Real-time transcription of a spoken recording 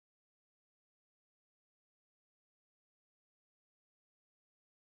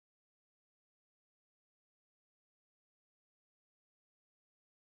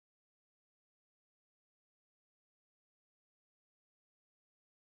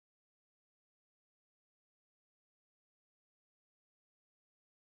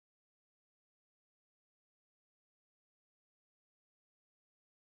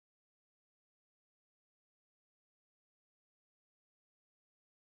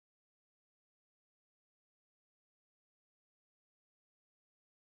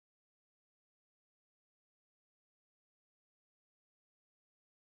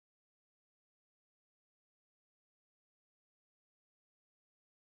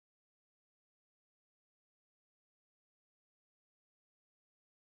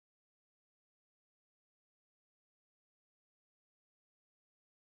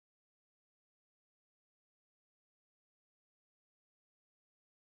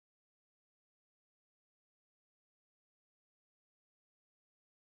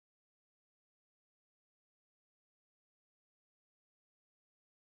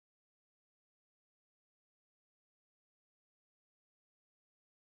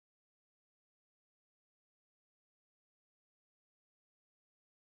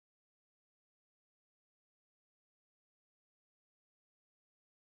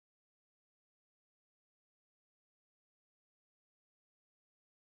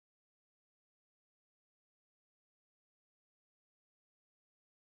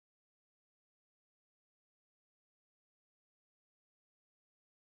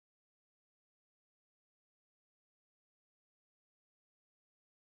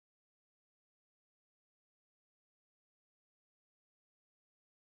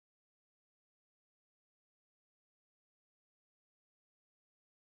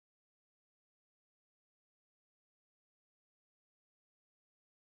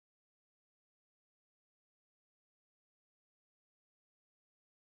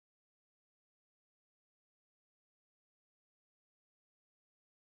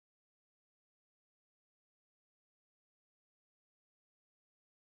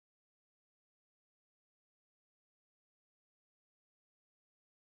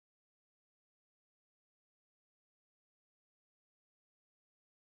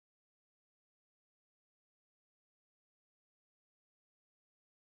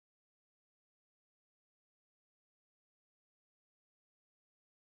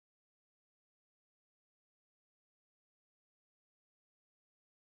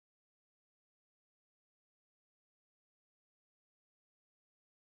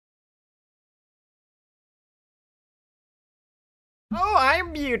Oh,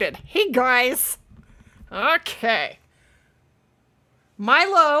 I'm muted. Hey, guys. Okay.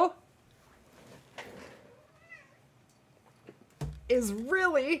 Milo is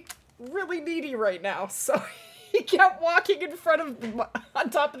really needy right now, so he kept walking in front of, on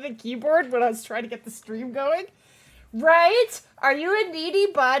top of the keyboard when I was trying to get the stream going. Right? Are you a needy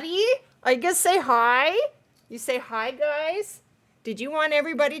buddy? Are you gonna say hi? You say hi, guys? Did you want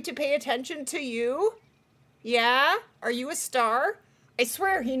everybody to pay attention to you? Yeah? Are you a star? I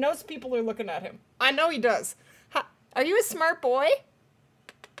swear, he knows people are looking at him. I know he does. Are you a smart boy?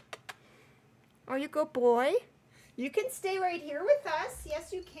 Are you a good boy? You can stay right here with us.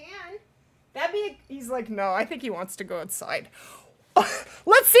 Yes, you can. He's like, no, I think he wants to go outside.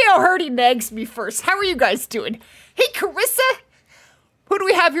 Let's see how hard he nags me first. How are you guys doing? Hey, Carissa? Who do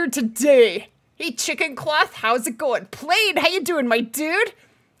we have here today? Hey, Chicken Cloth, how's it going? Plane, how you doing, my dude?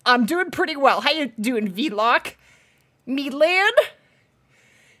 I'm doing pretty well. How you doing, Vlog? Milan?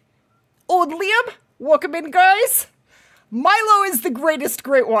 Old Liam? Welcome in, guys. Milo is the greatest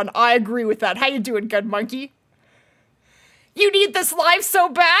great one. I agree with that. How you doing, Good Monkey? You need this live so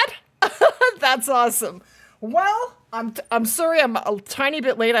bad? That's awesome. Well, I'm sorry I'm a tiny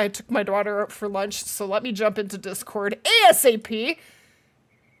bit late. I took my daughter out for lunch, so let me jump into Discord ASAP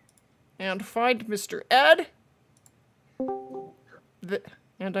and find Mr. Ed.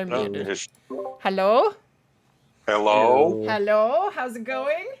 And I'm muted. Hello? Hello? Hello? How's it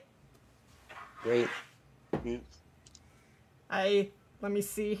going? Great. Let me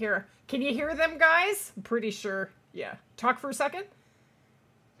see here. Can you hear them, guys? I'm pretty sure. Yeah. Talk for a second.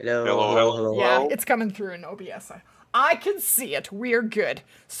 Hello. Hello. Yeah, it's coming through in OBS. I can see it. We're good.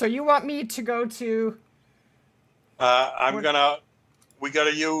 So you want me to go to... we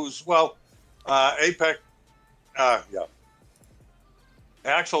gotta use, well, Apex, yeah.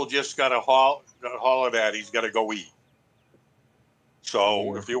 Axel just got a holler at, he's gotta go eat.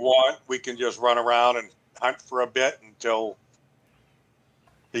 So if you want, we can just run around and hunt for a bit until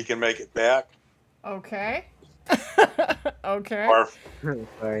he can make it back. Okay. Okay. Or,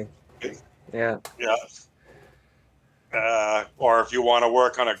 Sorry. Yeah. yeah. Or if you want to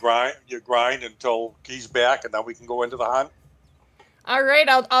work on you grind until he's back, and then we can go into the hunt. All right,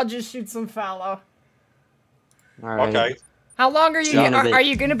 I'll just shoot some fallow. All right. Okay. How long are you? Are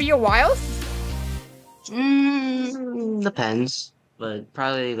you gonna be a while? Depends, but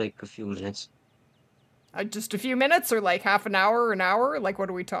probably like a few minutes. Just a few minutes, or like half an hour, an hour? Like, what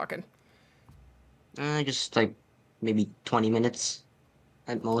are we talking? Just like maybe 20 minutes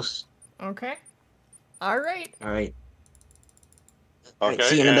at most. Okay. All right. All right. Okay.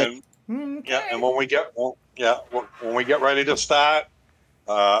 See you in a bit. Okay. Yeah, and when we get ready to start,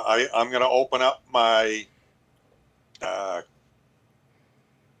 I'm going to open up my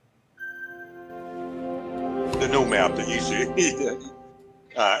the new map, the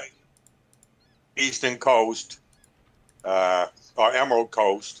Eastern Coast or Emerald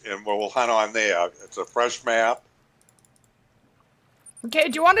Coast, and we'll hunt on there. It's a fresh map. Okay.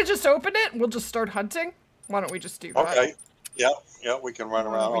 Do you want to just open it? We'll just start hunting. Why don't we just do that? Okay. Yeah, we can run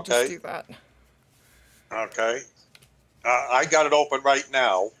around. Okay. Just do that. Okay. I got it open right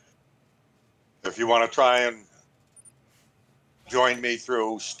now. If you want to try and join me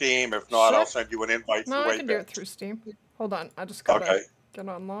through Steam, if not, Sure. I'll send you an invite. No, through I can do it Apex. through Steam. Hold on, I just gotta get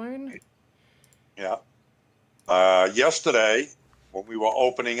online. Yeah. Yesterday, when we were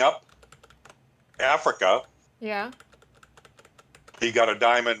opening up Africa, Yeah. he got a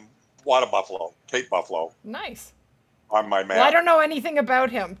diamond water buffalo, Cape buffalo, Nice. on my map. Well, I don't know anything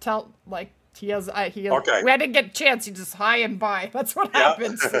about him. He has. Okay. I didn't get a chance. He just high and by. That's what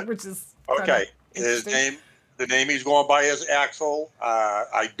happens, which is Okay. His name, the name he's going by is Axel.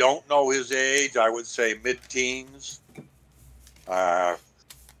 I don't know his age. I would say mid-teens.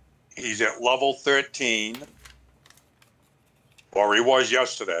 He's at level 13, or he was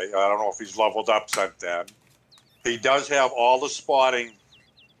yesterday. I don't know if he's leveled up since then. He does have all the spotting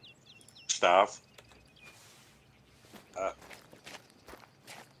stuff.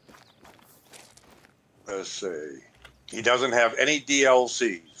 Let's see. He doesn't have any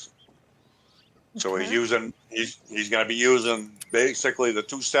DLCs. So Okay. he's going to be using basically the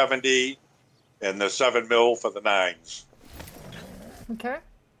 270 and the 7mm for the 9s. Okay.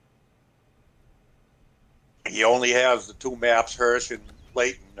 He only has the two maps, Hirsch and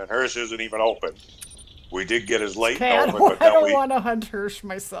Layton, and Hirsch isn't even open. We did get his Layton Okay, open, but I then don't want to hunt Hirsch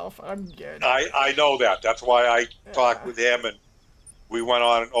myself. I'm good. I know that. That's why I talked with him, and we went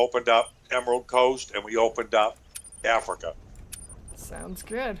on and opened up Emerald Coast, and we opened up Africa. Sounds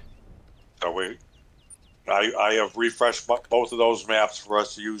good. So I have refreshed both of those maps for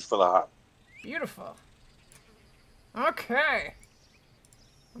us to use for the hunt. Beautiful. Okay.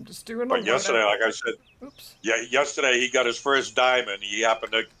 I'm just doing a But yesterday, like I said, oops. yeah, yesterday he got his first diamond. He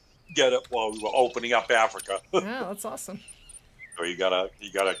happened to get it while we were opening up Africa. Yeah, that's awesome. So he got a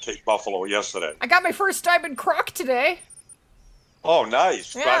Cape Buffalo yesterday. I got my first diamond croc today. Oh,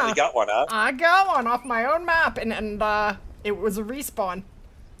 nice! Yeah. Finally got one, huh? I got one off my own map, and it was a respawn.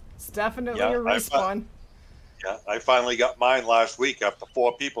 It's definitely a respawn. I finally got mine last week after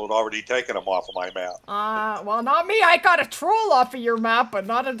 4 people had already taken them off of my map. Well, not me. I got a troll off of your map, but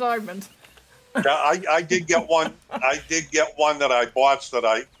not a diamond. Yeah, I did get one. I did get one that I bought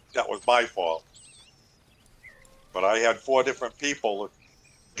that was my fault. But I had 4 different people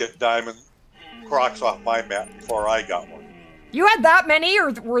get diamond crocs off my map before I got one. You had that many,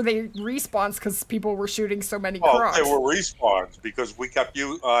 or were they respawns because people were shooting so many crocs? They were respawns because we kept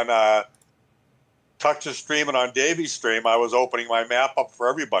you on Tux's stream and on Davy's stream. I was opening my map up for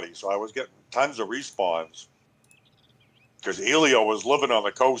everybody, so I was getting tons of respawns. Because Elio was living on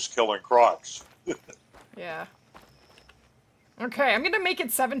the coast killing crocs. Yeah. Okay, I'm gonna make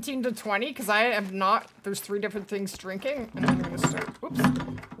it 17 to 20 because I am not. There's 3 different things drinking, and I'm gonna start. Oops,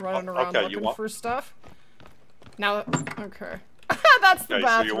 running around looking for stuff. Now, okay, that's the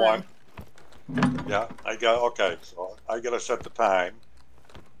bathroom. So you want? Yeah, I got. Okay, so I gotta set the time.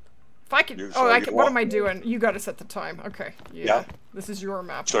 If I can. What am I doing? You gotta set the time. Okay. Yeah. This is your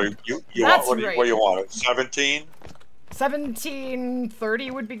map. So you want what do you want? 17.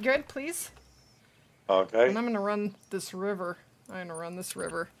 17:30 would be good, please. Okay. And I'm gonna run this river. I'm gonna run this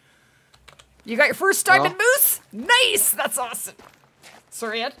river. You got your first diamond moose? Nice! That's awesome.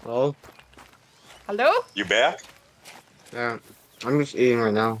 Sorry, Ed. Hello? Hello? You back? Yeah, I'm just eating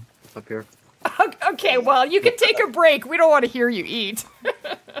right now. Up here. Okay, well, you can take a break. We don't want to hear you eat.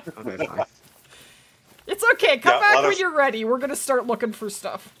 Okay, fine. It's okay. Come back when you're ready. We're gonna start looking for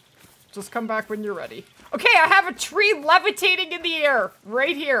stuff. Just come back when you're ready. Okay, I have a tree levitating in the air.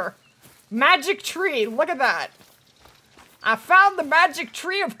 Right here. Magic tree. Look at that. I found the magic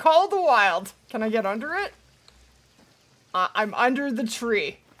tree of Call the Wild. Can I get under it? I'm under the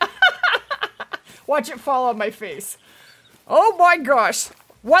tree. Watch it fall on my face. Oh my gosh.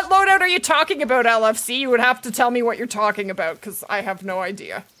 What loadout are you talking about, LFC? You would have to tell me what you're talking about, because I have no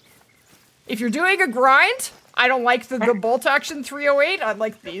idea. If you're doing a grind, I don't like the bolt action 308. I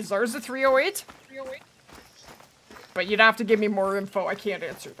like the Zarza 308. But you'd have to give me more info. I can't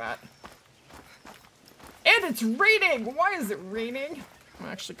answer that. And it's raining! Why is it raining? I'm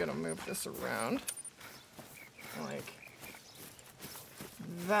actually gonna move this around. Like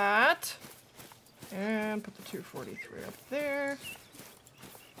that. And put the 243 up there.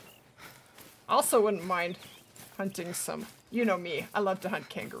 Also wouldn't mind hunting some, you know me, I love to hunt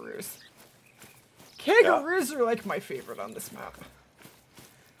kangaroos. Kangaroos are like my favorite on this map.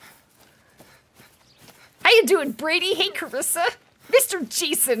 How you doing, Brady? Hey, Carissa. Mr.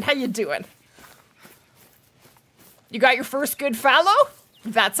 Jason, how you doing? You got your first good fallow?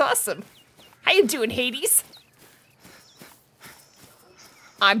 That's awesome. How you doing, Hades?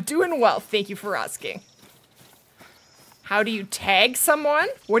 I'm doing well, thank you for asking. How do you tag someone?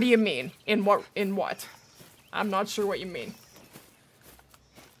 What do you mean? In what? I'm not sure what you mean.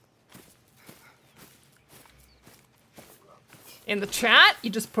 In the chat, you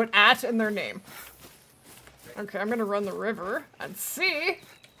just put @ in their name. Okay, I'm gonna run the river and see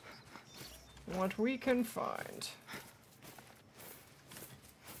what we can find.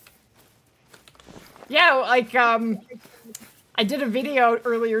 Yeah, like, I did a video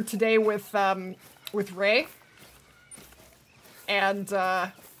earlier today with Ray. And,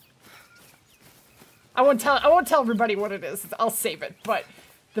 I won't tell everybody what it is. I'll save it. But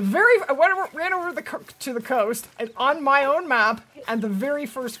I ran over to the coast and on my own map, and the very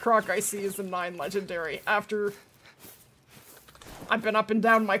first croc I see is a 9 legendary. After I've been up and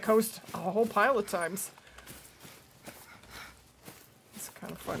down my coast a whole pile of times. It's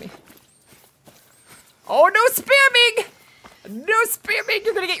kind of funny. Oh, no spamming! No spamming!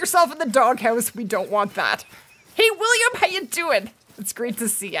 You're gonna get yourself in the doghouse. We don't want that. Hey, William, how you doing? It's great to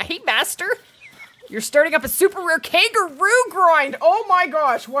see ya. Hey, Master. You're starting up a super rare kangaroo grind. Oh my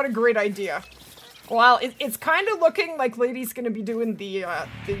gosh, what a great idea. Well, it's kind of looking like Lady's gonna be doing the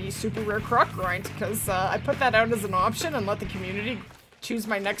super rare croc grind, because I put that out as an option and let the community choose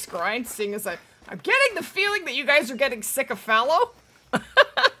my next grind, seeing as I'm getting the feeling that you guys are getting sick of fallow.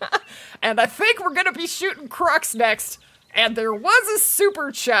 And I think we're gonna be shooting crocs next. And there was a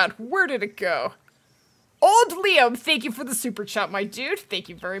super chat. Where did it go? Old Liam, thank you for the super chat, my dude. Thank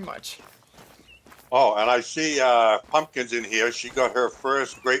you very much. Oh, and I see Pumpkin's in here. She got her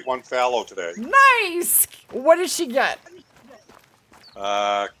first Great One fallow today. Nice! What did she get?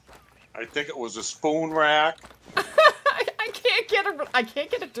 I think it was a spoon rack. I can't get a. I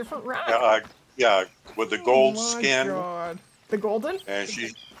can't get a different rack. Yeah, with the gold Oh my skin. God. The golden? And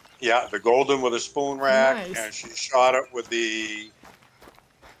the golden with a spoon rack, Nice. and she shot it with the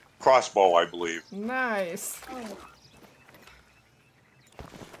crossbow, I believe. Nice.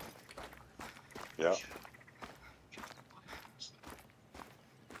 Yeah.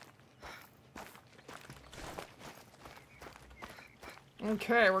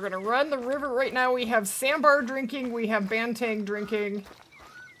 Okay, we're gonna run the river right now. We have Sandbar drinking, we have Bantang drinking,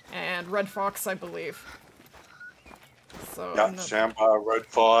 and Red Fox, I believe. So Yeah, Sandbar, Red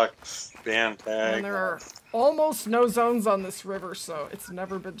Fox, Bantang. and there are almost no zones on this river, so it's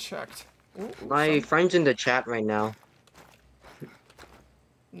never been checked. Ooh, My friend's in the chat right now.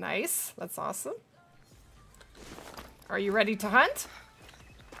 Nice, that's awesome. Are you ready to hunt?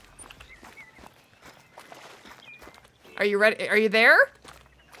 Are you ready? Are you there?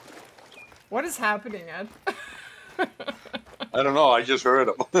 What is happening, Ed? I don't know. I just heard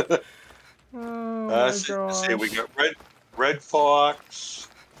him. Oh my gosh. See, we got Red Fox,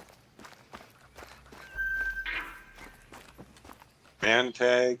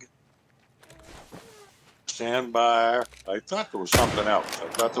 Bantag, Sandbar. I thought there was something else. I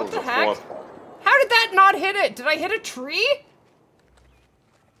thought there was a fourth one. How did that not hit it? Did I hit a tree?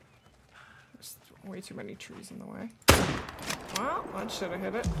 There's way too many trees in the way. Well, that should have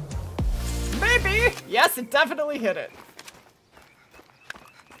hit it. Maybe! Yes, it definitely hit it.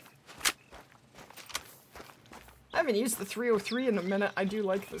 I haven't used the 303 in a minute. I do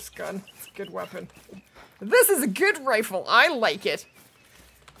like this gun. It's a good weapon. This is a good rifle. I like it.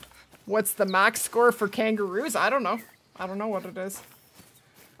 What's the max score for kangaroos? I don't know. I don't know what it is.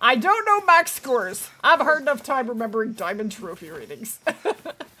 I don't know max scores. I have a hard enough time remembering diamond trophy ratings.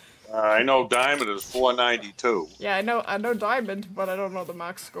 I know diamond is 492. Yeah, I know diamond, but I don't know the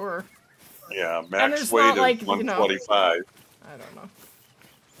max score. Yeah, And max there's weight not, is like, 125. I don't know.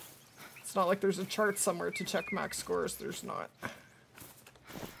 It's not like there's a chart somewhere to check max scores. There's not.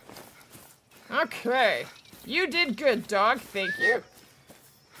 Okay. You did good, dog. Thank you.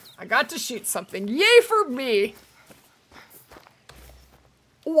 I got to shoot something. Yay for me!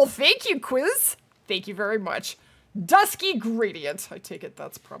 Well, thank you, Quiz. Thank you very much. Dusky Gradient. I take it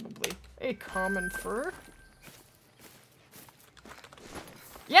that's probably a common fur.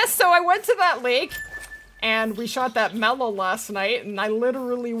 Yes, so I went to that lake, and we shot that mellow last night, and I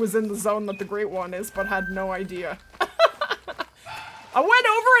literally was in the zone that the Great One is, but had no idea. I went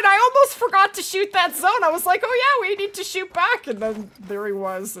over and I almost forgot to shoot that zone. I was like, oh yeah, we need to shoot back, and then there he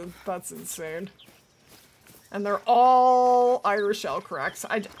was, and that's insane. And they're all Irish elk racks.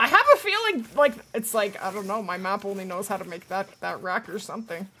 I have a feeling, like, it's like, I don't know, my map only knows how to make that rack or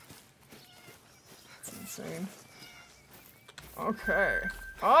something. It's insane. Okay.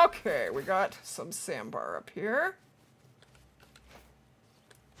 Okay, we got some sandbar up here.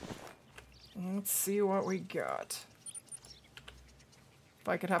 Let's see what we got. If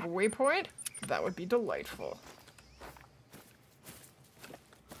I could have a waypoint, that would be delightful.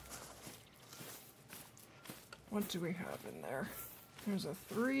 What do we have in there? There's a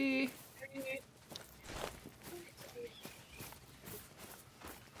 3.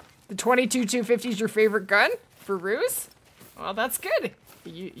 The 22-250 is your favorite gun for ruse? Well, that's good.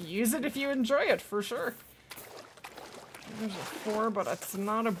 You use it if you enjoy it, for sure. There's a 4, but it's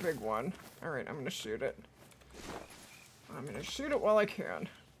not a big one. Alright, I'm gonna shoot it. I'm gonna shoot it while I can.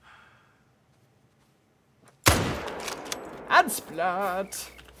 And splat.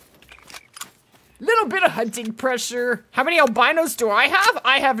 Little bit of hunting pressure. How many albinos do I have?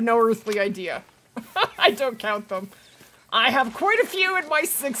 I have no earthly idea. I don't count them. I have quite a few in my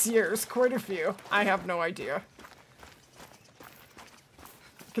 6 years. Quite a few. I have no idea.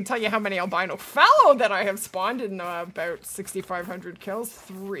 I can tell you how many albino fallow that I have spawned in about 6,500 kills.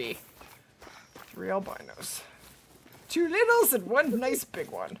 3. 3 albinos. 2 littles and 1 nice big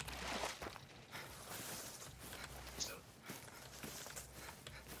one.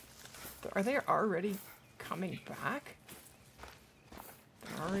 Are they already coming back?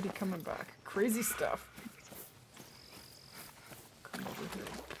 They're already coming back. Crazy stuff. Come over here.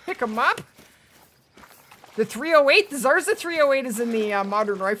 Pick them up. The 308, the Zarza 308 is in the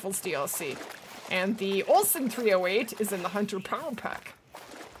Modern Rifles DLC. And the Olsen 308 is in the Hunter Power Pack.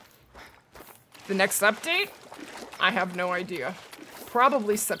 The next update? I have no idea.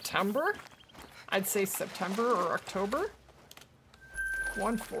 Probably September. I'd say September or October.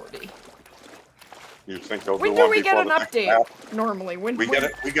 140. You think they'll When do do one we get before an the next update? map? Normally, when We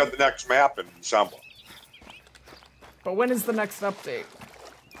get the next map in December. But when is the next update?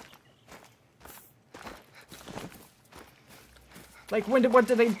 Like what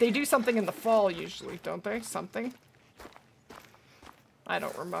do they do something in the fall usually, don't they? Something. I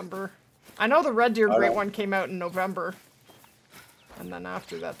don't remember. I know the Red Deer I Great don't- one came out in November. And then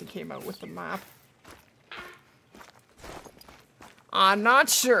after that, they came out with the map. I'm not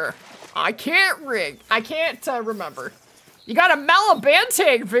sure. I can't remember. You got a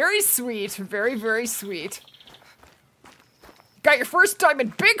Malabantang. Very sweet. Very, very sweet. Got your first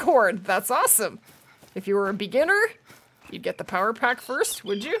Diamond Bighorn. That's awesome. If you were a beginner, you'd get the power pack first,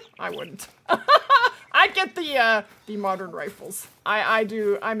 would you? I wouldn't. I'd get the modern rifles.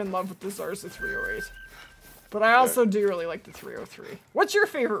 I'm in love with the Zarza 308. But I also do really like the 303. What's your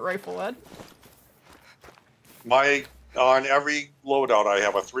favorite rifle, Ed? On every loadout, I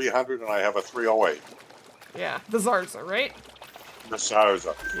have a 300 and I have a 308. Yeah, the Zarza, right? The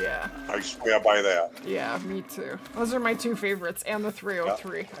Zarza. Yeah. I swear by that. Yeah, me too. Those are my two favorites, and the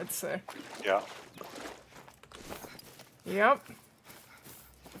 303, I'd say. Yeah. Yep.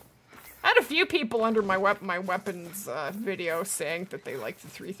 I had a few people under my weapons video saying that they like the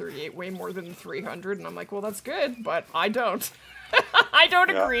 338 way more than the 300, and I'm like, well, that's good, but I don't. I don't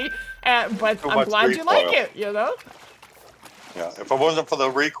agree, but I'm glad you like it, you know? Yeah, if it wasn't for the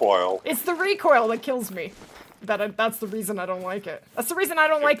recoil... It's the recoil that kills me. That's the reason I don't like it. That's the reason I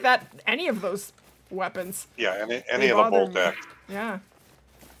don't like any of those weapons. Yeah, any of the bolt action. Yeah.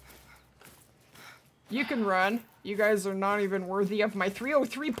 You can run. You guys are not even worthy of my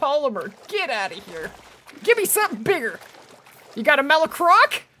 303 polymer. Get out of here. Give me something bigger. You got a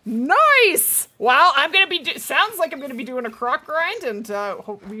Melocroc? Nice! Wow, I'm gonna be sounds like I'm gonna be doing a croc grind, and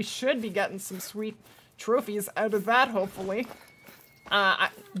we should be getting some sweet trophies out of that, hopefully.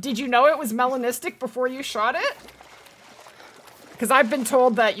 Did you know it was melanistic before you shot it? Because I've been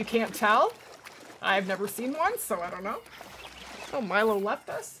told that you can't tell. I've never seen one, so I don't know. Oh, Milo left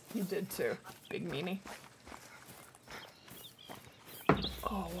us? He did too. Big meanie.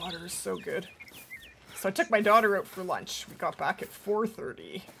 Oh, water is so good. So I took my daughter out for lunch. We got back at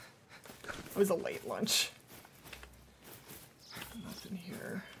 4:30. It was a late lunch. Nothing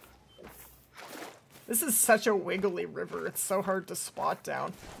here. This is such a wiggly river. It's so hard to spot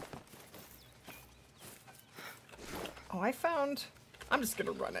down. Oh, I'm just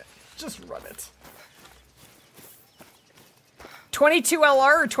gonna run it. Just run it. 22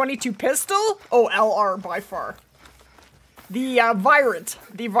 LR or 22 pistol? Oh, LR by far. The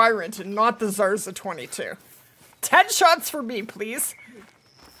Virant, and not the Zarza 22. 10 shots for me, please.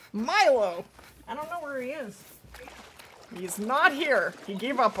 Milo. I don't know where he is. He's not here. He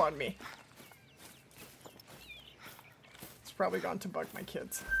gave up on me. He's probably gone to bug my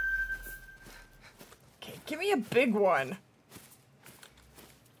kids. Okay, give me a big one.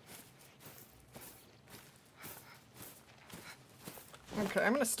 Okay,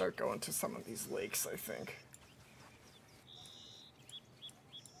 I'm gonna start going to some of these lakes, I think.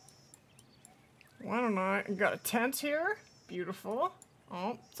 Why don't I got a tent here. Beautiful.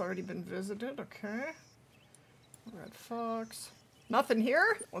 Oh, it's already been visited. Okay. Red Fox. Nothing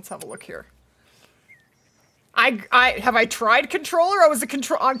here? Let's have a look here. Have I tried controller? I was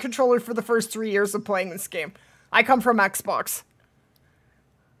on controller for the first 3 years of playing this game. I come from Xbox.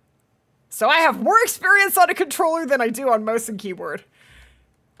 So I have more experience on a controller than I do on mouse and keyboard.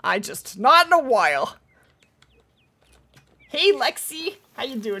 Not in a while. Hey, Lexi. How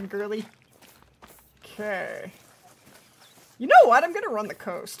you doing, girly? Okay. You know what? I'm gonna run the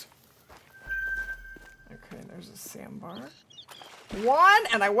coast. Okay, there's a sandbar. One,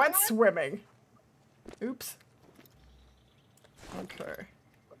 and I went swimming. Oops. Okay.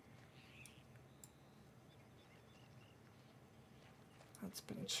 That's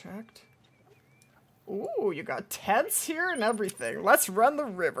been checked. Ooh, you got tents here and everything. Let's run the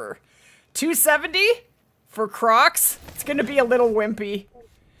river. 270 for Crocs. It's gonna be a little wimpy.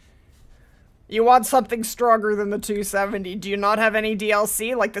 You want something stronger than the 270. Do you not have any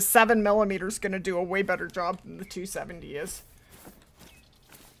DLC? Like the 7mm is gonna do a way better job than the 270 is.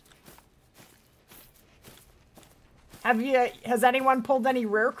 Has anyone pulled any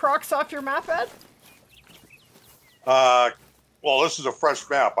rare Crocs off your map, Ed? Well, this is a fresh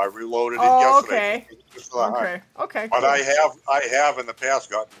map. I reloaded it yesterday. Okay. Okay. But cool. I have in the past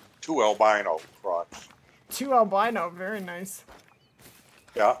gotten 2 albino Crocs. 2 albino, very nice.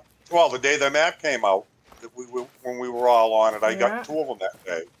 Yeah. Well, the day the map came out, when we were all on it, I got 2 of them that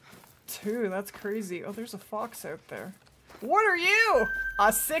day. 2, that's crazy. Oh, there's a fox out there. What are you?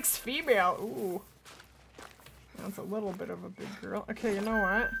 A 6 female. Ooh. That's a little bit of a big girl. Okay, you know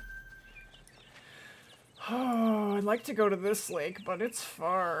what? Oh, I'd like to go to this lake, but it's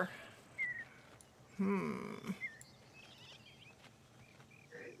far.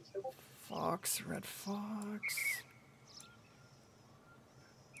 Fox, red fox.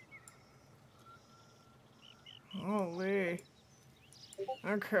 Holy.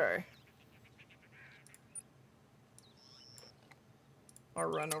 Okay. I'll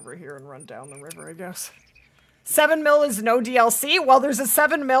run over here and run down the river, I guess. 7 mil is no DLC? Well, there's a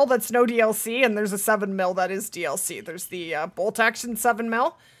 7 mil that's no DLC, and there's a 7 mil that is DLC. There's the bolt action 7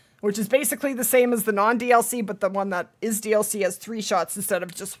 mil, which is basically the same as the non-DLC, but the one that is DLC has 3 shots instead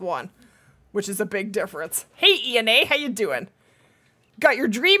of just 1, which is a big difference. Hey, ENA, how you doing? Got your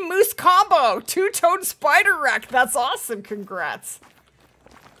Dream Moose combo! 2-tone spider wreck! That's awesome, congrats.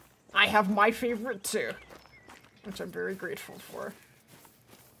 I have my favorite too, which I'm very grateful for.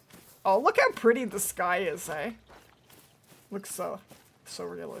 Oh, look how pretty the sky is, eh? Looks so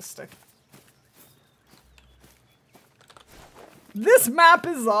realistic. This map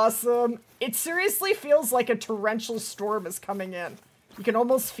is awesome. It seriously feels like a torrential storm is coming in. You can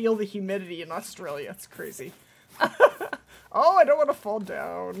almost feel the humidity in Australia. It's crazy. Oh, I don't want to fall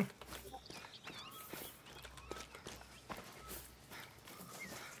down.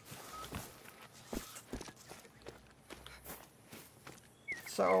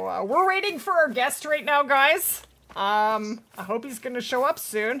 So, we're waiting for our guest right now, guys. I hope he's gonna show up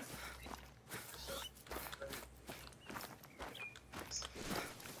soon.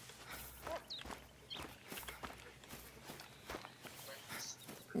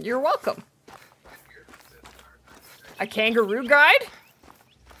 You're welcome. A kangaroo guide?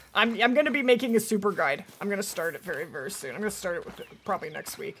 I'm gonna be making a super guide. I'm gonna start it very, very soon. I'm gonna start it with probably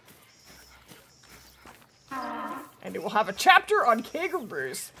next week. And it will have a chapter on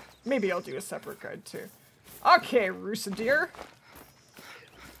kangaroos. Maybe I'll do a separate guide too. Okay, Roosadeer.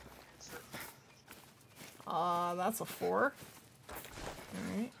 That's a 4.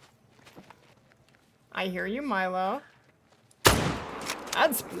 Alright. I hear you, Milo.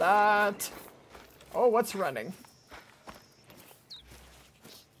 And Splat. Oh, what's running?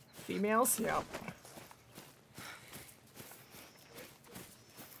 Females? Yep.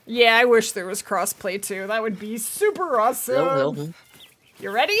 Yeah, I wish there was crossplay too. That would be super awesome.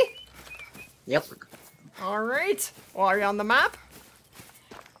 You ready? Yep. Alright. Well, are you on the map?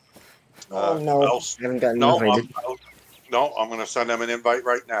 Oh no, I haven't gotten invited. No, I'm gonna send them an invite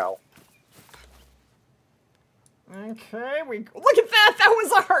right now. Okay, look at that! That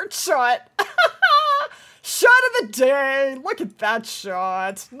was a heart shot! Shot of the day! Look at that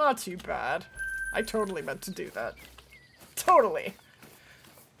shot! Not too bad. I totally meant to do that. Totally.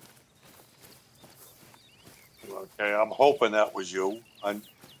 Okay, I'm hoping that was you.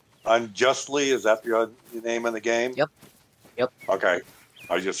 Unjustly, is that your name in the game? Yep. Yep. Okay,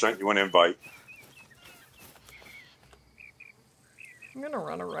 I just sent you an invite. I'm gonna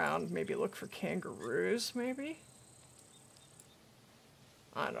run around, maybe look for kangaroos, maybe?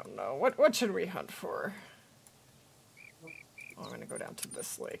 I don't know. What should we hunt for? Oh, I'm gonna go down to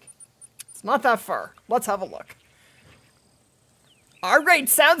this lake. It's not that far. Let's have a look. Alright,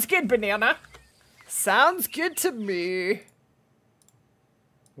 sounds good, Banana. Sounds good to me.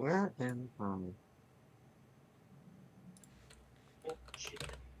 Where am I?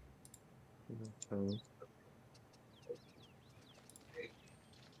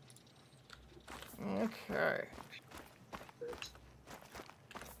 Okay.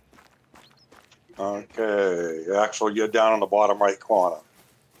 Okay, actually, you're down in the bottom right corner.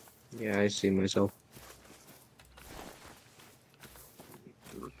 Yeah, I see myself.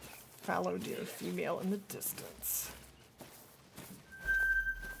 Fallow deer female in the distance.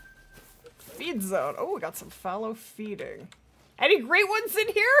 Feed zone. Oh, we got some fallow feeding. Any great ones in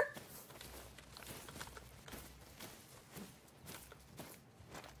here?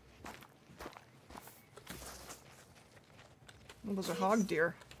 Oh, those are hog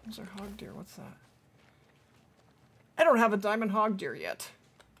deer. Those are hog deer. What's that? I don't have a diamond hog deer yet.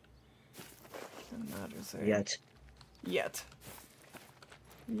 And that is a... Yet. Yet.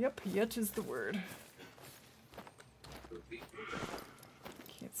 Yep, yet is the word.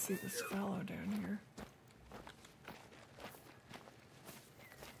 Can't see this fallow down here.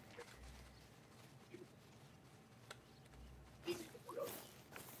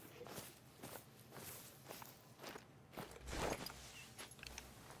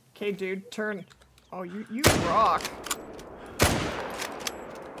 Okay, dude, turn. Oh, you rock.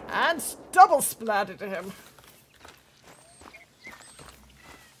 And double splatted to him.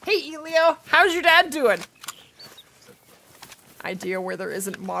 Hey, Elio, how's your dad doing? Idea where there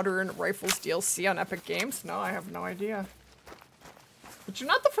isn't modern rifles DLC on Epic Games? No, I have no idea. But you're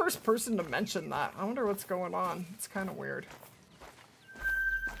not the first person to mention that. I wonder what's going on. It's kind of weird.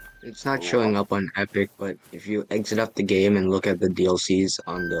 It's not showing up on Epic, but if you exit up the game and look at the DLCs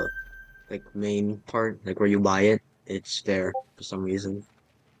on the main part, where you buy it, it's there for some reason.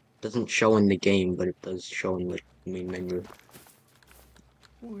 It doesn't show in the game, but it does show in the main menu.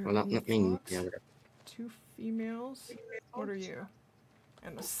 Well, not me. Fox. Yeah. 2 females. What are you?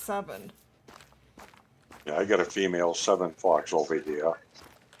 And a 7. Yeah, I got a female 7 fox over here.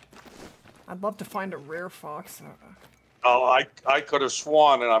 I'd love to find a rare fox. Oh, I could have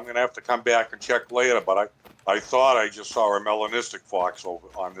sworn, and I'm going to have to come back and check later, but I thought I just saw a melanistic fox over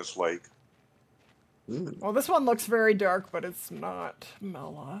on this lake. Well, this one looks very dark, but it's not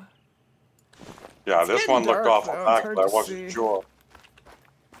Mela. Yeah, It's this getting one looked dark, awful though. It's dark, hard but I to wasn't see. sure.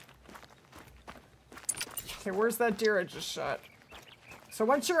 Okay, where's that deer I just shot? So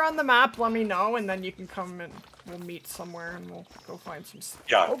once you're on the map, let me know, and then you can come and we'll meet somewhere, and we'll go find some stuff.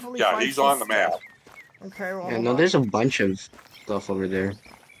 Yeah, Hopefully yeah, find he's some on the stuff. map. Okay, well, Yeah, hold no, on. there's a bunch of stuff over there.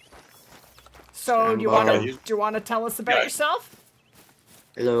 So do you Okay, want to tell us about Yeah. yourself?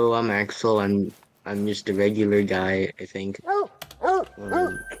 Hello, I'm Axel. I'm just a regular guy, I think.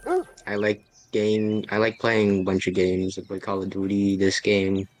 I like playing a bunch of games, like Call of Duty, this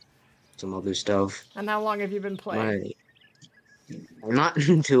game, some other stuff. And how long have you been playing? I'm not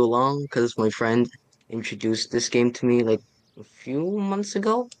too long because my friend introduced this game to me like a few months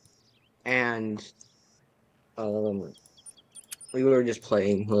ago, and um, we were just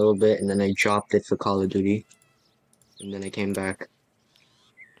playing a little bit, and then I dropped it for Call of Duty, and then I came back.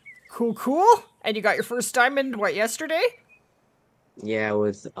 Cool, cool. And you got your first diamond, what, yesterday? Yeah,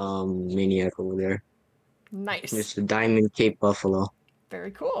 with Maniac over there. Nice. Just a Diamond Cape Buffalo.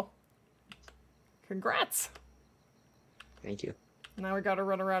 Very cool. Congrats. Thank you. Now we gotta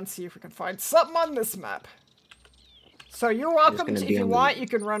run around and see if we can find something on this map. So you're Just welcome gonna to, if be you on the- want, you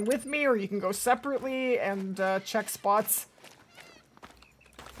can run with me or you can go separately and check spots.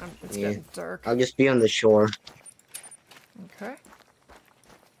 It's Yeah. getting dark. I'll just be on the shore. Okay.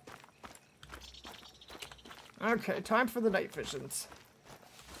 Okay, time for the night visions.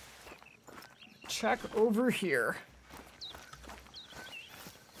 Check over here.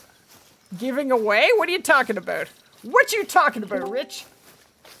 Giving away? What are you talking about? What you talking about, Rich?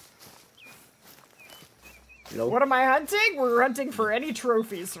 Nope. What am I hunting? We're hunting for any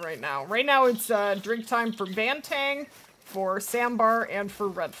trophies right now. Right now it's drink time for Bantang, for Sambar, and for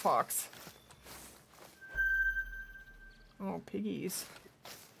Red Fox. Oh, piggies.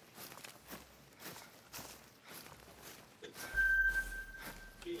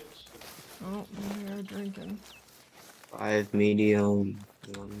 Oh, they are drinking. 5 medium,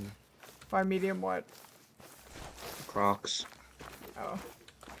 1 5 medium what? Crocs. Oh.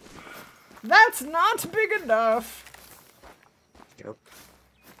 That's not big enough! Yep.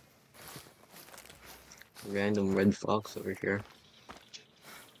 Random red fox over here.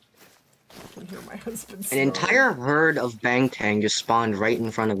 I can hear my husband An snoring. entire herd of Bangtang just spawned right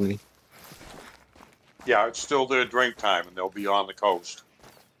in front of me. Yeah, it's still their drink time, and they'll be on the coast.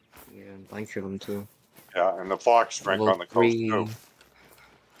 Yeah, a bunch of them too. Yeah, and the fox drink Level on the coast 3. too.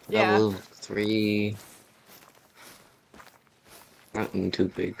 Yeah. Level 3. Nothing too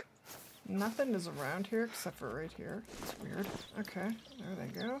big. Nothing is around here except for right here. It's weird. Okay, there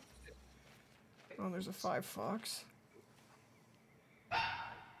they go. Oh, there's a 5 fox.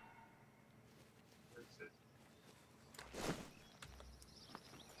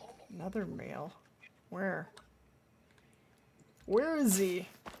 Another male. Where? Where is he?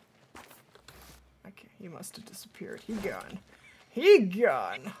 Okay, he must have disappeared. He gone. He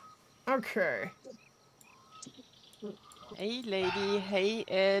gone. Okay. Hey lady, hey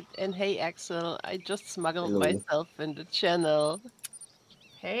Ed, and hey Axel. I just smuggled Hello. myself in the channel.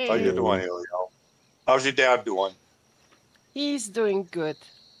 Hey. How you doing, Elio? How's your dad doing? He's doing good.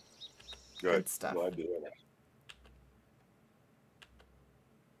 Good stuff. Glad to hear that.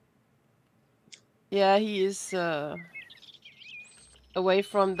 Yeah, he is away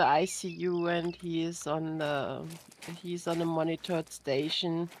from the ICU and he's on a monitored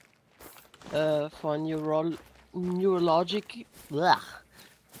station for neurologic. Blah.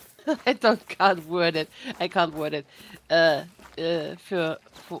 Can't word it. I can't word it.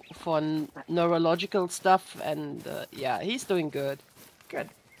 For neurological stuff, and yeah, he's doing good. Good.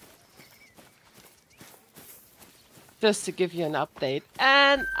 Just to give you an update,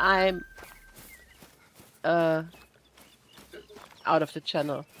 and I'm out of the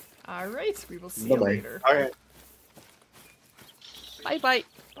channel. Alright, we will see you Bye-bye. later. All right. Bye bye.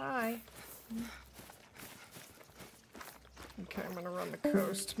 Bye. Okay, I'm gonna run the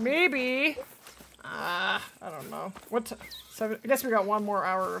coast. Maybe! I don't know. I guess we got 1 more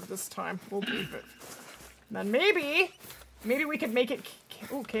hour of this time. We'll leave it. Then maybe we could make it...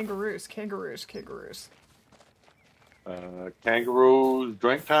 Ooh, kangaroos. Kangaroos. Kangaroos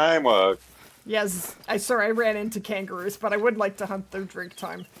drink time? Yes, sorry, I ran into kangaroos, but I would like to hunt their drink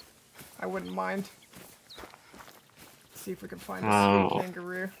time. I wouldn't mind. See if we can find a sweet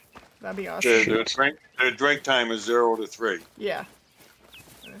kangaroo. That'd be awesome. The drink time is 0 to 3. Yeah.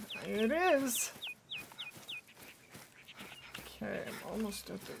 It is. Okay, I'm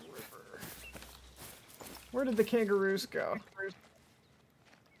almost at the river. Where did the kangaroos go?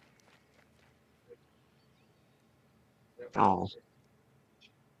 Oh.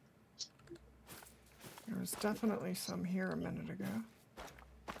 There was definitely some here a minute ago.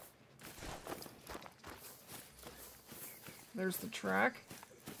 There's the track.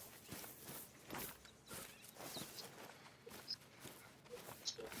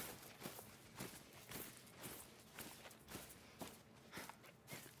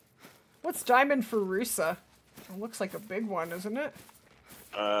 What's diamond for Rusa? It looks like a big one, isn't it?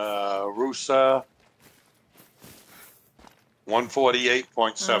 Rusa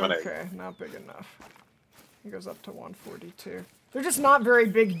 148.78. Okay, not big enough. It goes up to 142. They're just not very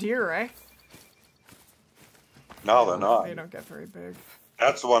big deer, eh? No, they're not. They don't get very big.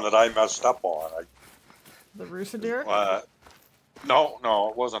 That's the one that I messed up on. The Rusa deer? No,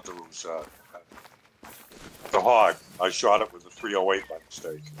 it wasn't the Rusa. The hog. I shot it with the 308 by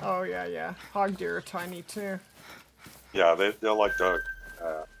mistake. Oh, yeah. Hog deer are tiny, too. Yeah, they're like the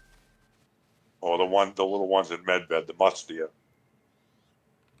little ones in Medved, the musk deer.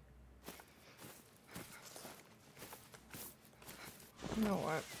 You know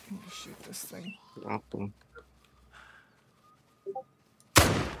what? I'm gonna shoot this thing. Drop them.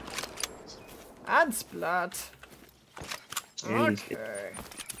 And splat. Okay.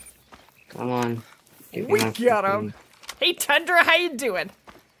 Come on. We got him. Hey, Tundra, how you doing?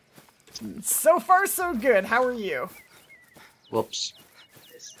 So far, so good. How are you? Whoops.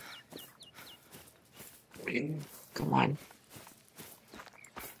 Come on.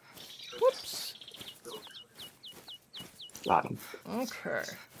 Whoops. Got him. Okay.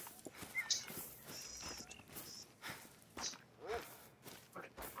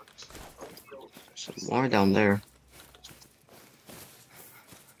 Some more down there.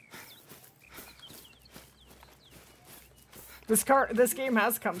 This game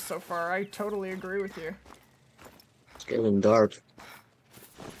has come so far. I totally agree with you. It's getting dark.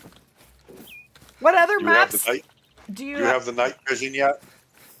 What other Do maps do you have the night vision yet?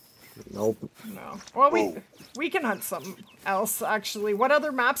 Nope. No. Well, we can hunt something else actually. What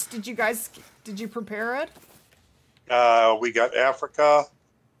other maps did you prepare it? We got Africa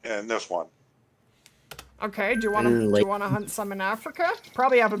and this one. Okay. Do you want to hunt some in Africa?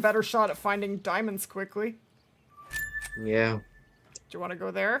 Probably have a better shot at finding diamonds quickly. Yeah. Do you want to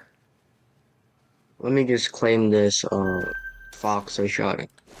go there? Let me just claim this fox I shot it.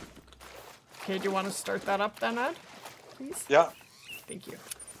 Okay, do you want to start that up then, Ed? Please? Yeah. Thank you.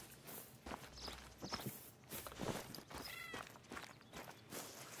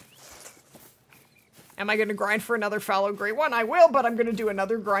 Am I going to grind for another fallow great one? I will, but I'm going to do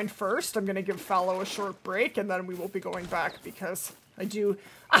another grind first. I'm going to give fallow a short break, and then we will be going back because I do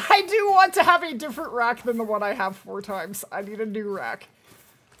want to have a different rack than the one I have 4 times. I need a new rack.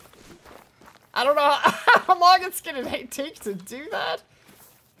 I don't know how long it's going to take to do that,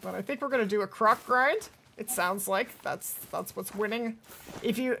 but I think we're going to do a croc grind. It sounds like that's what's winning.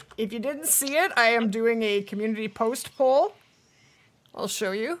 If you didn't see it, I am doing a community post poll. I'll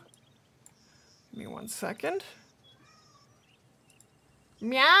show you. Give me 1 second.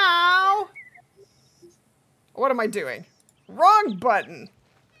 Meow! What am I doing? Wrong button!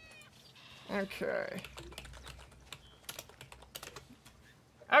 Okay.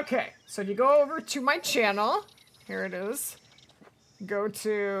 Okay, so if you go over to my channel, here it is. Go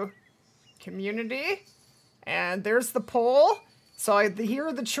to community, and there's the poll. So here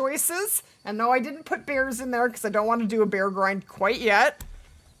are the choices. And no, I didn't put bears in there because I don't want to do a bear grind quite yet.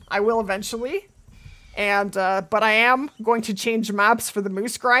 I will eventually. And, but I am going to change maps for the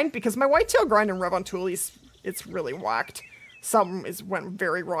moose grind because my whitetail grind in Revontuli's, it's really whacked. Something went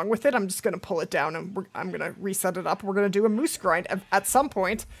very wrong with it. I'm just going to pull it down and I'm going to reset it up. We're going to do a moose grind at some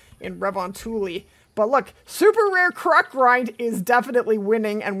point in Revontuli. But look, super rare croc grind is definitely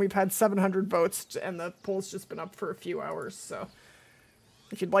winning, and we've had 700 votes, and the poll's just been up for a few hours. So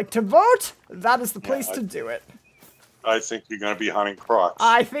if you'd like to vote, that is the place to do it. I think you're going to be hunting crocs.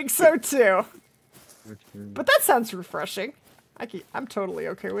 I think so too. But that sounds refreshing. I'm totally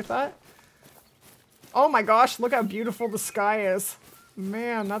okay with that. Oh my gosh, look how beautiful the sky is.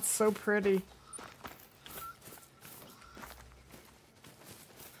 Man, that's so pretty.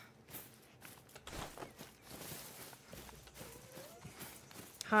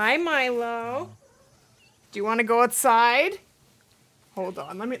 Hi, Milo. Do you want to go outside? Hold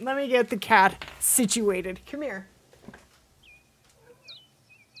on, let me get the cat situated. Come here.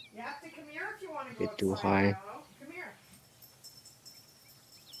 You have to come here if you want to go Get too outside, high. Milo. Come here.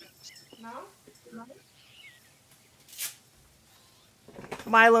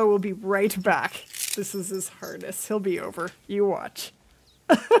 Milo will be right back. This is his harness. He'll be over. You watch.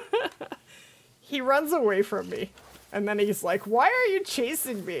 He runs away from me. And then he's like, why are you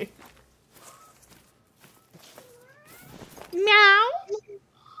chasing me? Meow.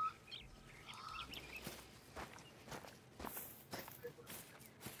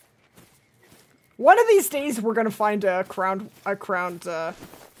 One of these days we're gonna find a crowned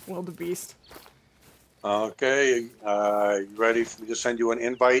wildebeest. Okay, you ready for me to send you an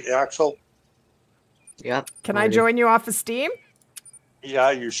invite, Axel? Yep. Can I ready. join you off of Steam?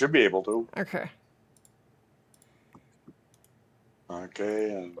 Yeah, you should be able to. Okay.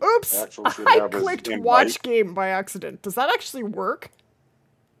 Okay, and Oops! Axel should I have his clicked invite. watch game by accident. Does that actually work?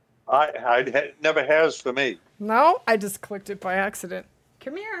 It never has for me. No? I just clicked it by accident.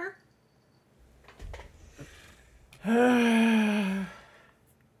 Come here.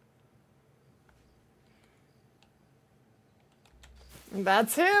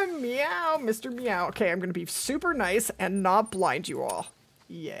 That's him. Meow, Mr. Meow. Okay, I'm gonna be super nice and not blind you all.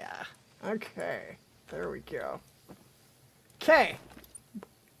 Yeah. Okay. There we go. Okay.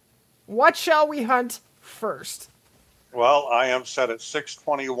 What shall we hunt first? Well, I am set at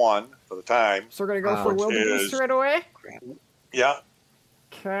 6:21 for the time. So we're gonna go for Which wildebeest is- right away? Yeah,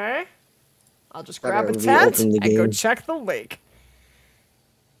 Okay. I'll just Better grab a reopen tent the and go game. check the lake.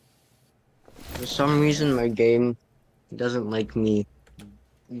 For some reason, my game doesn't like me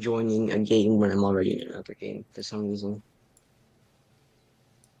joining a game when I'm already in another game. For some reason.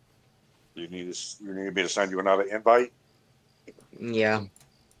 you need me to send you another invite. Yeah.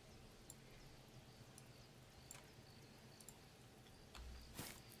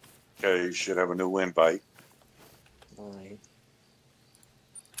 Okay, you should have a new invite. Alright.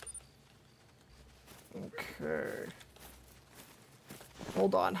 Okay.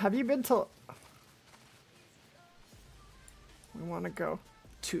 Hold on. Have you been to... We want to go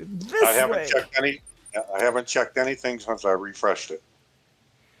to this I haven't lake. checked any. I haven't checked anything since I refreshed it.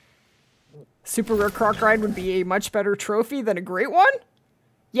 Super rare croc ride would be a much better trophy than a great one?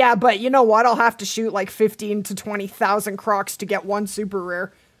 Yeah, but you know what? I'll have to shoot like 15 to 20,000 crocs to get one super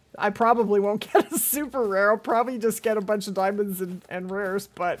rare. I probably won't get a super rare. I'll probably just get a bunch of diamonds and rares,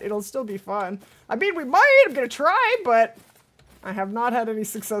 but it'll still be fun. I mean, we might. I'm gonna try, but I have not had any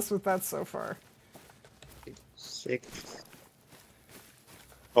success with that so far. 6.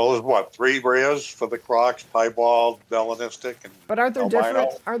 Well, there's what, 3 rares for the crocs, piebald, melanistic, and But aren't there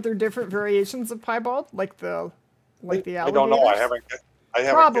albino? different variations of piebald, like the alligators? I don't know. I haven't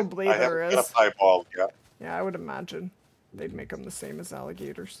Probably I there haven't got is. a piebald yet. Yeah, I would imagine they'd make them the same as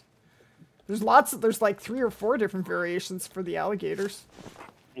alligators. There's like 3 or 4 different variations for the alligators.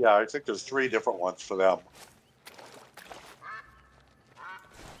 Yeah, I think there's 3 different ones for them.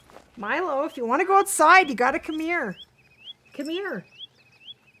 Milo, if you want to go outside, you gotta come here. Come here.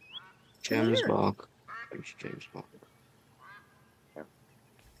 Gems here. block. There's Gems block. You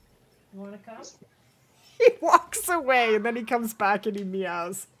want to come? He walks away and then he comes back and he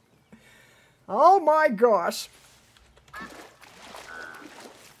meows. Oh my gosh.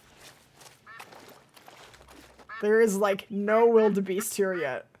 There is like no wildebeest here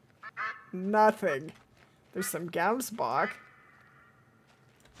yet. Nothing. There's some Gamsbach.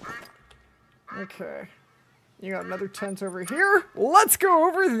 Okay. You got another tent over here. Let's go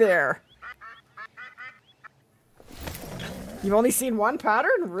over there. You've only seen one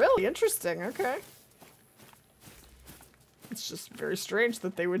pattern? Really interesting. Okay. It's just very strange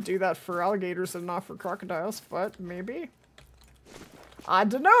that they would do that for alligators and not for crocodiles, but maybe. I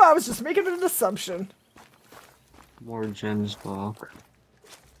don't know. I was just making an assumption. More Gems block.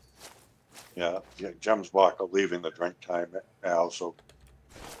 Yeah, Gems block are leaving the drink time now, so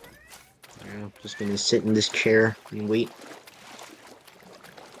Yeah, I'm just gonna sit in this chair and wait.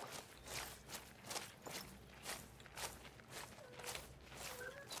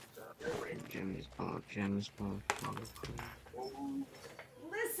 Gems block, Gems block, Gems block.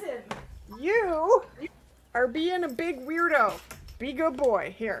 Listen, you are being a big weirdo. Be good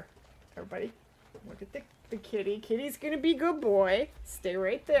boy. Here, everybody, look at the kitty. Kitty's gonna be good boy. Stay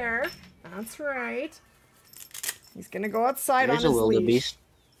right there. That's right. He's gonna go outside There's on a his leash. wildebeest.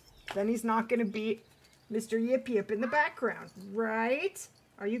 Then he's not gonna beat Mr. Yip Yip in the background, right?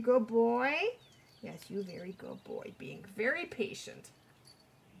 Are you good boy? Yes, you very good boy. Being very patient.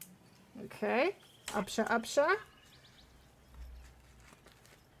 Okay. Upsha, upsha.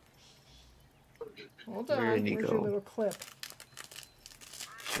 Hold on. Where did he Where's go? your little clip?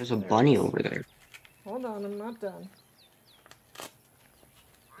 There's a bunny over there. Hold on, I'm not done.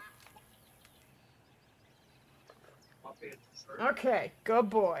 Okay, good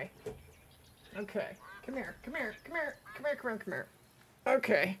boy. Okay. Come here. Come here. Come here. Come here. Come here. Come here.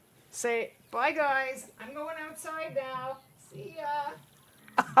 Okay. Say bye, guys. I'm going outside now. See ya.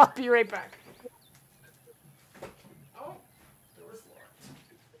 I'll be right back. Oh, door's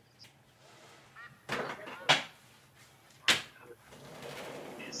locked.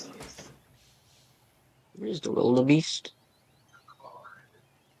 Where's the wildebeest?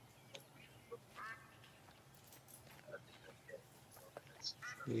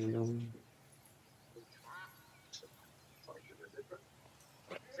 You know.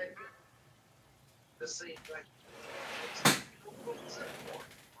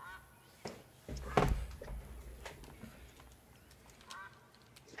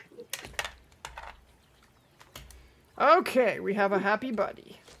 Okay, we have a happy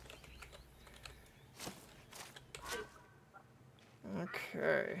buddy.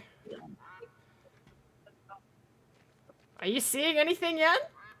 Okay. Are you seeing anything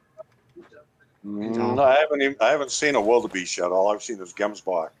yet? No, I haven't seen a wildebeest yet. All I've seen is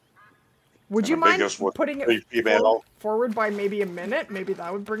Gemsbach. Would you the mind biggest with putting three it female. forward by maybe a minute? Maybe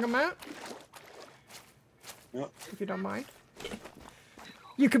that would bring them out. Yeah. If you don't mind.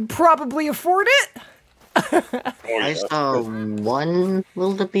 You could probably afford it. Oh, I yeah. saw one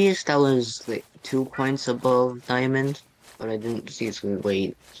wildebeest that was like 2 points above diamond, but I didn't see its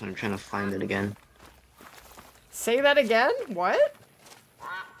weight, so I'm trying to find it again. Say that again? What?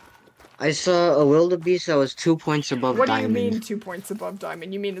 I saw a wildebeest that was 2 points above What do diamond. you mean 2 points above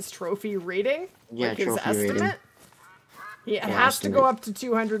diamond? You mean his trophy rating? Yeah, like his trophy estimate? rating. It Yeah, has to estimate. go up to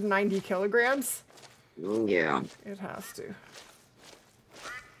 290 kilograms. Yeah. It has to.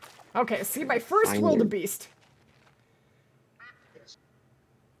 Okay, see my first Find wildebeest.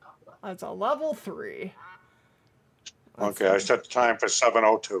 That's a level 3. Let's Okay, I see. set the time for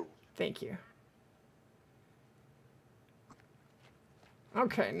 7:02. Thank you.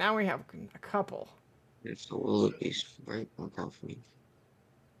 Okay, now we have a couple. There's the wildebeest right above me.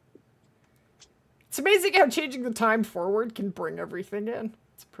 It's amazing how changing the time forward can bring everything in.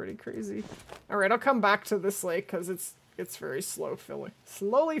 It's pretty crazy. All right, I'll come back to this lake because it's very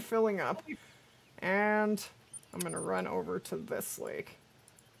slowly filling up. And I'm gonna run over to this lake.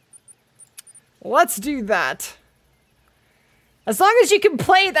 Let's do that. As long as you can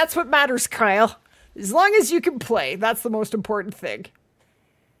play, that's what matters, Kyle. As long as you can play, that's the most important thing.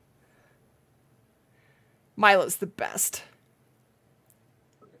 Milo's the best.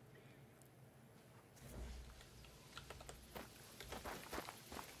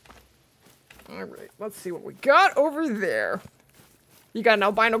 Alright, let's see what we got over there. You got an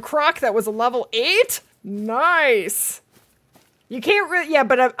albino croc that was a level 8? Nice! You can't really, yeah,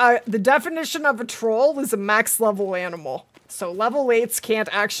 but the definition of a troll is a max level animal. So level 8s can't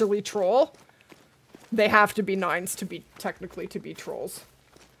actually troll. They have to be 9s to be, technically, to be trolls.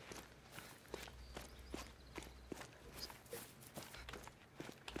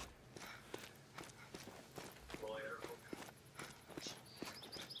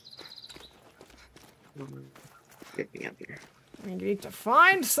 Get me up here. You need to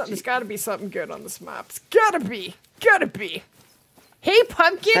find something. There's got to be something good on this map. It's gotta be. Gotta be. Hey,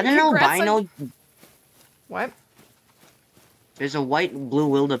 Pumpkin! Is that an congrats albino? on... What? There's a white and blue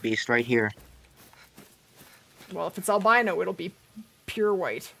wildebeest right here. Well, if it's albino, it'll be pure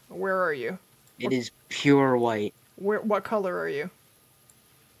white. Where are you? It is pure white. What color are you?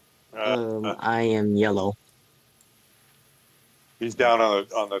 I am yellow. He's down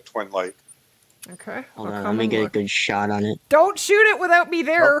on the Twin Lake. Okay. Hold I'll on, come let me and get a look. good shot on it. Don't shoot it without me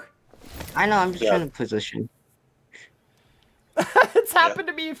there. I know, I'm just Yeah. trying to position. It's happened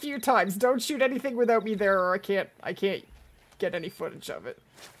to me a few times. Don't shoot anything without me there, or I can't get any footage of it.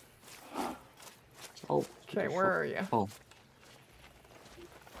 Oh. Okay, where are you? Oh.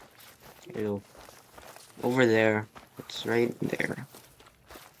 Ew. Over there. It's right there.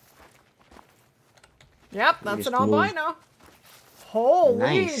 Yep, that's an Just move. albino. Holy,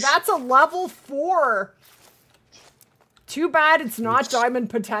 Nice. that's a level 4. Too bad it's not diamond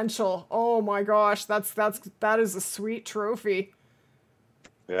potential. Oh my gosh, that is a sweet trophy.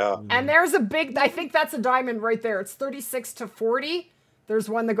 Yeah. And there's a big, I think that's a diamond right there. It's 36 to 40. There's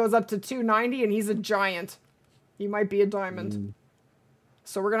one that goes up to 290 and he's a giant. He might be a diamond.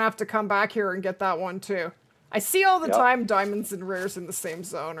 So we're gonna have to come back here and get that one too. I see all the Yep. time diamonds and rares in the same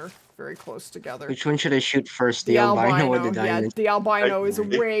zone are very close together. Which one should I shoot first, the albino or the yeah, diamond? the albino is a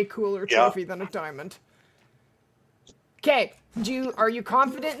Hey, way cooler yeah. trophy than a diamond. Okay, are you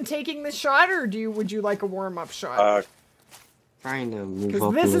confident in taking this shot, or would you like a warm-up shot? Trying to move Because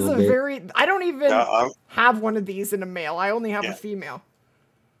up this a is little a bit. very, I don't even Yeah, have one of these in a male. I only have Yeah. a female.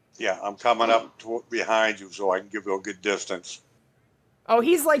 I'm coming up behind you so I can give you a good distance. Oh,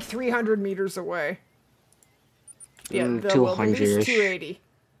 he's like 300 meters away. Yeah, the wildebeest 280.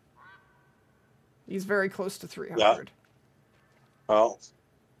 He's very close to 300. Yeah.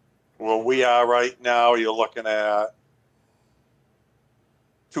 Well, we are right now. You're looking at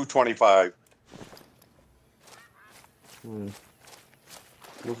 225.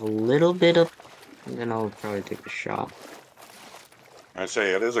 With a little bit of, and then I'll probably take a shot. I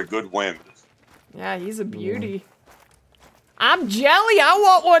say it is a good wind. Yeah, he's a beauty. I'm jelly. I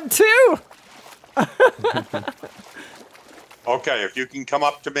want one too. Okay, if you can come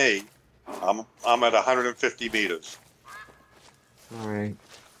up to me, I'm at 150 meters. All right.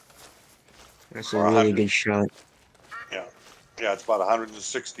 That's a really good shot. Yeah, it's about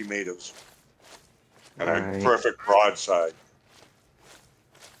 160 meters. And a Alright. perfect broadside.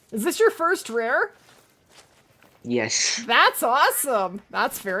 Is this your first rare? Yes. That's awesome.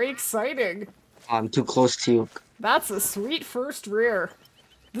 That's very exciting. I'm too close to you. That's a sweet first rare.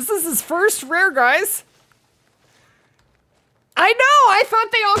 This is his first rare, guys. I know! I thought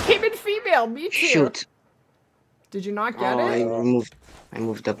they all came in female. Me too. Shoot. Did you not get I it?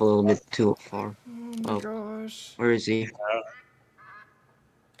 moved up a little bit too far. Oh my gosh. Where is he?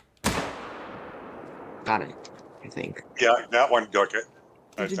 Got it, I think. Yeah, that one took it.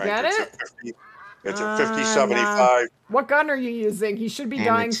 Did you get it? It's a 50, 75. What gun are you using? He should be Damn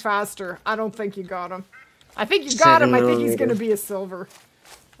dying it. faster. I don't think you got him. I think you got him. I think he's 7mm. going to be a silver.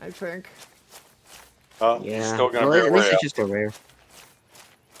 I think. Yeah. Still gonna Well, be a at least rare. it's just a rare.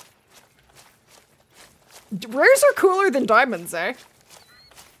 Rares are cooler than diamonds, eh?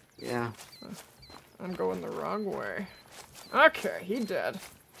 Yeah. I'm going the wrong way. Okay, he did.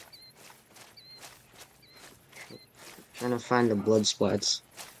 Trying to find the blood splats.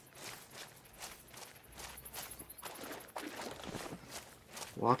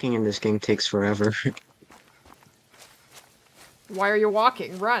 Walking in this game takes forever. Why are you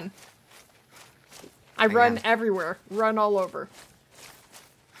walking? Run. I run everywhere. Run all over.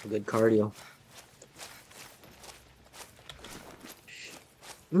 Good cardio.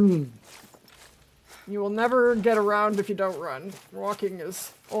 You will never get around if you don't run. Walking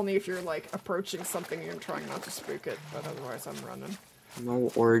is only if you're like approaching something and trying not to spook it, but otherwise I'm running.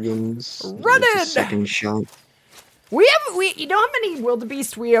 No organs. Running! Just a second shot. You know how many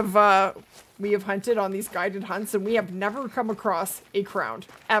wildebeest we have hunted on these guided hunts, and we have never come across a crowned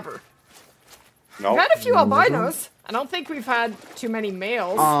ever. No. We've had a few albinos. I don't think we've had too many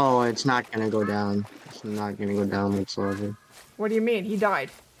males. Oh, it's not gonna go down. It's not gonna go down whatsoever. What do you mean? He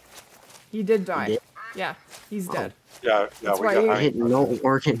died. He did die. He did? Yeah, he's dead. Yeah, That's we why got you- I hunting. hit no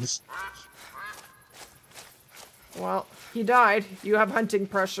organs. Well, he died. You have hunting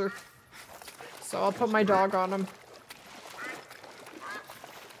pressure. So I'll put my dog on him.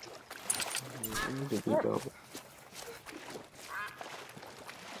 Where did he go?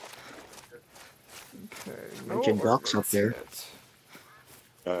 Okay, Bunch of ducks up organs there.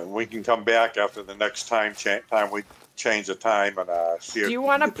 hit. We can come back after the next time we change the time and see if Do you we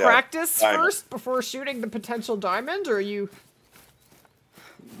want to can get that practice diamond. first before shooting the potential diamond, or you?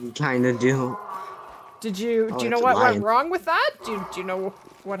 You kinda do. Did you? Oh, do you know it's a what lion. went wrong with that? Do you know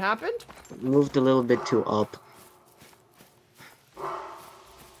what happened? Moved a little bit too up.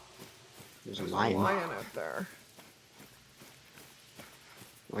 There's a There's lion. a lion out there.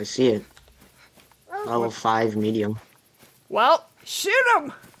 I see it. Level What- 5 medium. Well, shoot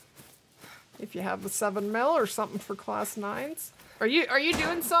him! If you have the 7mm or something for class 9s. Are you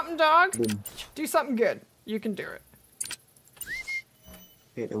doing something, dog? Boom. Do something good. You can do it.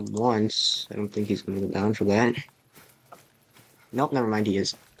 Hit him once. I don't think he's gonna go down for that. Nope, never mind, he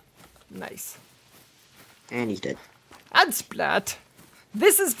is. Nice. And he's dead. And splat.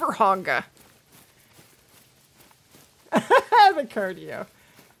 This is for Honga. The cardio.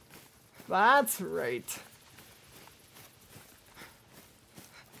 That's right.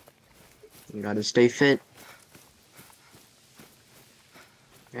 You gotta stay fit.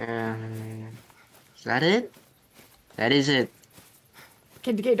 Is that it? That is it.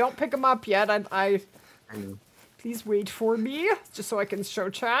 Okay, don't pick him up yet. I know. Please wait for me, just so I can show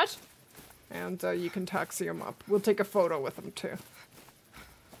chat. And you can taxi him up. We'll take a photo with him, too.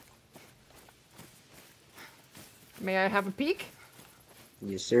 May I have a peek?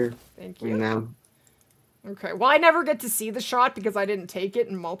 Yes, sir. Thank you. Ma'am. Okay, well, I never get to see the shot because I didn't take it.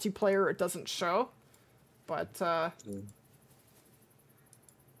 In multiplayer, it doesn't show. But,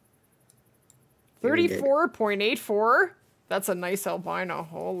 34.84? That's a nice albino.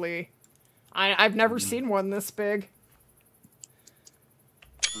 Holy. I've never seen one this big.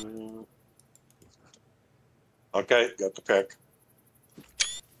 Okay, got the pick.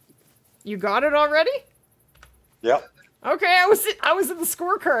 You got it already? Yep. Okay, I was in the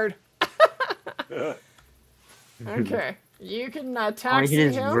scorecard. Okay, you can All I taxi hit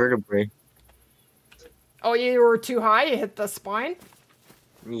is him. vertebrae. Oh, you were too high. You hit the spine.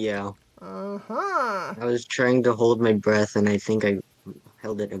 Yeah. Uh-huh. I was trying to hold my breath, and I think I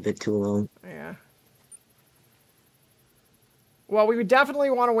held it a bit too long. Yeah. Well, we would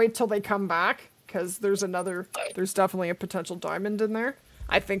definitely want to wait till they come back, because there's definitely a potential diamond in there.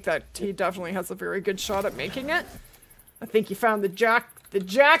 I think that he definitely has a very good shot at making it. I think you found the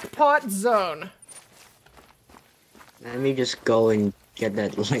jackpot zone. Let me just go and get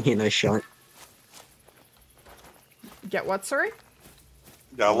that lion a shot. Get what, sorry?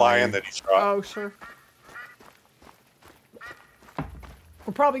 The lion that he shot. Oh, sure.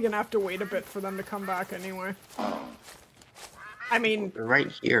 We're probably gonna have to wait a bit for them to come back anyway. I mean... They're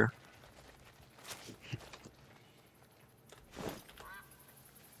right here.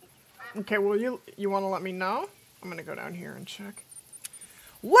 Okay, well, you want to let me know? I'm gonna go down here and check.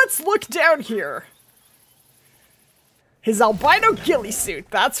 Let's look down here! His albino ghillie suit,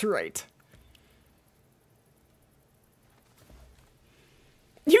 that's right.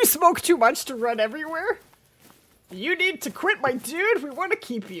 You smoke too much to run everywhere? You need to quit, my dude. We want to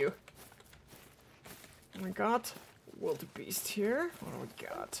keep you. We got wildebeest here. What do we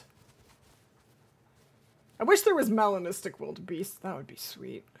got? I wish there was melanistic wildebeest. That would be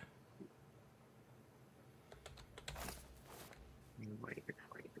sweet.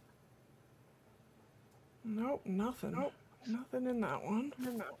 Nope, nothing. Nope, nothing in that one.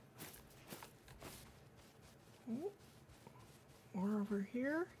 More over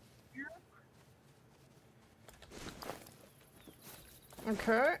here.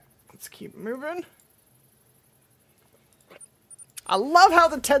 Okay, let's keep moving. I love how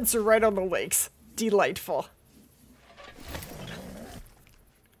the tents are right on the lakes. Delightful.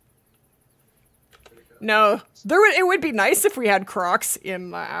 No, it would be nice if we had crocs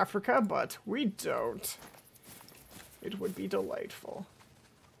in Africa, but we don't. It would be delightful.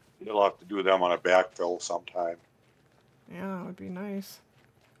 You'll have to do them on a backfill sometime. Yeah, that would be nice.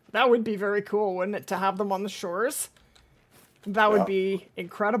 That would be very cool, wouldn't it, to have them on the shores? That would be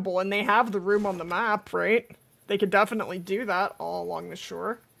incredible, and they have the room on the map, right? They could definitely do that all along the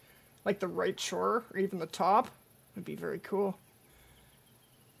shore. Like the right shore, or even the top. Would be very cool.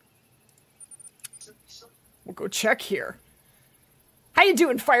 We'll go check here. How you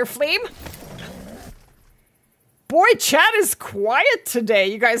doing, Fireflame? Boy, chat is quiet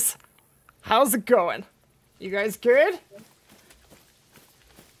today. You guys, how's it going? You guys good?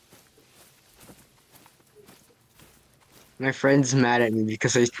 My friend's mad at me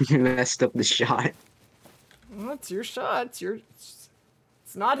because I messed up the shot. Well, it's your shot. It's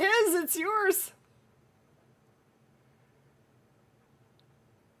not his, it's yours.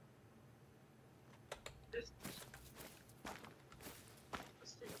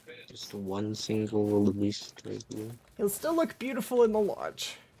 Just one single wildebeest right here. He'll still look beautiful in the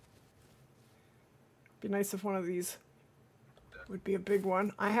lodge. Be nice if one of these would be a big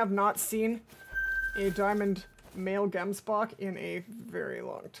one. I have not seen a diamond male gemsbok in a very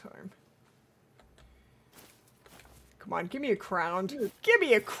long time. Come on, give me a crown. Give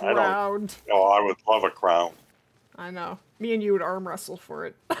me a crown. Oh, I would love a crown. I know. Me and you would arm wrestle for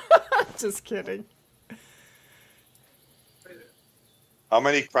it. Just kidding. How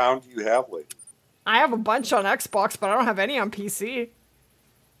many crowns do you have, lady? I have a bunch on Xbox, but I don't have any on PC.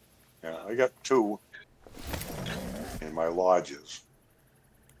 Yeah, I got 2 in my lodges.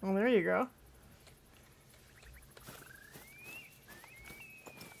 Well, there you go.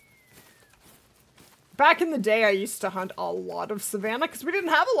 Back in the day, I used to hunt a lot of savanna because we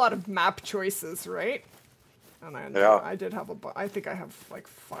didn't have a lot of map choices, right? And I did have I think I have like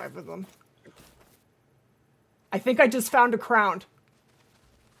 5 of them. I think I just found a crown.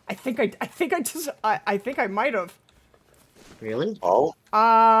 I think I might have. Really? Oh?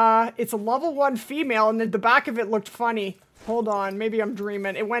 It's a level 1 female, and the back of it looked funny. Hold on, maybe I'm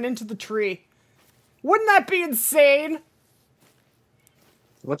dreaming. It went into the tree. Wouldn't that be insane?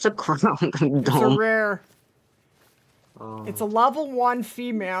 What's a crown? It's a rare. It's a level 1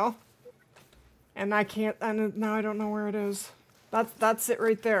 female. And I can't, and now I don't know where it is. That's it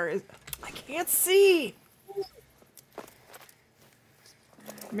right there. I can't see.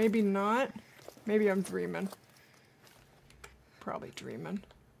 Maybe not. Maybe I'm dreaming. Probably dreaming.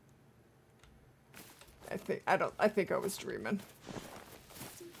 I think I was dreaming.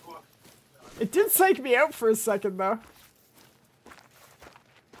 It did psych me out for a second though.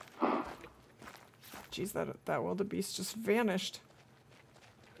 Jeez, that wildebeest just vanished.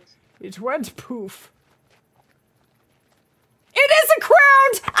 It went poof. It is a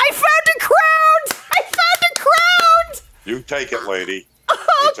crown! I found a crown! I found a crown! Take it, lady.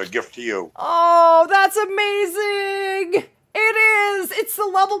 It's a gift to you. Oh, that's amazing! It is! It's the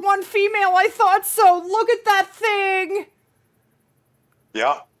level 1 female, I thought so! Look at that thing!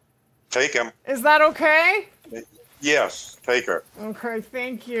 Yeah. Take him. Is that okay? Yes, take her. Okay,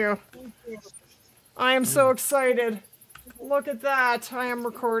 thank you. I am so excited. Look at that. I am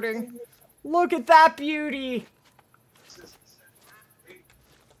recording. Look at that beauty!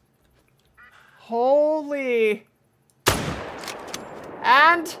 Holy...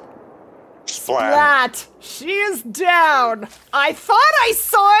 And... Splat! She is down! I thought I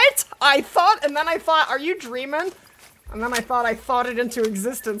saw it! And then I thought, are you dreaming? And then I thought it into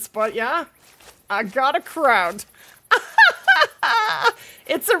existence, but yeah. I got a crowd.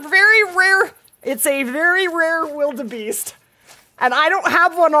 It's a very rare wildebeest. And I don't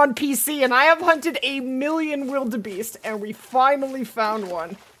have one on PC, and I have hunted 1,000,000 wildebeest, and we finally found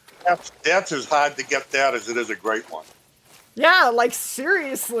one. That's as hard to get that as it is a great one. Yeah, like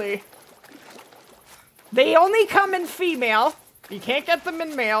seriously. They only come in female. You can't get them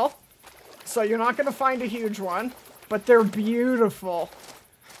in male. So you're not gonna find a huge one. But they're beautiful.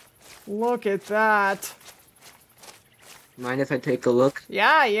 Look at that. Mind if I take a look?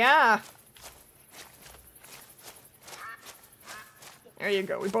 Yeah, yeah. There you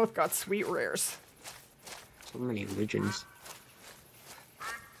go. We both got sweet rares. So many religions.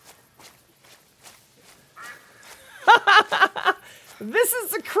 This is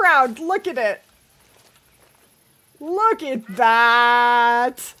the crowd. Look at it. Look at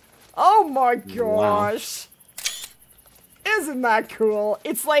that. Oh my gosh. Wow. Isn't that cool?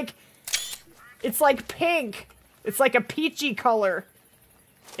 It's like pink. It's like a peachy color.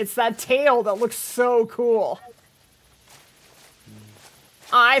 It's that tail that looks so cool.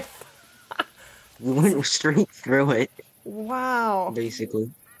 We went straight through it. Wow.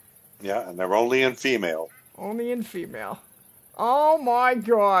 Basically. Yeah, and they're only in female. Only in female. Oh my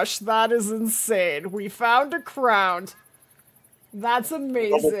gosh, that is insane. We found a crowd. That's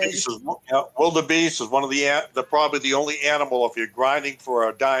amazing. Wildebeest is one of the probably the only animal, if you're grinding for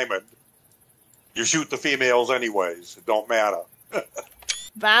a diamond, you shoot the females anyways. It don't matter.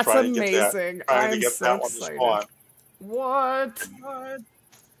 That's amazing. I'm so excited. What? What?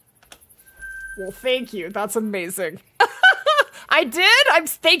 Well, thank you. That's amazing. I did?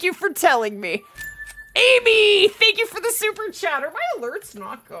 Thank you for telling me. Amy, thank you for the super chat. Are my alerts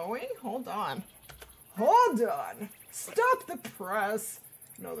not going? Hold on. Hold on. Stop the press.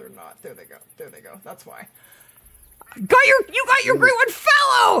 No, they're not. There they go. There they go. That's why. You got your great one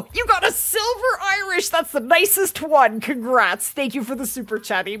fellow! You got a silver Irish. That's the nicest one. Congrats. Thank you for the super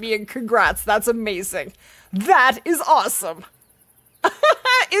chat, Amy, and congrats. That's amazing. That is awesome.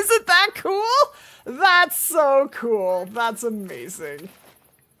 Isn't that cool? That's so cool. That's amazing.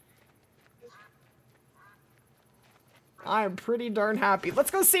 I am pretty darn happy.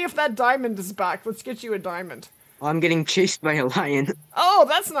 Let's go see if that diamond is back. Let's get you a diamond. Oh, I'm getting chased by a lion. Oh,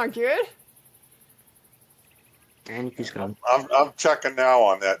 that's not good. And he's gone. I'm checking now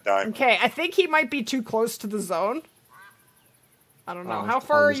on that diamond. Okay, I think he might be too close to the zone. I don't know. How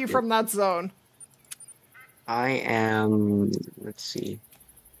far are you from that zone? I am, let's see,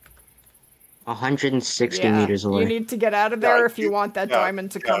 160 meters away. You need to get out of there if you want that diamond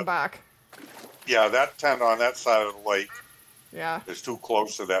to come back. Yeah, that tent on that side of the lake is too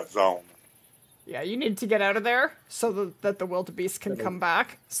close to that zone. Yeah, you need to get out of there so that the wildebeest can come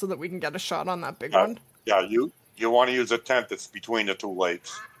back so that we can get a shot on that big one. Yeah, you want to use a tent that's between the two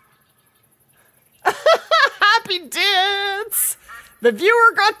lakes. Happy dance! The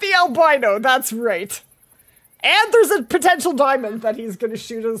viewer got the albino, that's right. And there's a potential diamond that he's going to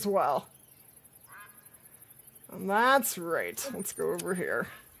shoot as well. And that's right. Let's go over here.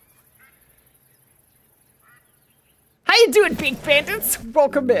 How you doing, Big Bandits?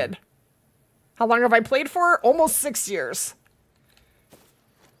 Welcome in. How long have I played for? Almost 6 years.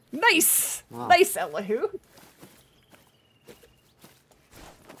 Nice! Wow. Nice, Elihu.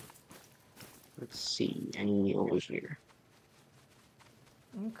 Let's see, any over here?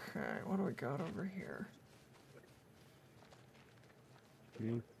 Okay, what do we got over here?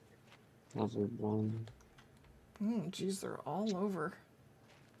 Level 1. Oh, geez, they're all over.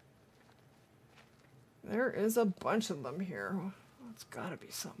 There is a bunch of them here. Oh, it's gotta be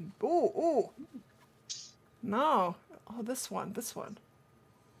something. Ooh, ooh. No. Oh, this one.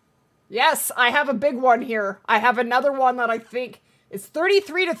 Yes, I have a big one here. I have another one that I think is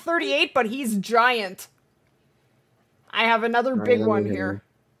 33 to 38, but he's giant. I have another big one here.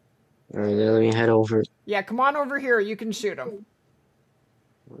 Alright, let me head over. Yeah, come on over here. You can shoot him.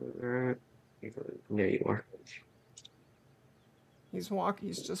 There you are. He's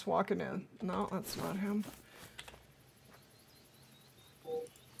just walking in. No, that's not him.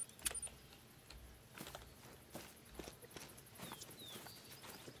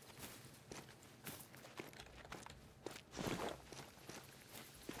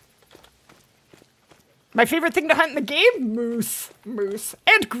 My favorite thing to hunt in the game? Moose. Moose.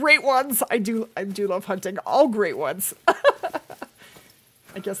 And great ones. I do love hunting all great ones.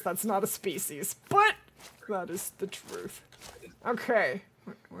 I guess that's not a species, but that is the truth. Okay.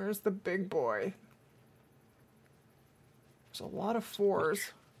 Where's the big boy? There's a lot of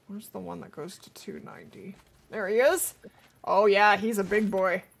 4s. Where's the one that goes to 290? There he is. Oh yeah, he's a big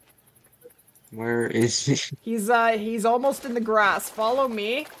boy. Where is he? He's almost in the grass. Follow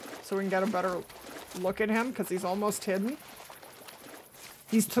me so we can get a better look at him because he's almost hidden.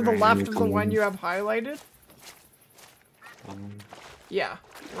 He's to the left of the one you have highlighted. Yeah,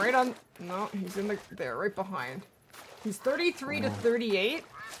 right on. No, he's in there, right behind. He's 33 to 38,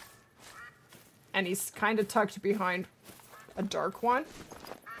 and he's kind of tucked behind a dark one.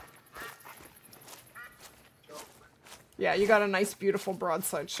 Yeah, you got a nice, beautiful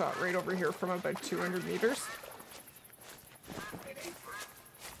broadside shot right over here from about 200 meters.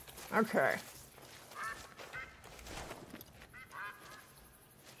 Okay.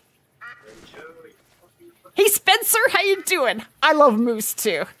 Hey, Spencer, how you doing? I love moose,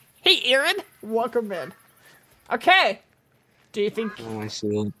 too. Hey, Aaron, welcome in. Okay. Do you think... Oh, I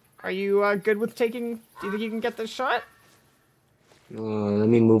see. Are you good with taking... Do you think you can get this shot? Let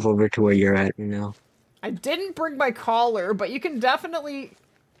me move over to where you're at now. I didn't bring my collar, but you can definitely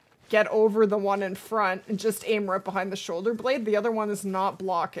get over the one in front and just aim right behind the shoulder blade. The other one is not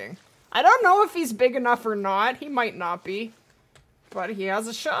blocking. I don't know if he's big enough or not. He might not be. But he has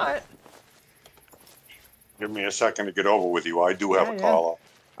a shot. Give me a second to get over with you. I do have a collar.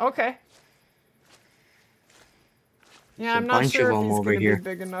 Okay. Yeah, There's I'm not sure if he's over going to here. be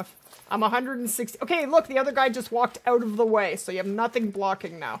big enough. I'm 160. Okay, look, the other guy just walked out of the way, so you have nothing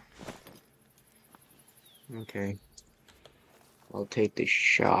blocking now. Okay. I'll take the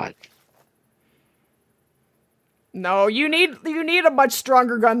shot. No, you need a much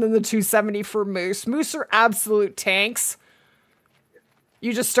stronger gun than the 270 for moose. Moose are absolute tanks.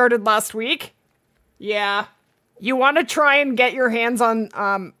 You just started last week? Yeah. You want to try and get your hands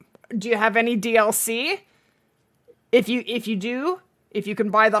on do you have any DLC? If you do, if you can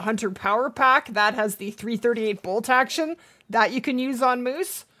buy the Hunter Power Pack, that has the 338 bolt action that you can use on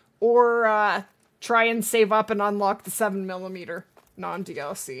moose, or try and save up and unlock the 7mm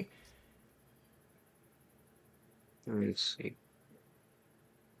non-DLC. Let's see.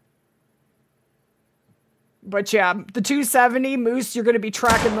 But yeah, the 270 moose, you're going to be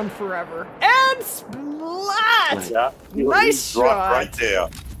tracking them forever. And splat! Yeah, Nice dropped shot. right there.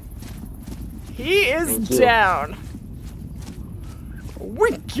 He is Thank you. down.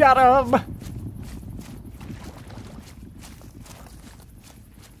 We got him.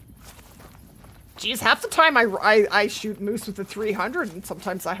 Geez, half the time I shoot moose with the 300, and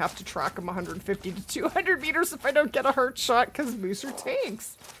sometimes I have to track them 150 to 200 meters if I don't get a hurt shot, because moose are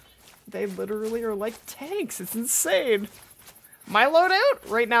tanks. They literally are like tanks. It's insane. My loadout?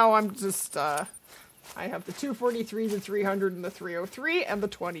 Right now I'm just, I have the 243, the 300, and the 303, and the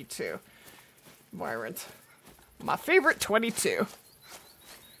 22. Virant. My favorite 22.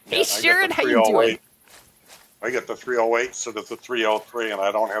 Hey, Sharon, how you doing? I get the 308 instead of the 303, and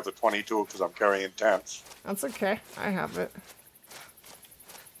I don't have the 22 because I'm carrying 10s. That's okay. I have it.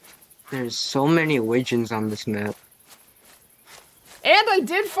 There's so many widgeons on this map. And I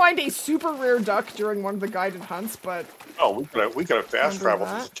did find a super rare duck during one of the guided hunts, but... Oh, we could have fast traveled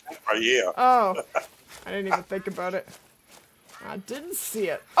this tent right here. Oh, I didn't even think about it. I didn't see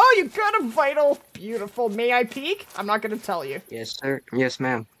it. Oh, you got a vital. Beautiful. May I peek? I'm not going to tell you. Yes, sir. Yes,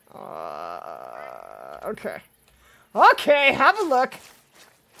 ma'am. Okay. Okay, have a look.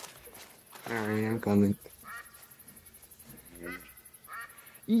 Alright, I'm coming.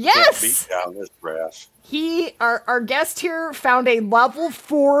 Yes! Beat down this grass. Our guest here found a level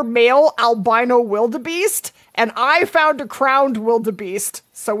 4 male albino wildebeest, and I found a crowned wildebeest,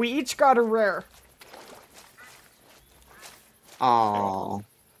 so we each got a rare. Aww.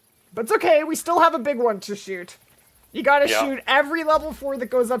 But it's okay, we still have a big one to shoot. You gotta shoot every level 4 that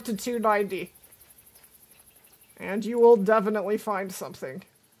goes up to 290. And you will definitely find something.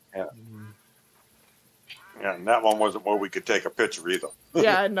 Yeah. Yeah, and that one wasn't where we could take a picture either.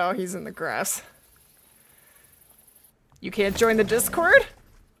 Yeah, no, he's in the grass. You can't join the Discord?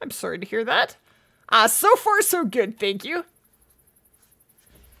 I'm sorry to hear that. So far so good, thank you.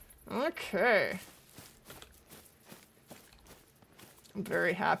 Okay. I'm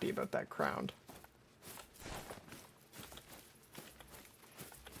very happy about that crown.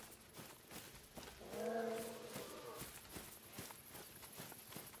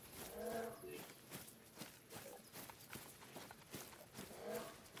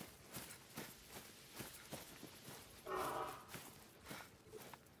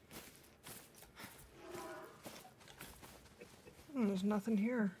 There's nothing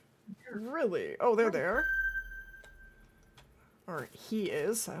here. Really? Oh, there they are. Or he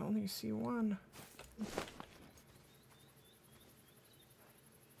is. I only see one.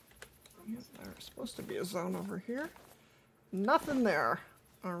 Yeah, there's supposed to be a zone over here. Nothing there.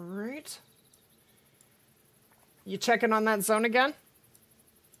 Alright. You checking on that zone again?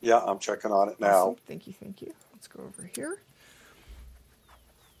 Yeah, I'm checking on it now. Awesome. Thank you, thank you. Let's go over here.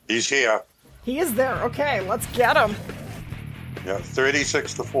 He's here. He is there. Okay, let's get him. Yeah,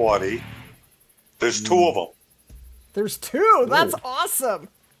 36 to 40. There's two of them. There's two. That's awesome.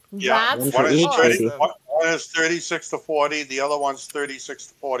 Yeah, That's one is, awesome. one is 36 to 40. The other one's 36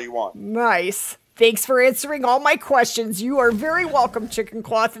 to 41. Nice. Thanks for answering all my questions. You are very welcome, Chicken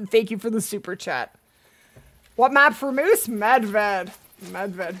Cloth, and thank you for the super chat. What map for Moose? Medved.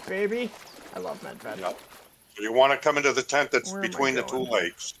 Medved, baby. I love Medved. Yep. So you want to come into the tent that's Where am I between the two going?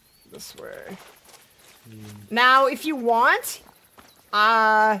 lakes. This way. Now, if you want,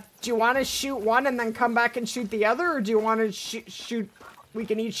 do you want to shoot one and then come back and shoot the other, or do you want to shoot? We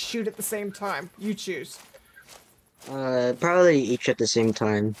can each shoot at the same time. You choose. Probably each at the same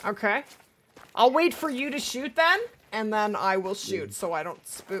time. Okay. I'll wait for you to shoot then, and then I will shoot, so I don't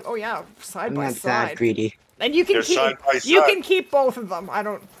spook. Oh yeah, side I'm by not side. that greedy. And you can They're keep. side by You side. can keep both of them. I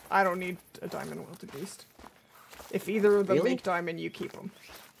don't need a diamond wildebeest. If either of them Really? make diamond, you keep them.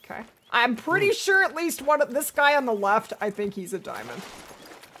 Okay. I'm pretty sure at least one of this guy on the left. I think he's a diamond.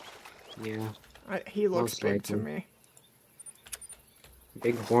 Yeah. He looks Most big to likely. me.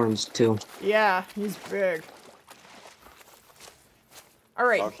 Big horns, too. Yeah, he's big. All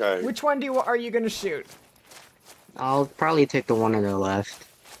right. Okay. Which one are you gonna shoot? I'll probably take the one on the left.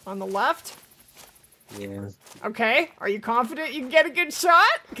 On the left? Yeah. Okay. Are you confident you can get a good shot?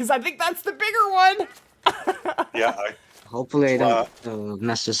 Because I think that's the bigger one. Yeah, Hopefully I don't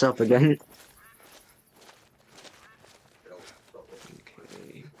mess this up again.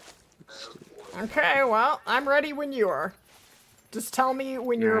 Okay. Okay, well, I'm ready when you are. Just tell me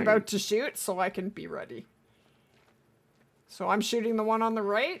when you're Alright. about to shoot so I can be ready. So I'm shooting the one on the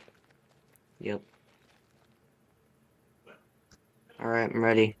right? Yep. Alright, I'm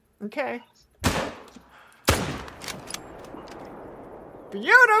ready. Okay.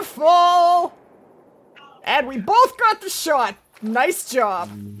 Beautiful! And we both got the shot. Nice job.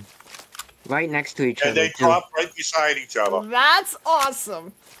 Right next to each and other, they too. drop right beside each other. That's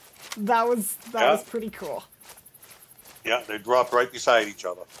awesome. That was pretty cool. Yeah, they drop right beside each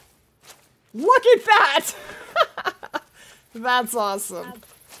other. Look at that! That's awesome.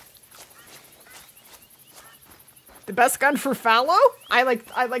 The best gun for fallow? I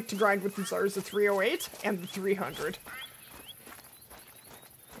like to grind with the Zars, the 308 and the 300.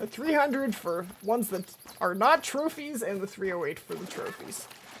 The 300 for ones that are not trophies, and the 308 for the trophies.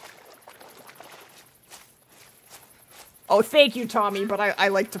 Oh, thank you, Tommy, but I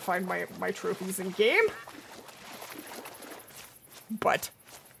like to find my trophies in game. But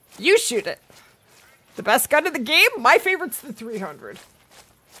you shoot it. The best gun in the game? My favorite's the 300.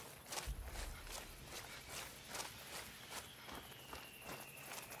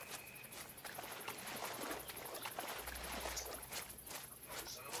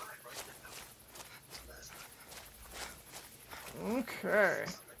 Okay.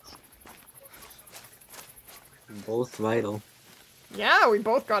 Both vital. Yeah, we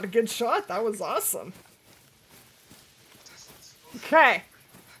both got a good shot. That was awesome. Okay.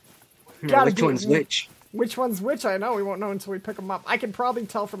 Gotta Which be- one's which? Which one's which? I know. We won't know until we pick them up. I can probably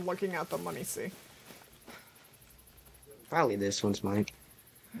tell from looking at them. Let me see. Probably this one's mine.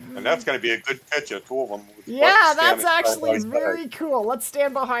 And that's going to be a good picture, two of them. with Yeah, standing that's side actually by side. very cool. Let's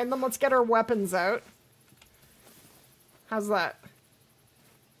stand behind them. Let's get our weapons out. How's that?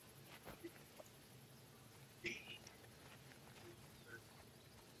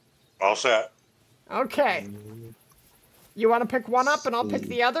 All set. Okay. You want to pick one up and I'll pick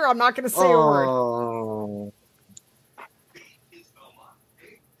the other? I'm not going to say a word. Oh.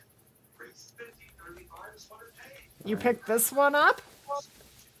 You pick this one up?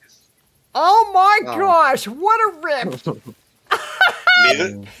 Oh my Oh. gosh, what a rip!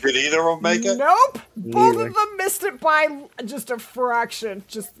 Did either of them make it? Nope! Both Neither. of them missed it by just a fraction.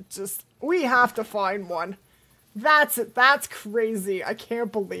 Just, we have to find one. That's it. That's crazy. I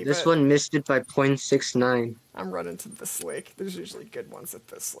can't believe This it. one missed it by 0.69. I'm running to this lake. There's usually good ones at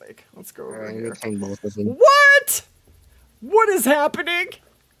this lake. Let's go over Alright, let me here. take both of them. What? What is happening?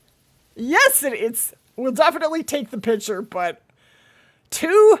 Yes, it's... We'll definitely take the picture, but...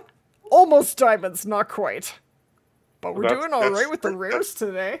 2 almost diamonds, not quite. But we're That's- doing all that's- right with the that- rares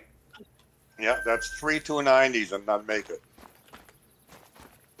today. Yeah, that's 3 290s and none make it.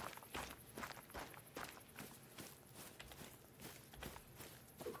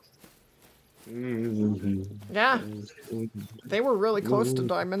 Yeah. They were really close to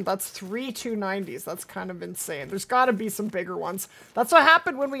diamond. That's 3 290s. That's kind of insane. There's got to be some bigger ones. That's what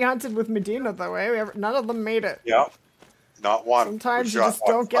happened when we hunted with Medina, though, eh? None of them made it. Yeah. Not one. Sometimes you just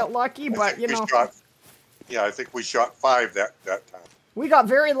don't get lucky, but, you know. Yeah, I think we shot 5 that time. We got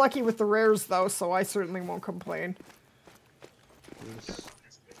very lucky with the rares, though, so I certainly won't complain.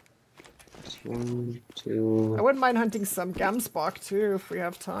 1, 2. I wouldn't mind hunting some Gemsbok, too, if we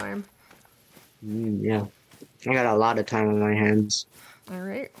have time. Yeah. I got a lot of time on my hands.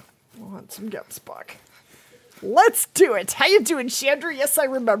 Alright. We'll hunt some Gemsbok. Let's do it! How you doing, Chandra? Yes, I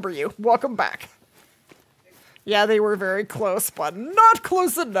remember you. Welcome back. Yeah, they were very close, but not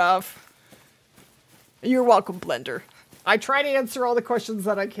close enough. You're welcome, Blender. I try to answer all the questions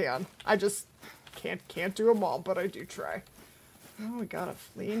that I can. I just can't do them all, but I do try. Oh, we got a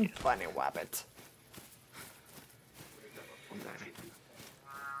fleeing bunny wabbit.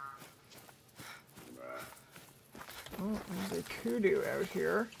 Oh, there's a kudu out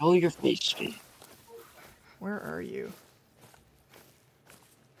here. Oh, your face. Where are you?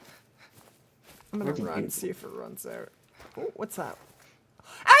 I'm gonna run and see if it runs out. Oh, what's that?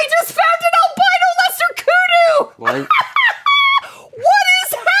 I just found an albino lesser kudu! What? What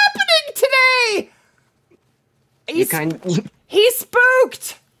is happening today? He's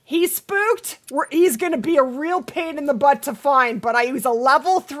spooked! He's spooked! He's gonna be a real pain in the butt to find, but I use a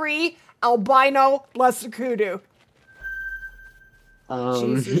level 3 albino lesser kudu.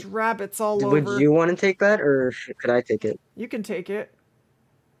 Jeez, there's rabbits all over. Would you want to take that, or could I take it? You can take it.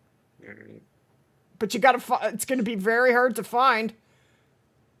 But you gotta it's gonna be very hard to find.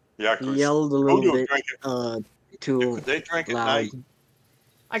 Yeah, He yelled a little bit too they drink at loud. night.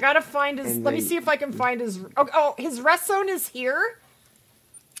 I gotta find his. Let me see if I can find his. Oh, his rest zone is here.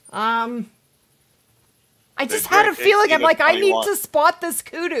 I just had a feeling. I'm like, I need to spot this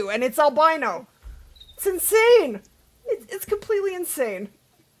kudu, and it's albino. It's insane. It's completely insane.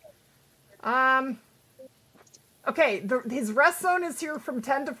 Okay, his rest zone is here from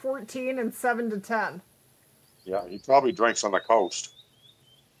 10 to 14 and 7 to 10. Yeah, he probably drinks on the coast.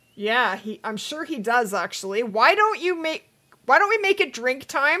 Yeah, I'm sure he does actually. Why don't we make it drink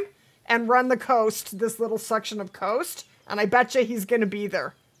time and run the coast, this little section of coast, and I bet you he's gonna be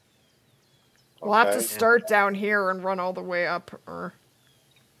there. We'll have to start down here and run all the way up, or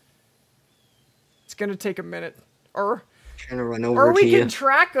it's gonna take a minute. Or we can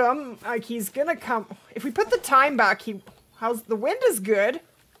track him. Like, he's gonna come. If we put the time back, the wind is good,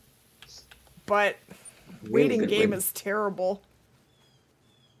 but waiting game is terrible.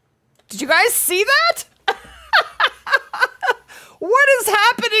 Did you guys see that? What is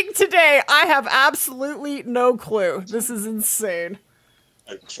happening today? I have absolutely no clue. This is insane.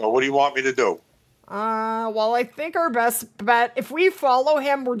 So what do you want me to do? Well, I think our best bet, if we follow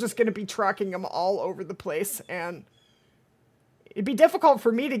him, we're just going to be tracking him all over the place, and it'd be difficult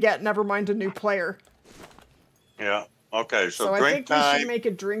for me to get, never mind a new player. Yeah, okay, so I drink think we time. should make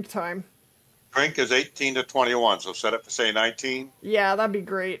it drink time. Drink is 18 to 21, so set it to say 19. Yeah, that'd be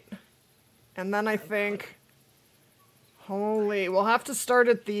great. And then I think, we'll have to start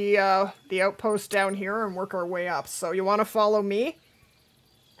at the outpost down here and work our way up. So you want to follow me?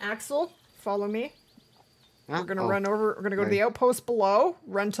 Axel, follow me. We're going to run over, we're going to go to the outpost below,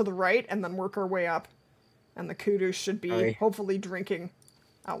 run to the right, and then work our way up. And the kudu should be hopefully drinking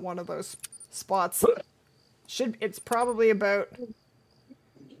at one of those spots. It's probably about...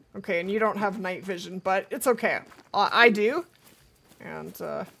 Okay, and you don't have night vision, but it's okay. I do. And,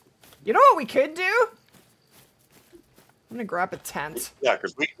 you know what we could do? I'm gonna grab a tent. Yeah,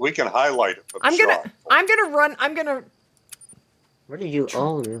 because we can highlight it for the shot. I'm gonna Where do you...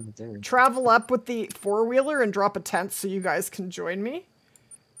 Oh, you're there. Travel up with the four-wheeler and drop a tent so you guys can join me.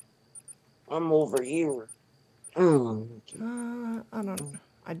 I'm over here. I don't know.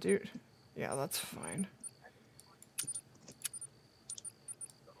 I do. Yeah, that's fine.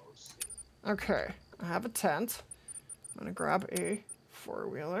 Okay, I have a tent. I'm gonna grab a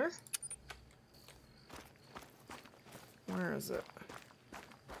four-wheeler. Where is it?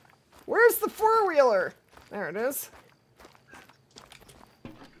 Where's the four-wheeler? There it is.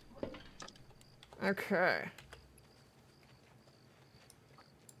 Okay.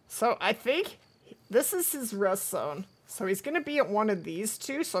 So I think this is his rest zone. So he's going to be at one of these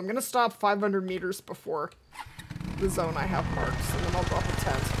two. So I'm going to stop 500 meters before the zone I have marked. And then I'll drop a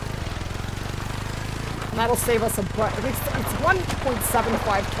tent. And that'll save us a butt. It's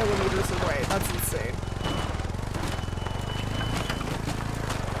 1.75 kilometers away. That's insane.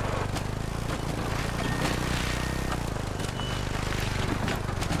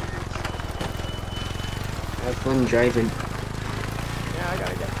 Have fun driving. Yeah, I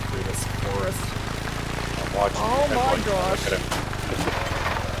gotta get through through this forest. I'm watching. Oh the my headlights. gosh. Look at him.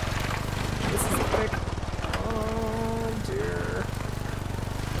 This is quick. Oh dear.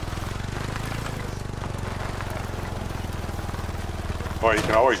 Well, you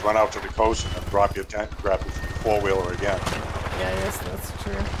can always run out to the coast and then drop your tent and grab your four-wheeler again. Yeah, yes, that's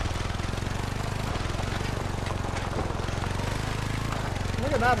true.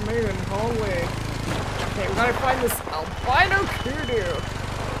 Look at that moon, holy. Okay, we gotta find this albino kudu.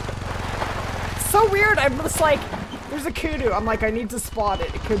 So weird, I'm just like, there's a kudu. I'm like, I need to spot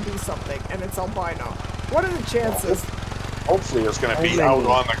it. It could be something, and it's albino. What are the chances? Hopefully it's going to be out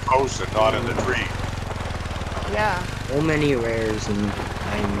on the coast and not in the tree. Yeah. So many rares and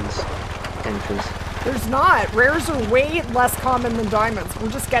diamonds potentials. There's not. Rares are way less common than diamonds.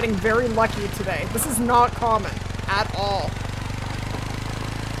 We're just getting very lucky today. This is not common at all.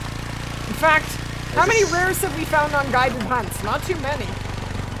 In fact, how many rares have we found on guided hunts? Not too many.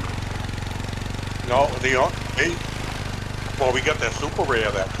 No, well, we got that super rare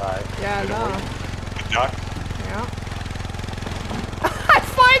that time. Yeah, no. Duck. Yeah. I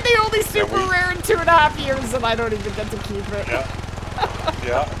find the only super rare in 2.5 years and I don't even get to keep it. Yeah.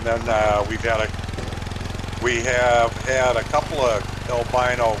 Yeah, and then we have had a couple of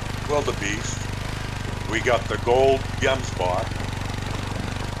albino wildebeest. We got the gold gem spot.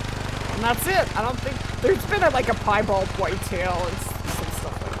 And that's it. I don't think there's been like a piebald whitetail and some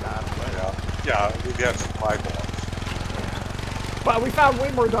stuff like that. But Yeah, we've had some piebalds. But we found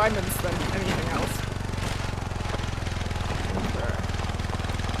way more diamonds than anything else. Okay.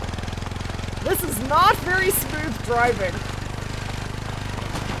 This is not very smooth driving.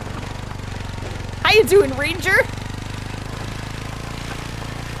 How you doing, Ranger?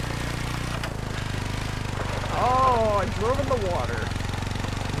 Oh, I drove in the water.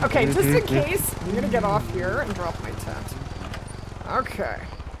 Okay, just in case, I'm gonna get off here and drop my tent. Okay.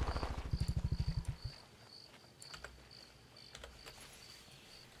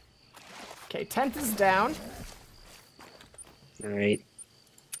 Okay, tent is down. Alright.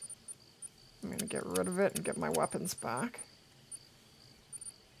 I'm gonna get rid of it and get my weapons back.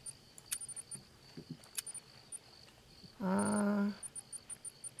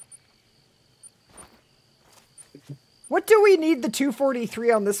 What do we need the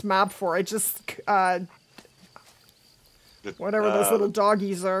 243 on this map for? I just, whatever those little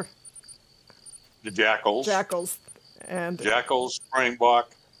doggies are. The jackals. Jackals. And Jackals,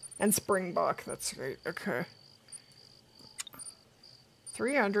 springbok. And springbok, that's great. Okay.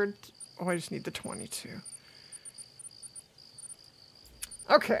 300. Oh, I just need the 22.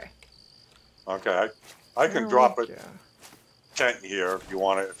 Okay. Okay, I can drop it. Yeah. Tent here if you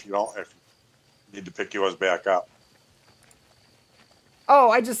want it. If you don't, if you need to pick yours back up.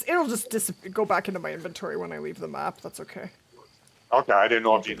 Oh, it'll just go back into my inventory when I leave the map. That's okay. Okay, I didn't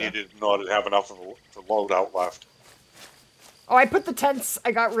know if you needed in order to have enough of to load out left. Oh, I put the tents.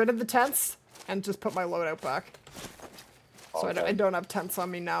 I got rid of the tents and just put my loadout back. So Okay. I don't have tents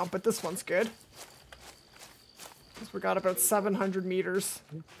on me now, but this one's good. Because we got about 700 meters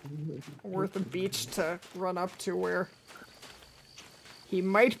worth of beach to run up to where he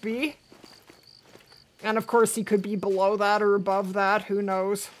might be. And of course, he could be below that or above that. Who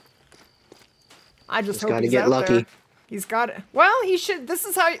knows? I just hope he's out there. He's got it. Well, he should. This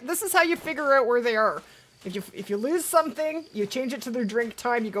is how you figure out where they are. If you lose something, you change it to their drink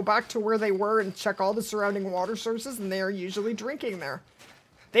time. You go back to where they were and check all the surrounding water sources, and they are usually drinking there.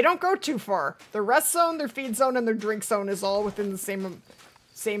 They don't go too far. Their rest zone, their feed zone, and their drink zone is all within the same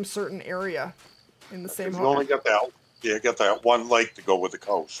certain area, in the same. You only got that. Yeah, got that one lake to go with the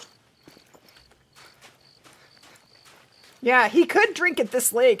coast. Yeah, he could drink at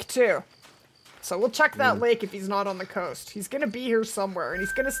this lake too. So we'll check that lake if he's not on the coast. He's gonna be here somewhere, and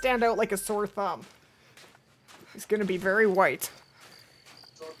he's gonna stand out like a sore thumb. He's gonna be very white.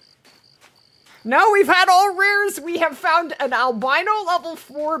 No, we've had all rares. We have found an albino level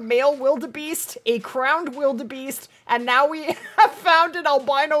 4 male wildebeest, a crowned wildebeest, and now we have found an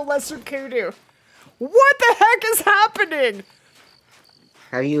albino lesser kudu. What the heck is happening?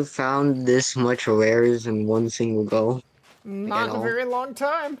 Have you found this much rares in one single go? Not in a very long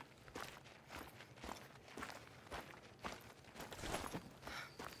time.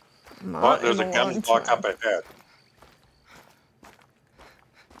 There's a gem block up ahead.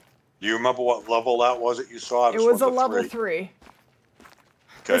 Do you remember what level that was that you saw? It was a level 3.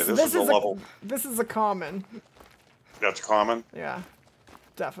 Okay, this is a level. This is a common. That's common? Yeah,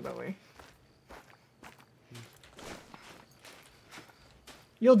 definitely.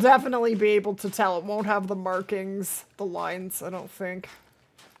 You'll definitely be able to tell. It won't have the markings, the lines, I don't think.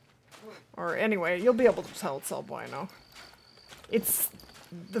 Or anyway, you'll be able to tell it's albino. It's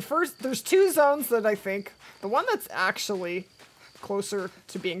there's two zones that I think, the one that's actually closer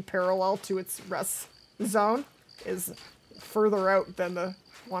to being parallel to its rest zone is further out than the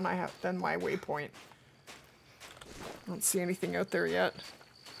one than my waypoint. I don't see anything out there yet.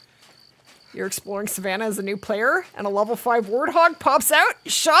 You're exploring Savannah as a new player, and a level 5 warthog pops out.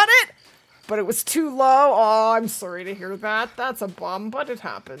 You shot it, but it was too low. Oh, I'm sorry to hear that. That's a bum, but it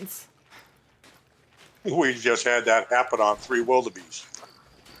happens. We just had that happen on 3 wildebeest.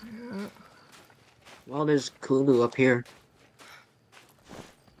 Yeah. Well, there's Cotw up here.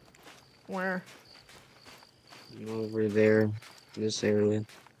 Where? Over there, this area.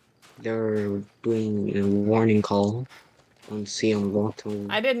 They're doing a warning call on sea on Cotw.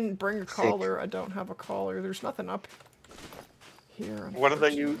 I didn't bring a collar. I don't have a collar. There's nothing up here. What do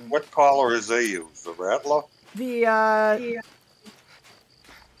they use? What collars they use? The rattler? The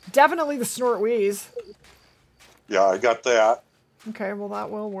definitely the snort wheeze. Yeah, I got that. Okay, well that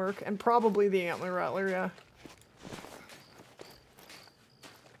will work, and probably the antler rattler. Yeah.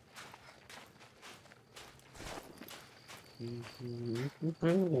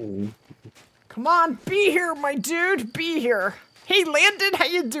 Come on, be here, my dude, be here. Hey, Landon, how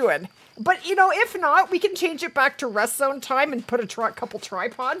you doing? But, you know, if not, we can change it back to rest zone time and put a couple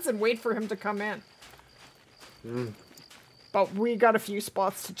tripods and wait for him to come in. But we got a few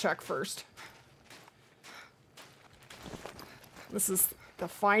spots to check first. This is the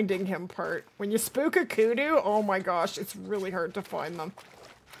finding him part. When you spook a Cotw, oh my gosh, it's really hard to find them.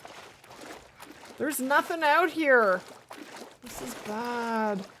 There's nothing out here. This is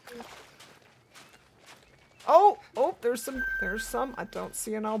bad. Oh, there's some. I don't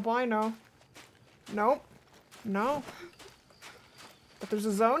see an albino. Nope. No. But there's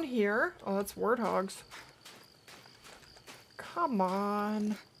a zone here. Oh, that's warthogs. Come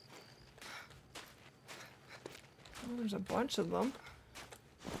on. Oh, there's a bunch of them.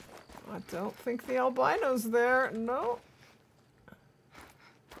 I don't think the albino's there. No.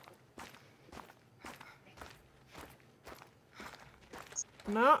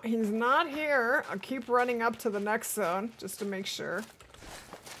 No, he's not here. I'll keep running up to the next zone just to make sure.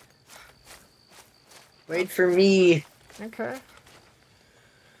 Wait for me. Okay.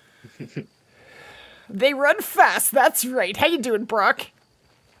 They run fast, that's right. How you doing, Brock?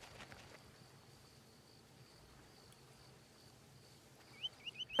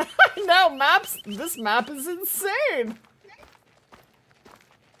 No, this map is insane.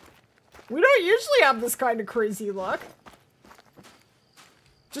 We don't usually have this kind of crazy luck.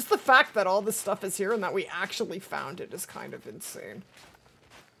 Just the fact that all this stuff is here and that we actually found it is kind of insane.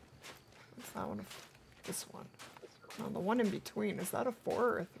 What's that one? This one. Oh, the one in between. Is that a 4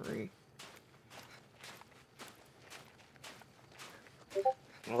 or a 3?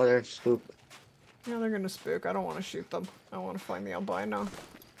 Oh, they're spook. Yeah, they're gonna spook. I don't want to shoot them. I want to find the albino.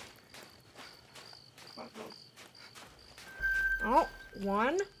 Oh,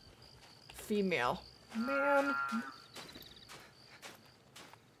 one female. Man.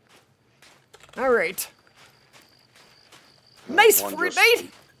 Alright. Nice fruit night!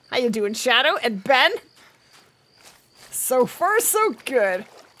 How you doing, Shadow and Ben? So far, so good.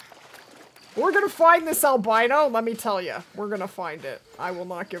 We're gonna find this albino, let me tell you. We're gonna find it. I will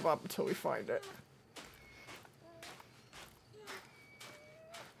not give up until we find it.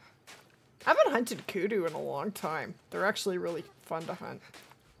 I haven't hunted Cotw in a long time. They're actually really fun to hunt.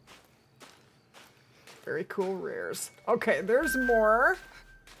 Very cool rares. Okay, there's more.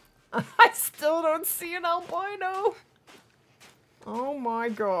 I still don't see an albino. Oh my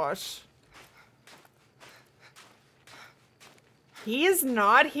gosh. He is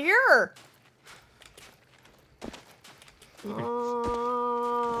not here.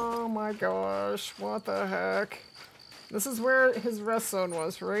 Oh my gosh. What the heck? This is where his rest zone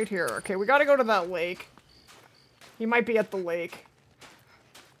was, right here. Okay, we gotta go to that lake. He might be at the lake.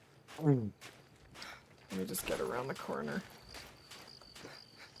 Let me just get around the corner.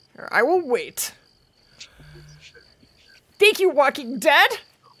 Here, I will wait. Thank you, Walking Dead.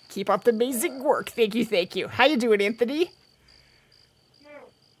 Keep up the amazing work. Thank you, thank you. How you doing, Anthony?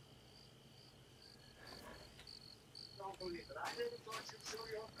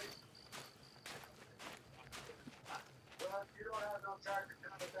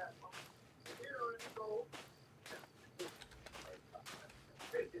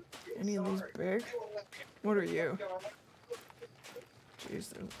 Any of these big? What are you? Jeez,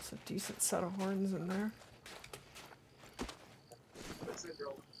 there's a decent set of horns in there.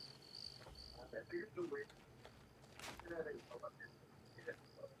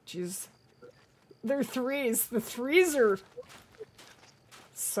 Jeez. They're threes. The threes are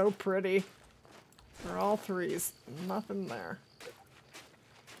so pretty. They're all threes. Nothing there.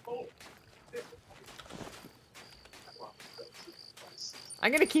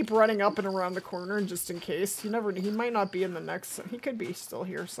 I'm gonna keep running up and around the corner just in case. He might not be in the next. He could be still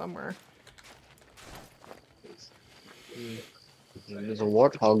here somewhere. There's a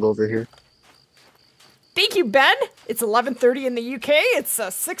warthog over here. Thank you, Ben. It's 11:30 in the UK. It's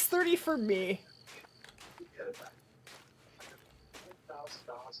 6:30 for me.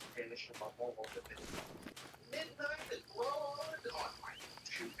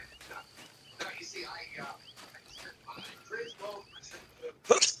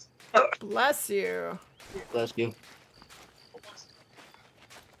 Bless you. Bless you.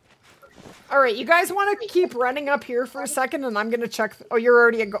 All right, you guys want to keep running up here for a second, and I'm gonna check. Oh, you're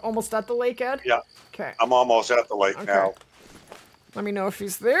already almost at the lake, Ed? Yeah. Okay. I'm almost at the lake now. Let me know if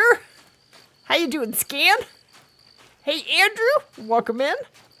he's there. How you doing, Scan? Hey, Andrew. Welcome in.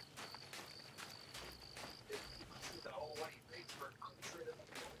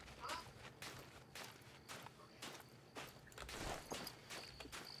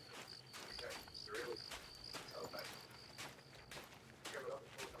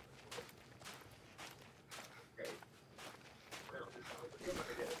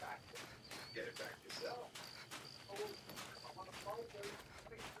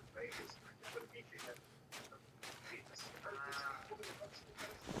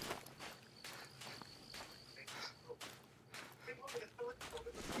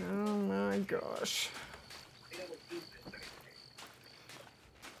 Oh my gosh.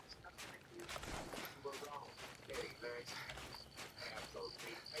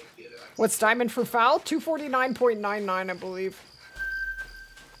 What's diamond for foul? 249.99, I believe.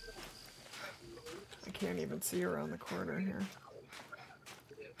 I can't even see around the corner here.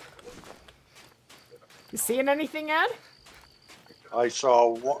 You seeing anything, Ed? I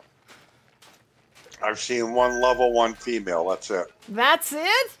saw one. I've seen one level 1 female. That's it. That's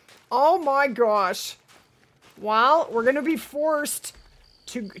it? Oh my gosh. Well, we're gonna be forced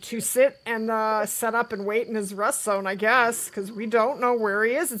to sit and set up and wait in his rest zone, I guess, because we don't know where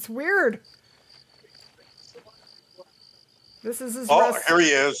he is. It's weird. This is his rest. Oh, here he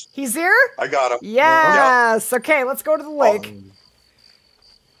is. He's here? I got him. Yes. Okay, let's go to the lake.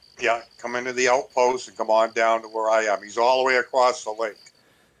 Yeah, come into the outpost and come on down to where I am. He's all the way across the lake.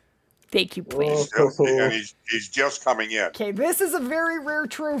 Thank you, please. And he's just coming in. Okay, this is a very rare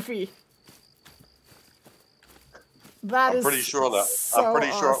trophy. I'm pretty sure it awesome.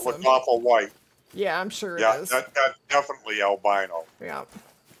 looks awful white. Yeah, I'm sure it Yeah, is. that's definitely albino. Yeah.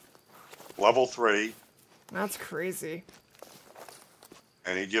 Level 3, That's crazy.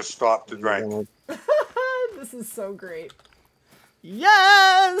 and he just stopped to drink. This is so great.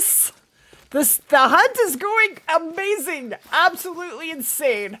 Yes! The hunt is going amazing. Absolutely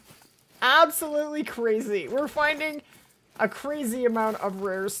insane. Absolutely crazy. We're finding a crazy amount of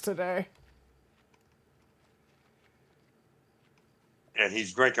rares today. And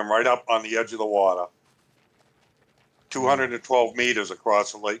he's drinking right up on the edge of the water. 212 meters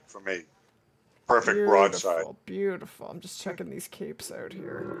across the lake for me. Perfect broadside. Beautiful. I'm just checking these capes out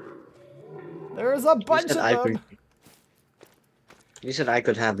here. There's a bunch of them. You said I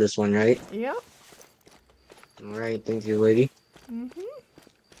could have this one, right? Yeah. Alright, thank you, lady. Mm-hmm.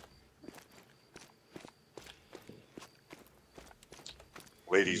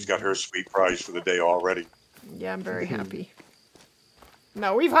 Lady's got her sweet prize for the day already. Yeah, I'm very happy.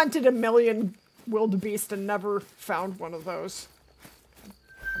 No, we've hunted a million wildebeest and never found one of those.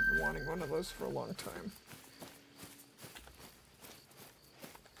 I've been wanting one of those for a long time.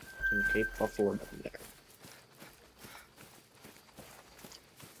 Okay, buffalo down there.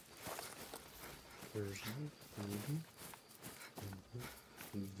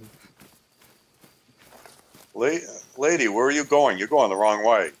 Lady, where are you going? You're going the wrong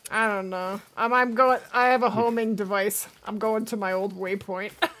way. I don't know. I'm going. I have a homing device. I'm going to my old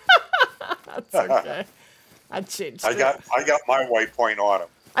waypoint. That's okay. I changed I got my waypoint on him.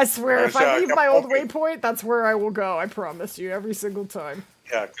 I swear, if I leave my old waypoint, that's where I will go. I promise you, every single time.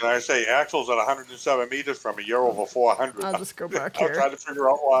 Yeah, can I say Axel's at 107 meters from me? You're over 400. I'll just go back I'll here. try to figure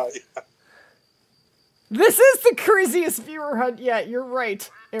out why. This is the craziest viewer hunt yet. You're right.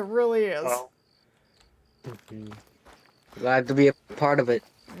 It really is. Glad to be a part of it.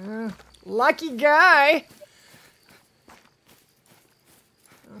 Lucky guy.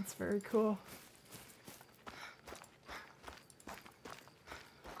 That's very cool.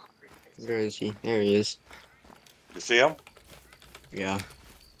 Where is he? There he is. You see him? Yeah.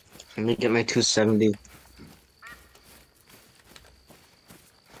 Let me get my 270.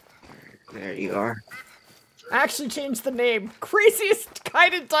 There you are. I actually changed the name. Craziest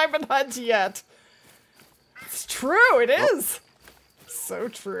guided diamond hunt yet. It's true, it is. So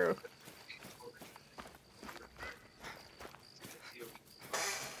true.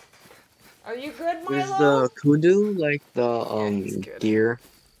 Are you good, Is Milo? the kudu like the he's good. deer?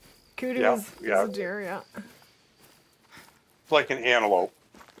 Kudu Yeah, is yeah. a deer, yeah. It's like an antelope.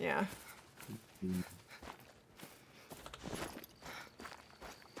 Yeah.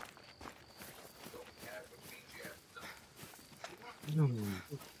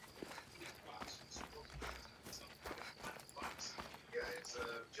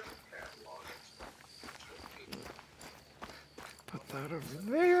 Put that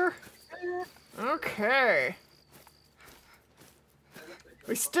over there. Okay.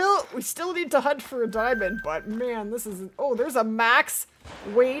 We still need to hunt for a diamond, but man, this is. Oh, there's a max.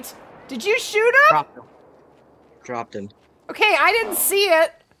 Wait, did you shoot him? Dropped him. Dropped him. Okay, I didn't see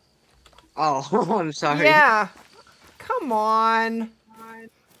it. Oh, I'm sorry. Yeah. Come on.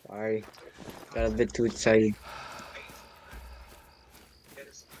 Sorry. Got a bit too excited.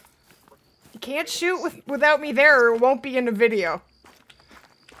 You can't shoot without me there, or it won't be in the video.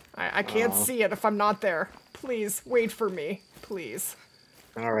 I can't see it if I'm not there. Please wait for me, please.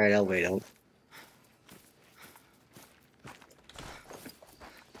 All right, I'll wait out.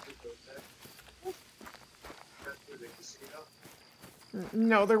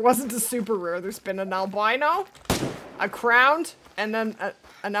 No, there wasn't a super rare. There's been an albino, a crowned, and then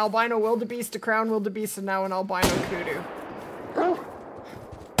an albino wildebeest, a crowned wildebeest, and now an albino kudu.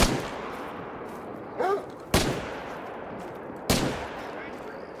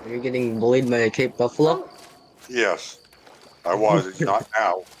 Are you getting bullied by a Cape Buffalo? Yes, I was. It's not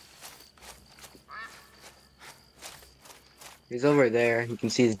now. He's over there. You can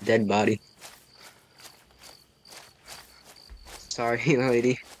see his dead body. Sorry,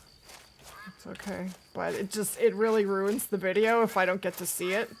 lady. It's okay, but it really ruins the video if I don't get to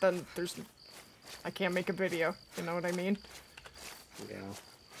see it. Then I can't make a video. You know what I mean? Yeah.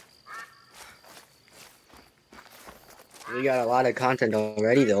 We got a lot of content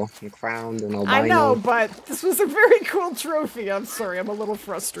already, though. The crowned and albino. I know, but this was a very cool trophy. I'm sorry, I'm a little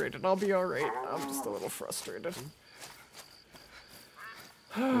frustrated. I'll be alright. I'm just a little frustrated.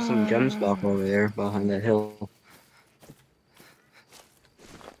 There's some gems back over there behind that hill.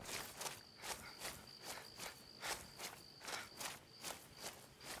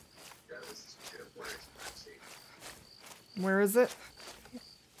 Where is it?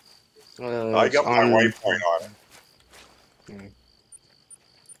 I got my waypoint on it.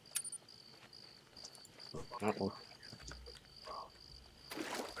 Uh-oh.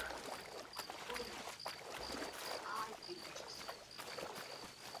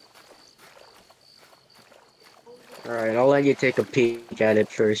 Alright, I'll let you take a peek at it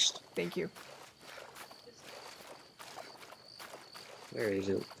first. Thank you. Where is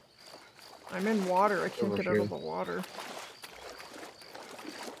it? I'm in water. I can't Over get out here. of the water.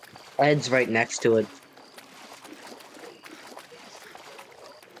 Ed's right next to it.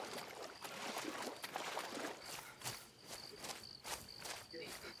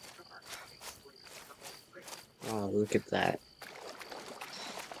 Oh, look at that.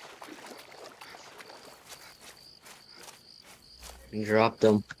 You dropped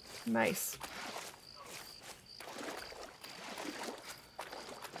them. Nice.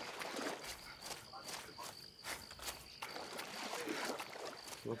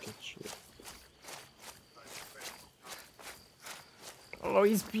 Look at you. Oh,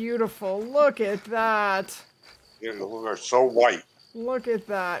 he's beautiful. Look at that. They're so white. Look at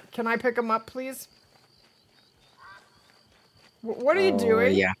that. Can I pick him up, please? What are you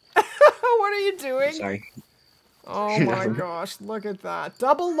doing? Yeah. What are you doing? Sorry. Oh my gosh, look at that.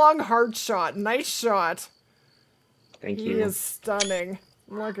 Double lung heart shot. Nice shot. Thank He you. is stunning.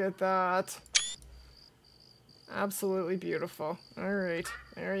 Look at that. Absolutely beautiful. Alright,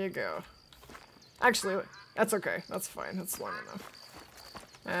 there you go. Actually, that's okay. That's fine. That's long enough.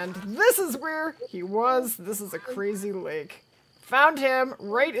 And this is where he was. This is a crazy lake. Found him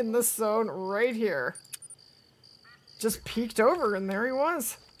right in this zone right here. Just peeked over and there he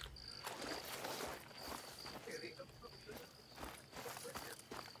was.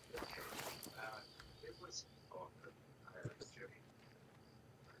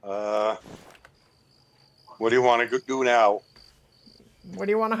 What do you want to do now? What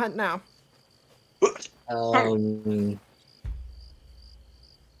do you want to hunt now?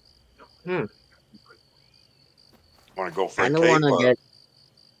 Hmm. Want to go for I a don't cape? want to or- get.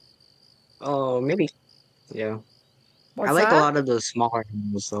 Oh, maybe. Yeah. What's I like that? a lot of the smaller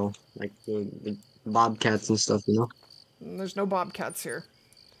animals, though. Like the bobcats and stuff, you know? There's no bobcats here.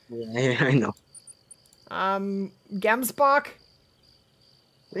 Yeah, I know. Gemsbach?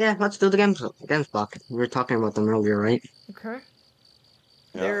 Yeah, let's do the Gemsbach. We were talking about them earlier, right? Okay.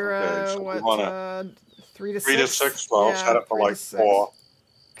 Yeah, They're, okay, so we what, wanna- 3 to 6? 3 to 6, well, Yeah, set up for 3 to like 6. 4.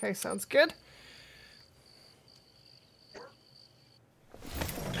 Okay, sounds good.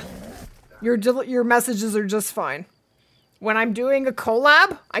 Your messages are just fine. When I'm doing a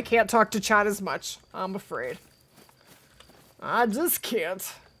collab, I can't talk to chat as much. I'm afraid. I just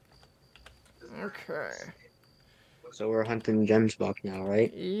can't. Okay. So we're hunting gems block now,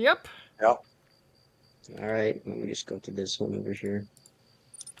 right? Yep. Yep. Alright, let me just go to this one over here.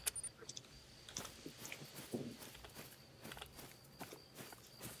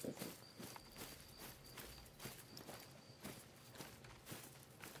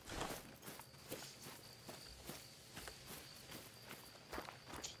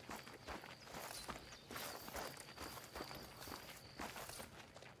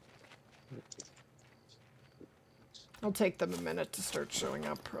 It'll take them a minute to start showing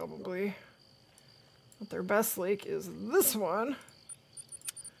up, probably. But their best lake is this one.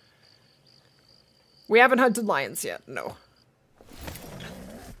 We haven't hunted lions yet, no.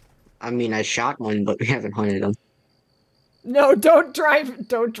 I mean, I shot one, but we haven't hunted them. No, don't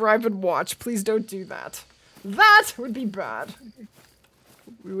drive and watch. Please don't do that. That would be bad.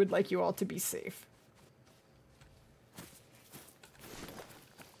 We would like you all to be safe.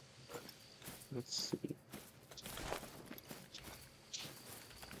 Let's see.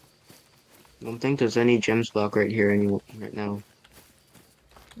 I don't think there's any gems block right here right now.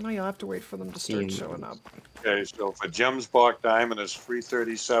 No, you'll have to wait for them to See start 'em. showing up. Okay, so for Gems block diamond is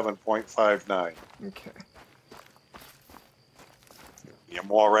 337.59. Okay. You're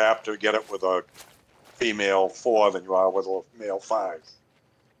more apt to get it with a female 4 than you are with a male 5.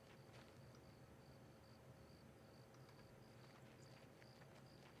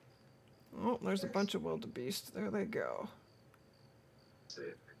 Oh, there's a bunch of wildebeest. There they go.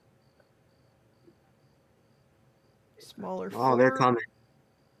 Smaller 4. Oh, they're coming.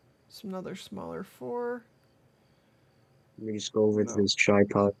 Another smaller 4. Let me just go over to this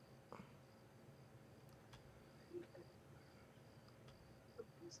tripod.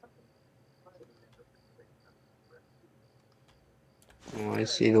 Oh, I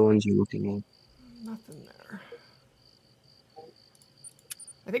see the ones you're looking at. Nothing there.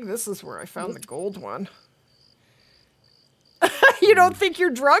 I think this is where I found the gold one. You don't think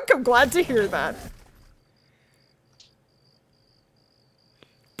you're drunk? I'm glad to hear that.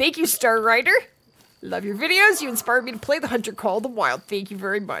 Thank you, Star Rider. Love your videos. You inspired me to play the Hunter Call of the Wild. Thank you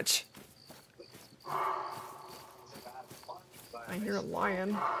very much. I hear a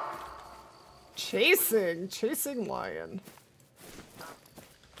lion. Chasing lion.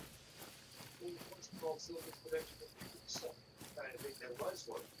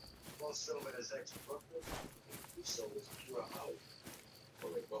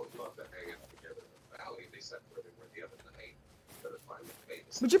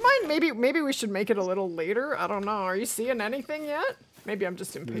 Would you mind, maybe we should make it a little later? I don't know. Are you seeing anything yet? Maybe I'm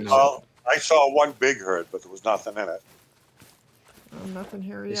just impatient. Well, I saw one big herd, but there was nothing in it. Oh, nothing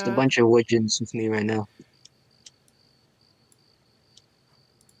here Just yet. a bunch of widgets with me right now.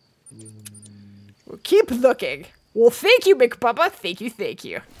 Well, keep looking. Well, thank you, McBubba. Thank you, thank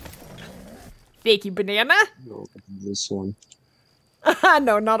you. Thank you, Banana. This one.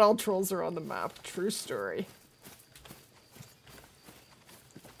 No, not all trolls are on the map. True story.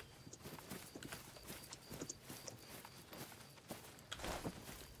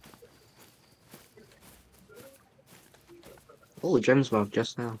 Oh, gems block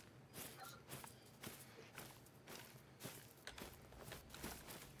just now.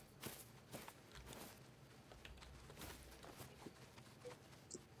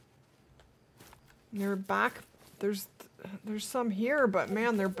 They're back. There's some here, but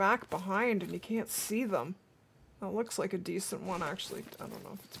man, they're back behind and you can't see them. That looks like a decent one, actually. I don't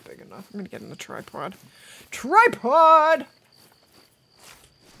know if it's big enough. I'm gonna get in the tripod. Tripod!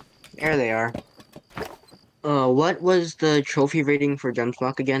 There they are. What was the trophy rating for gems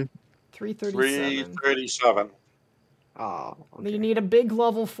block again? 337. 337. Oh, okay. You need a big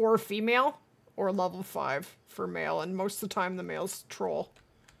level 4 female or level 5 for male, and most of the time the male's troll.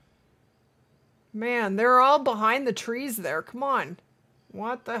 Man, they're all behind the trees there. Come on.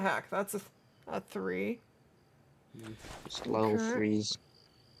 What the heck? That's a 3. Just level Okay. 3s.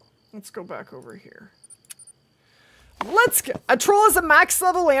 Let's go back over here. Let's go. A troll is a max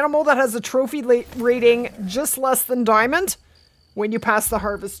level animal that has a trophy rating just less than diamond. When you pass the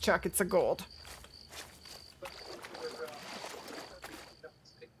harvest check, it's a gold.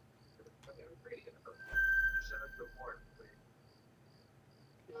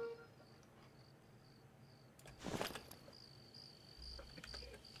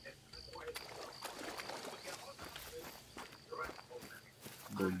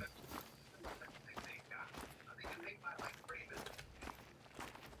 Boom.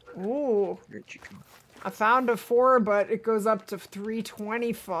 Ooh. Where'd you go? I found a 4, but it goes up to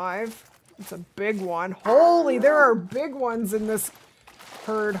 325. It's a big one. Holy, there are big ones in this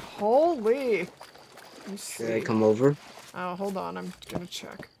herd. Holy. Let me see. Should I come over? Oh, hold on. I'm gonna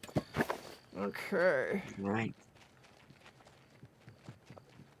check. Okay. Right.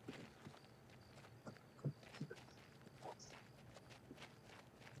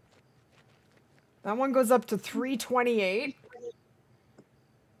 That one goes up to 328.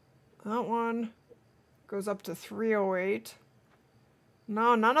 That one goes up to 308.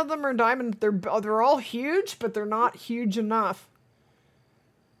 No, none of them are diamond. They're all huge, but they're not huge enough.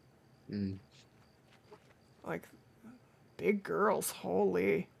 Mm. Like, big girls.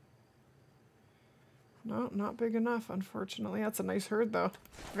 Holy. No, not big enough, unfortunately. That's a nice herd, though.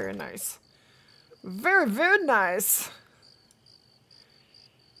 Very nice. Very, very nice.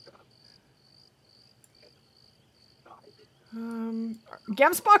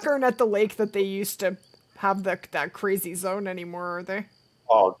 Gemsbach aren't at the lake that they used to have that crazy zone anymore, are they?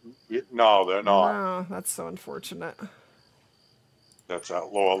 Oh, no, they're not. No, that's so unfortunate. That's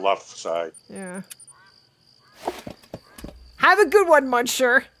that lower left side. Yeah. Have a good one,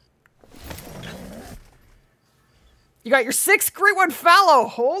 Muncher. You got your 6th great one fallow.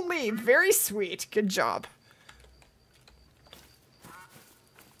 Holy, very sweet. Good job.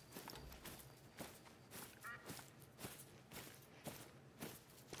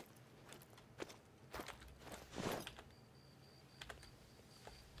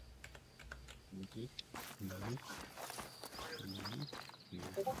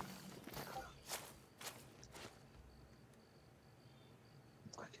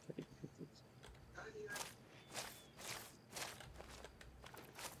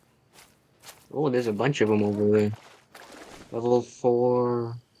 Oh, there's a bunch of them over there. Level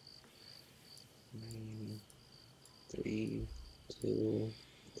 4. 3, 2,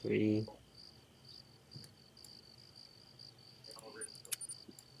 3.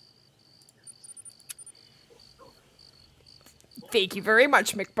 Thank you very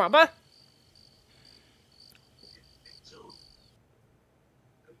much, McBubba.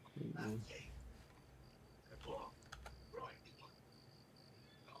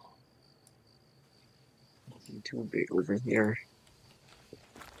 Too big over here.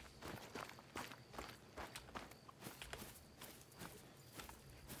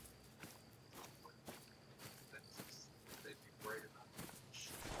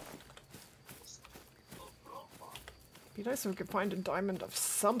 Be nice if we could find a diamond of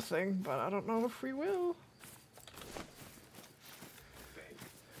something, but I don't know if we will.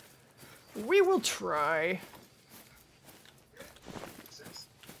 We will try.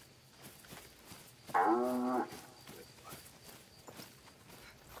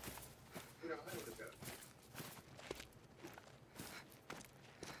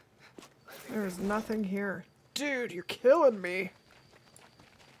 There's nothing here. Dude, you're killing me.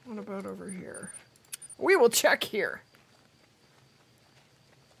 What about over here? We will check here.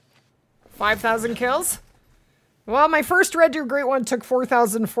 5,000 kills? Well, my first Red Deer Great One took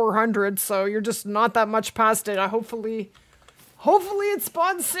 4,400, so you're just not that much past it. Hopefully it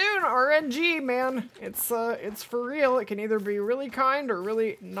spawns soon. RNG, man. It's for real. It can either be really kind or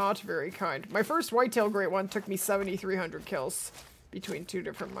really not very kind. My first Whitetail Great One took me 7,300 kills between 2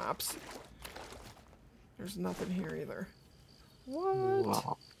 different maps. There's nothing here either. What?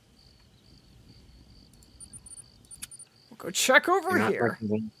 Wow. We'll go check over Not here.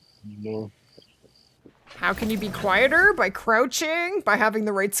 anymore. How can you be quieter? By crouching? By having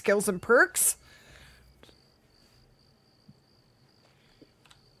the right skills and perks?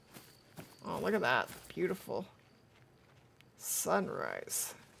 Oh, look at that. Beautiful.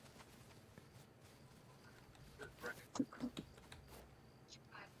 Sunrise.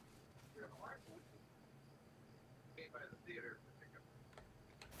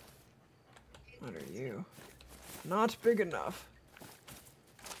 What are you? Not big enough.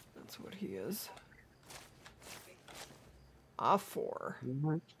 That's what he is. A 4.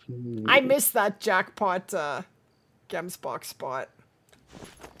 I missed that jackpot Gemsbox spot.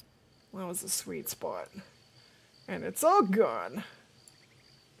 That was a sweet spot. And it's all gone.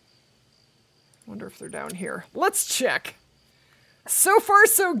 Wonder if they're down here. Let's check. So far,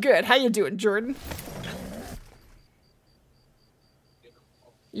 so good. How you doing, Jordan?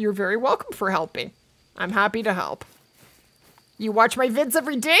 You're very welcome for helping. I'm happy to help. You watch my vids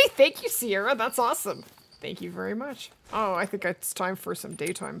every day? Thank you, Sierra. That's awesome. Thank you very much. Oh, I think it's time for some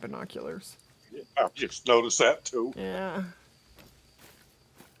daytime binoculars. Yeah, I just noticed that too. Yeah.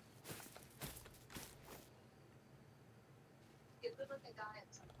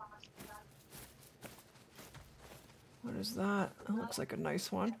 What is that? That looks like a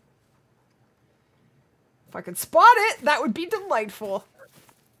nice one. If I could spot it, that would be delightful.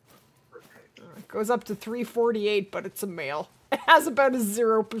 It goes up to 348, but it's a male. It has about a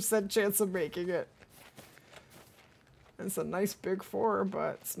 0% chance of making it. It's a nice big 4,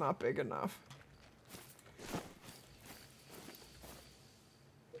 but it's not big enough.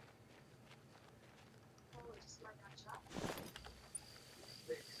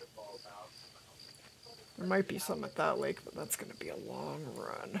 There might be some at that lake, but that's going to be a long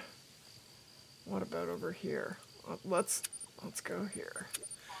run. What about over here? Let's go here.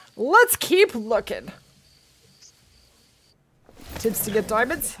 Let's keep looking. Tips to get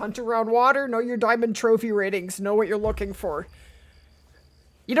diamonds: hunt around water, know your diamond trophy ratings, know what you're looking for.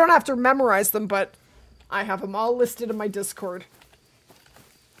 You don't have to memorize them, but I have them all listed in my Discord.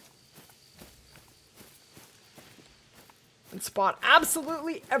 And spot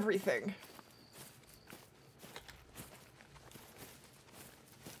absolutely everything.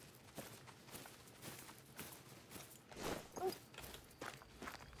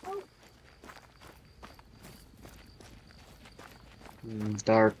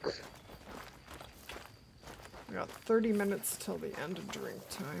 Dark. We got 30 minutes till the end of drink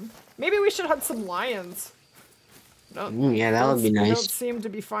time. Maybe we should hunt some lions. No, Yeah, that would be we don't nice. seem to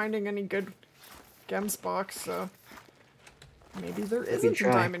be finding any good gemsbok, so maybe there isn't a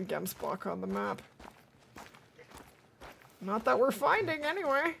diamond gemsbok on the map. Not that we're finding,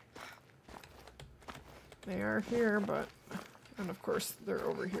 anyway. They are here, but... And of course, they're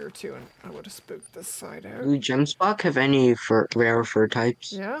over here too, and I would have spooked this side out. Do gemsbok have any rare fur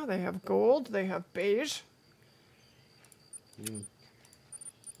types? Yeah, they have gold, they have beige.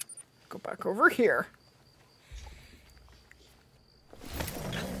 Go back over here.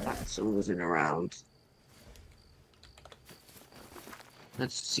 That's moving around.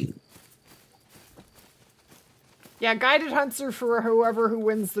 Let's see. Yeah, guided hunts are for whoever who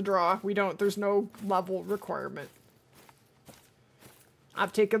wins the draw. There's no level requirement.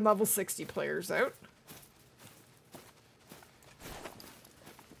 I've taken level 60 players out.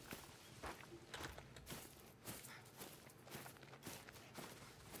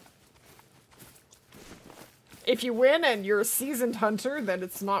 If you win and you're a seasoned hunter, then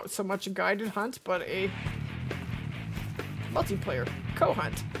it's not so much a guided hunt, but a multiplayer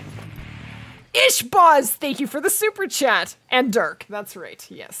co-hunt. Ishbaz, thank you for the super chat. And Dirk, that's right,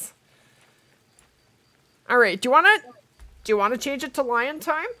 yes. Alright, do you want to change it to lion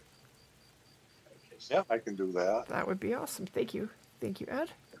time? Yeah, I can do that. That would be awesome. Thank you. Thank you,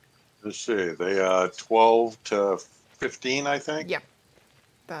 Ed. Let's see. They are 12 to 15, I think. Yep.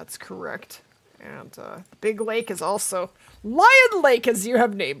 That's correct. And Big Lake is also Lion Lake, as you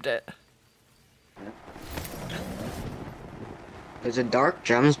have named it. There's a dark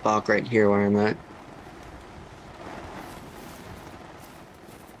gemsbok right here where I'm at.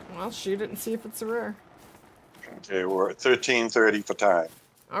 Well, shoot it and see if it's a rare. Okay, we're at 13:30 for time.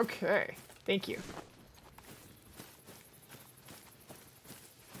 Okay. Thank you.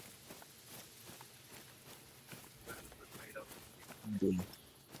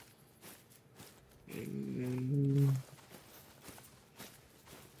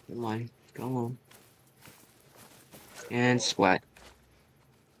 Come on, come on. And sweat.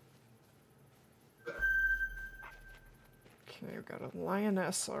 Okay, I've got a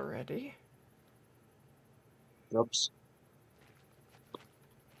lioness already. Oops.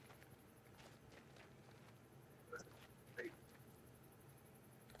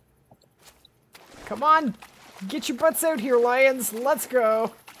 Come on! Get your butts out here, lions! Let's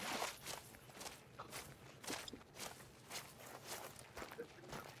go!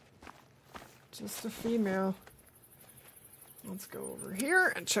 Just a female. Let's go over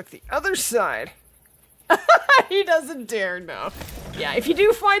here and check the other side. He doesn't dare, no. Yeah, if you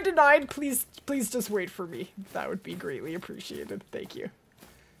do find a 9, please just wait for me. That would be greatly appreciated. Thank you.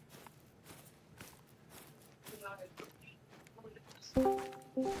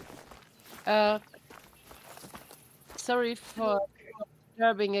 Sorry for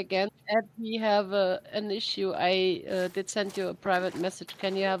disturbing again. Ed, we have an issue. I did send you a private message.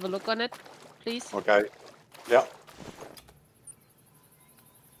 Can you have a look on it, please? Okay. Yeah.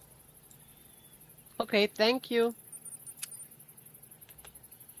 Okay, thank you.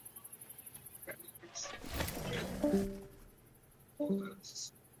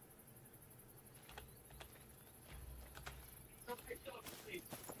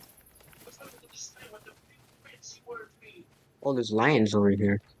 Oh, there's lions over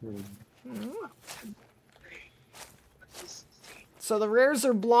here. So the rares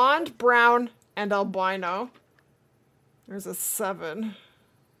are blonde, brown, and albino. There's a 7.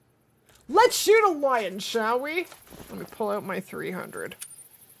 Let's shoot a lion, shall we? Let me pull out my 300.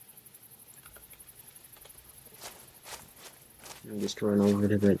 I'm just run over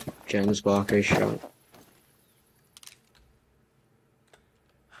to the gems block I shot.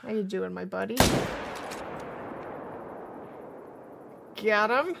 How you doing, my buddy? Get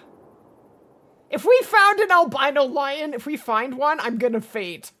him. If we found an albino lion, if we find one, I'm gonna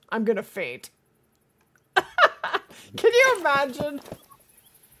faint. I'm gonna faint. Can you imagine?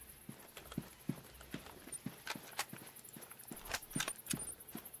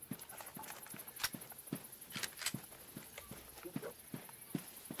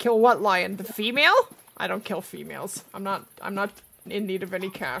 Kill what lion? The female? I don't kill females. I'm not in need of any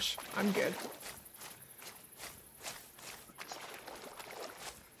cash. I'm good.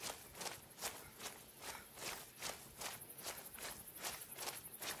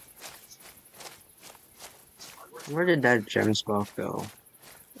 Where did that gem spot go?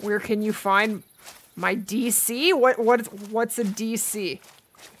 Where can you find my DC? What's a DC?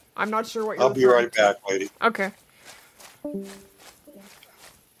 I'm not sure what you're I'll be right back, lady. Okay.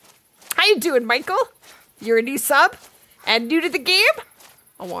 How you doing, Michael? You're a new sub and new to the game?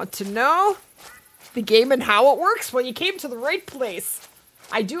 I want to know the game and how it works. Well, you came to the right place.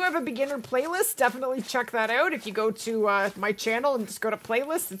 I do have a beginner playlist. Definitely check that out. If you go to my channel and just go to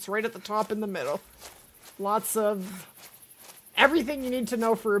playlist, it's right at the top in the middle. Lots of everything you need to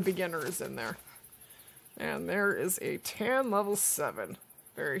know for a beginner is in there. And there is a tan level 7.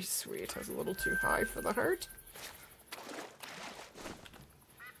 Very sweet. That's a little too high for the heart.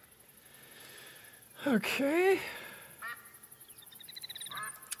 Okay.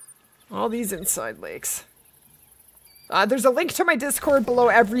 All these inside lakes. There's a link to my Discord below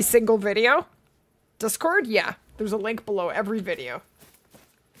every single video. Discord? Yeah. There's a link below every video.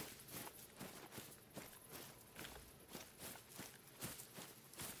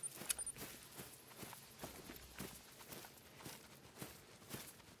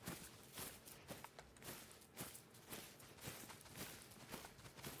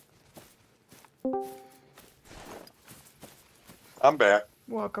 I'm back.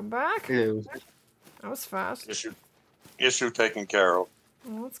 Welcome back. Hello. That was fast. Issue taken care of.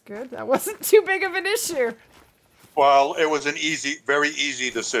 Well, that's good. That wasn't too big of an issue. Well, it was an very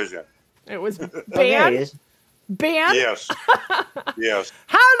easy decision. It was Oh, there ban. he is. Ban? Yes. Yes.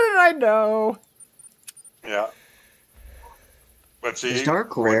 How did I know? Yeah. But see, Is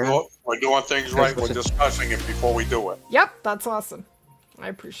dark rare? we're doing things right. We're discussing it before we do it. Yep, that's awesome. I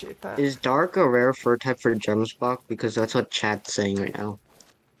appreciate that. Is dark a rare fur type for gems block? Because that's what chat's saying right now.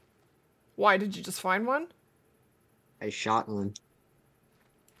 Why, did you just find one? I shot one.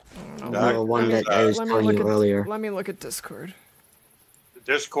 I don't know. The one that I was telling you earlier. Let me look at Discord.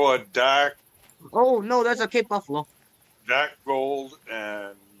 Discord dark Oh, no, that's a Cape Buffalo. gold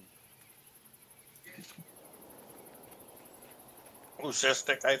and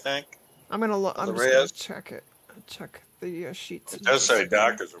leucistic, I think. I'm gonna look. I'm The just gonna rares? check it. Check the sheets. It does say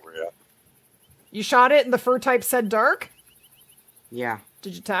dark is a rare. You shot it and the fur type said dark? Yeah.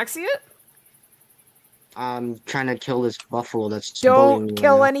 Did you taxi it? I'm trying to kill this buffalo that's bullying me Don't right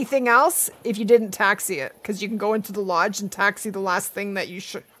kill now. anything else if you didn't taxi it. Because you can go into the lodge and taxi the last thing that you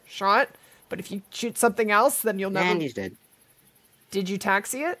shot. But if you shoot something else, then you'll never... And he's dead. Did you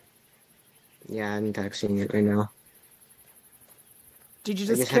taxi it? Yeah, I'm taxiing it right now. Did you I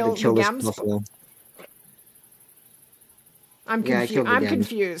just just had kill to kill the this gems? buffalo. I'm Yeah, I confused. killed the I'm gems.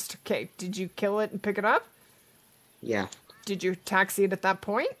 confused. Okay, did you kill it and pick it up? Yeah. Did you taxi it at that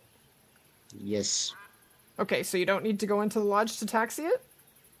point? Yes. Okay, so you don't need to go into the lodge to taxi it?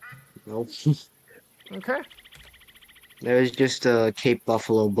 Nope. Okay. There was just a Cape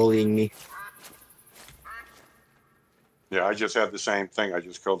Buffalo bullying me. Yeah, I just had the same thing. I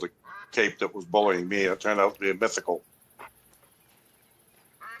just killed the cape that was bullying me. It turned out to be a mythical.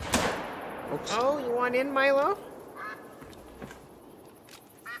 Oops. Oh, you want in, Milo?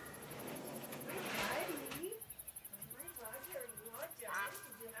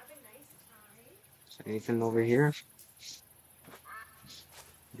 Is there anything over here?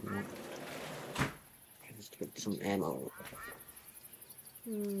 No. Let's get some ammo.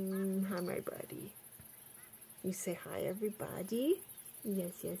 Hi, my buddy. You say hi, everybody?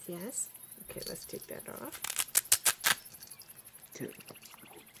 Yes, yes, yes. Okay, let's take that off.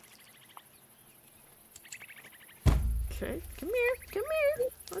 Okay, come here, come here.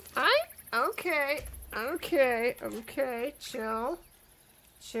 Okay, chill.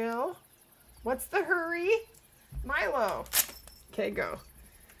 Chill. What's the hurry? Milo. Okay, go.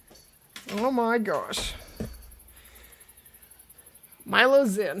 Oh my gosh.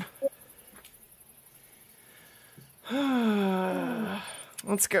 Milo's in.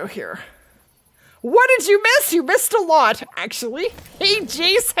 Let's go here. What did you miss? You missed a lot, actually. Hey,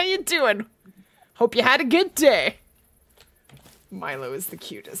 Jace, how you doing? Hope you had a good day. Milo is the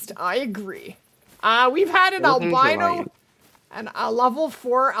cutest. I agree. We've had an Looking for albino, lion. a level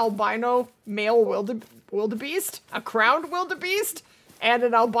 4 albino male wildebeest, a crowned wildebeest, and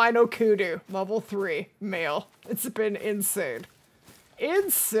an albino kudu, level 3 male. It's been insane.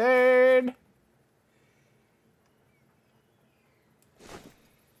 Insane!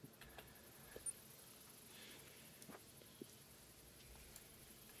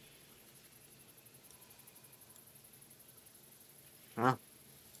 Huh?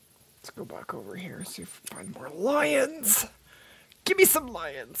 Let's go back over here, see if we find more lions. Give me some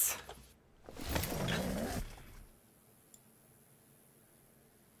lions.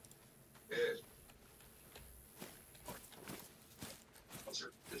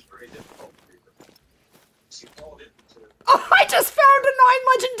 Oh, I just found a 9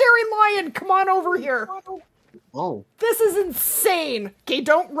 legendary lion! Come on over here. Oh. This is insane. Okay,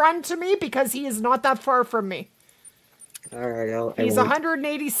 don't run to me because he is not that far from me. Alright, He's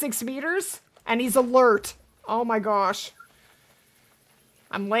 186 meters, and he's alert. Oh my gosh.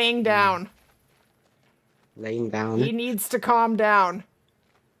 I'm laying down. Laying down. He needs to calm down.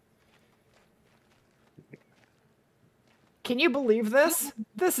 Can you believe this?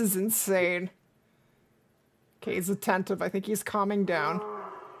 This is insane. Okay, he's attentive. I think he's calming down.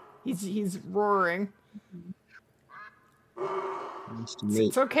 He's roaring. Nice to meet.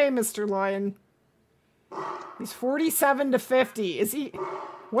 It's okay, Mr. Lion. He's 47 to 50. Is he...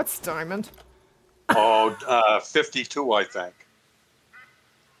 What's Diamond? Oh, 52, I think.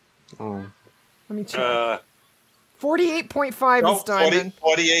 Oh. Let me check. 48.5 No, is Diamond.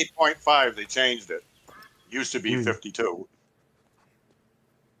 48.5. They changed it. Used to be Hmm. 52.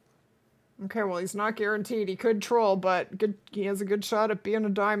 Okay, well, he's not guaranteed. He could troll, but good. He has a good shot at being a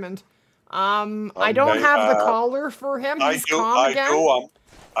Diamond. I don't Okay, have the collar for him. He's calm again.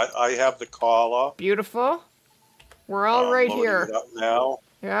 I have the collar. Beautiful. We're all right Loading here. it up now.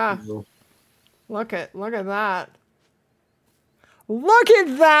 Yeah. No. Look at that. Look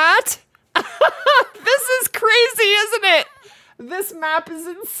at that! This is crazy, isn't it? This map is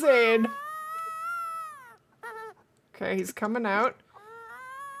insane. Okay, he's coming out.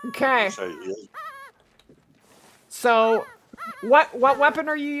 Okay. Say he is. So, what weapon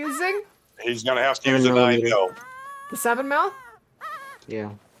are you using? He's gonna have to use a 9 mil. The 7 mil?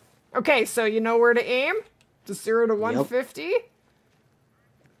 Yeah. Okay, so you know where to aim? Just 0 to 150?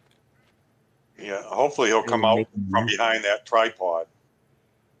 Yeah, hopefully he'll come out from behind that tripod.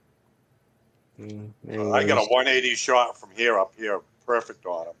 I got a 180 shot from here up here, perfect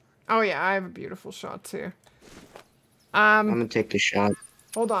on him. Oh yeah, I have a beautiful shot too. I'm gonna take the shot.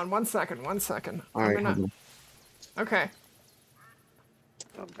 Hold on, 1 second. Alright. Okay.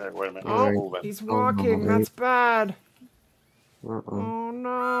 Okay, wait a minute. Oh, He's moving. he's walking. no. That's bad. Uh-oh. Oh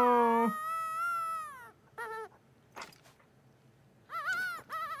no.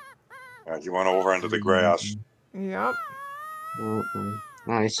 He went over into the grass. Yep. Uh-oh.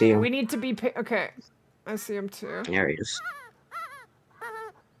 Oh, I see him. We need to be okay. I see him too. There he is.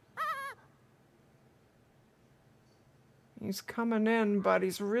 He's coming in, but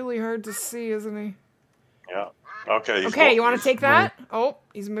he's really hard to see, isn't he? Yeah. Okay. Okay, you want to take that? Oh,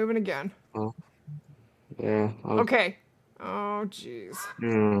 he's moving again. Oh. Yeah. Okay. Oh, jeez.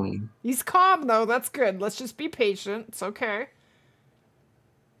 Hmm. He's calm, though. That's good. Let's just be patient. It's okay.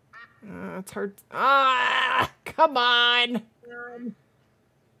 It's hard. Ah! Come on!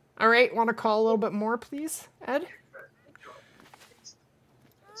 All right, want to call a little bit more, please, Ed?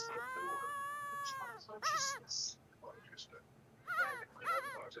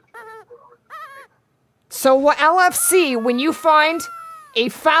 So, what LFC, when you find a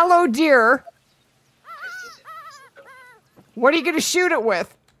fallow deer, what are you going to shoot it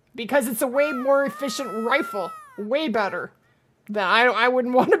with? Because it's a way more efficient rifle. Way better. Then I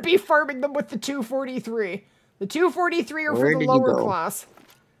wouldn't want to be farming them with the 243. The 243 are for the lower class.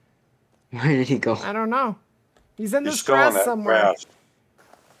 Where did he go? I don't know. He's in this still in grass that somewhere. grass.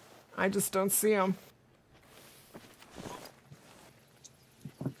 I just don't see him.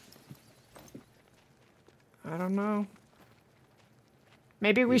 I don't know.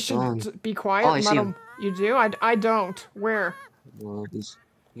 Maybe we should be quiet and let him. You do? I don't. Where? Well,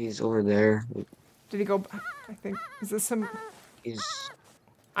 he's over there. Did he go? I think. Is this him?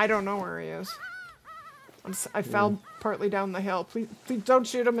 I don't know where he is. I fell partly down the hill. Please don't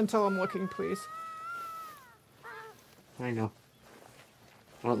shoot him until I'm looking, please. I know.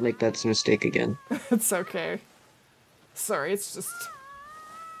 I won't make that mistake again. It's okay. Sorry, it's just...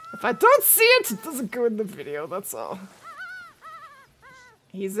 If I don't see it, it doesn't go in the video, that's all.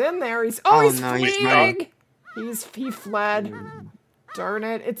 He's in there, he's... Oh, he's no, fleeing! He fled. Darn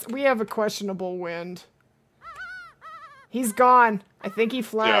it. We have a questionable wind. He's gone. I think he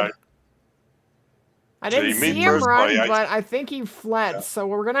fled. Yeah. I didn't See, me see him run, personally, but I think he fled. Yeah. So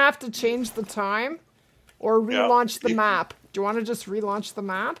we're gonna have to change the time or relaunch the Yeah. map. Do you want to just relaunch the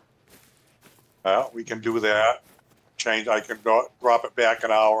map? We can do that. I can drop it back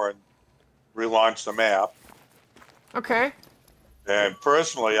an hour and relaunch the map. Okay. And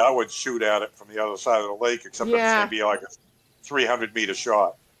personally, I would shoot at it from the other side of the lake, except it's Yeah. going to be like a 300-meter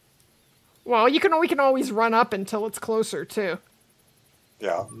shot. Well, we can always run up until it's closer too.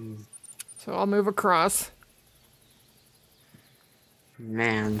 Yeah. So I'll move across.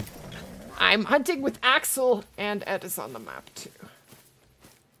 Man. I'm hunting with Axel, and Ed is on the map too.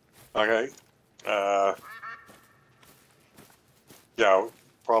 Okay. Yeah,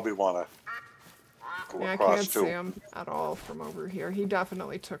 probably want to go Yeah, I across can't too. see him at all from over here. He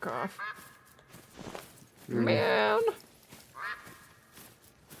definitely took off. Mm. Man.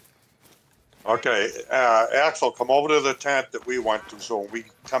 Okay, Axel, come over to the tent that we went to. So when we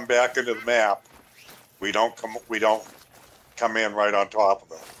come back into the map, we don't come in right on top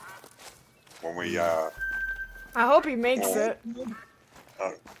of it. When we I hope he makes Oh. it.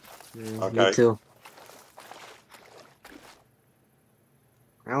 Okay. Me too.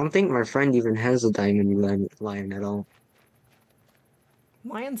 I don't think my friend even has a diamond lion at all.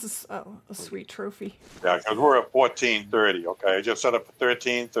 Lion's a sweet trophy. Yeah, because we're at 14:30. Okay, I just set up for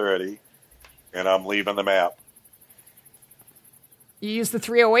 13:30, and I'm leaving the map. You use the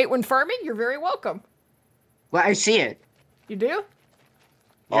 308 when farming? You're very welcome. Well, I see it. You do?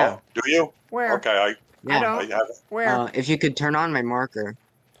 Yeah. Oh, do you? Where? Okay, I Yeah. don't. have it. Where? If you could turn on my marker.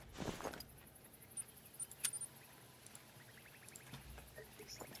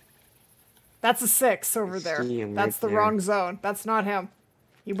 That's a 6 over there. see him That's right the there. wrong zone. That's not him.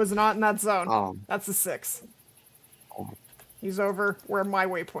 He was not in that zone. Oh. That's a 6. Oh. He's over where my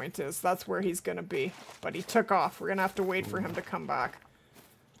waypoint is. That's where he's gonna be. But he took off. We're gonna have to wait for him to come back.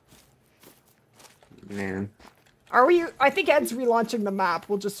 Man. Are we? I think Ed's relaunching the map.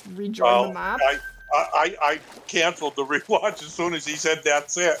 We'll just rejoin the map. I canceled the rewatch as soon as he said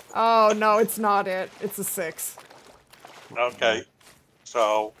that's it. Oh, no, it's not it. It's a 6. Okay,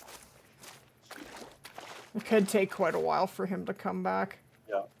 so It could take quite a while for him to come back.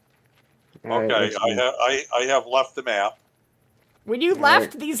 yeah. All right, Okay, let's see. I have left the map. When you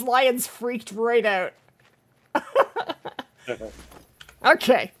left, these lions freaked right out.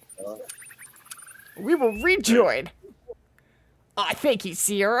 Okay. We will rejoin. I thank you,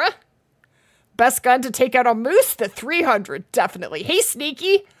 Sierra. Best gun to take out a moose? The 300, definitely. Hey,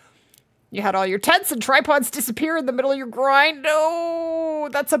 Sneaky. You had all your tents and tripods disappear in the middle of your grind? No,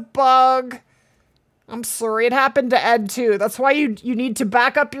 that's a bug. I'm sorry, it happened to Ed too. That's why you need to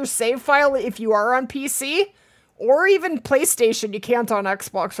back up your save file if you are on PC. Or even PlayStation. You can't on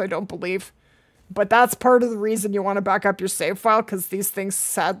Xbox, I don't believe. But that's part of the reason you want to back up your save file, because these things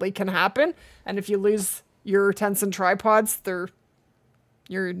sadly can happen. And if you lose your tents and tripods,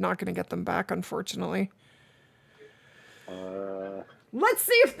 you're not going to get them back, unfortunately. Let's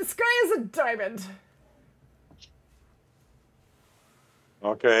see if this guy is a diamond.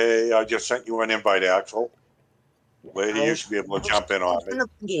 Okay, I just sent you an invite, Axel. Lady, you should be able to jump in on it.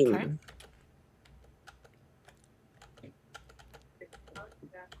 Okay.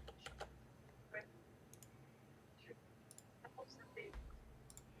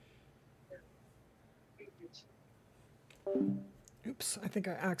 Oops, I think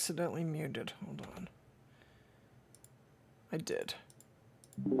I accidentally muted. Hold on. I did.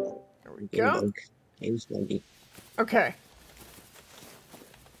 There we go. Okay.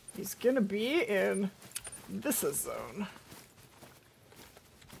 He's gonna be in this zone.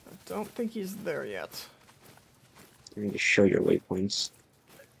 I don't think he's there yet. Let me show your waypoints.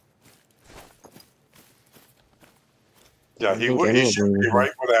 Yeah, he should be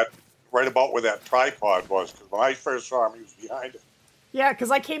right about where that tripod was, because when I first saw him, he was behind it. Yeah,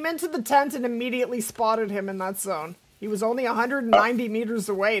 because I came into the tent and immediately spotted him in that zone. He was only 190 meters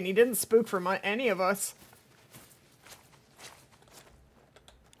away, and he didn't spook from any of us.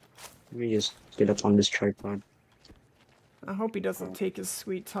 Let me just get up on this tripod. I hope he doesn't take his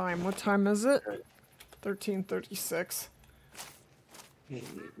sweet time. What time is it? 13:36.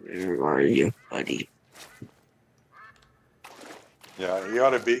 Where are you, buddy? Yeah, he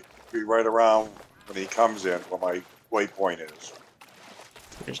ought to be right around when he comes in where my waypoint is,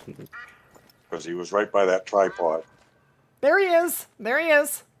 because he was right by that tripod. There he is. There he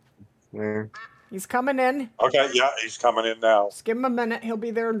is. Where? He's coming in. Okay, yeah, he's coming in now. Just give him a minute. He'll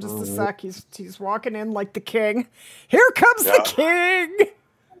be there in just a sec. He's walking in like the king. Here comes the king!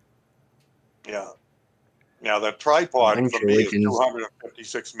 Yeah. Now the tripod Bunch for of me is legends.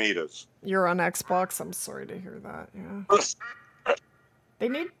 256 meters. You're on Xbox. I'm sorry to hear that. Yeah. They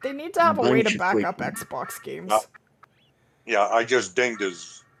need to have a way to Bunch of back up legends. Xbox games. Yeah, I just dinged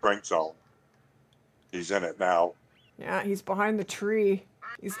his drink zone. He's in it now. Yeah, he's behind the tree.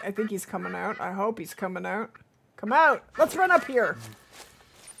 I think he's coming out. I hope he's coming out. Come out! Let's run up here!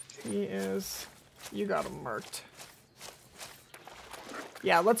 He is... You got him marked.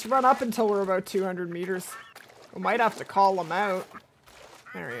 Yeah, let's run up until we're about 200 meters. We might have to call him out.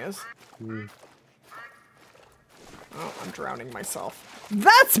 There he is. Oh, I'm drowning myself.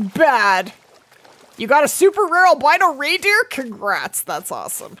 That's bad! You got a super rare albino reindeer? Congrats, that's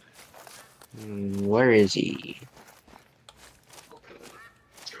awesome. Where is he?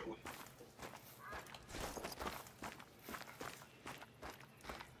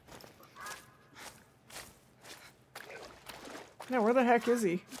 Yeah, where the heck is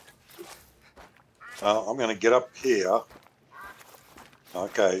he? I'm going to get up here.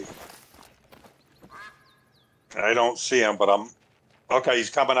 Okay. I don't see him, but I'm... Okay, he's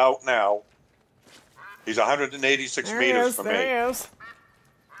coming out now. He's 186 There meters he is, from there me. he is.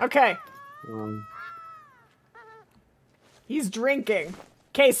 Okay, Um, he's drinking.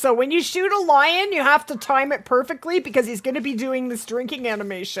 Okay, so when you shoot a lion, you have to time it perfectly because he's going to be doing this drinking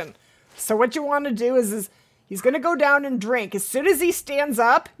animation. So what you want to do is he's going to go down and drink. As soon as he stands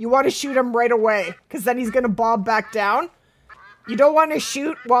up, you want to shoot him right away because then he's going to bob back down. You don't want to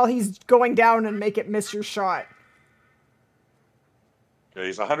shoot while he's going down and make it miss your shot. Okay,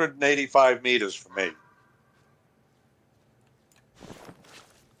 he's 185 meters from me.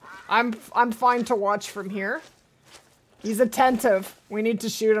 I'm fine to watch from here. He's attentive. We need to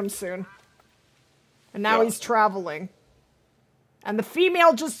shoot him soon. And now Yeah. he's traveling. And the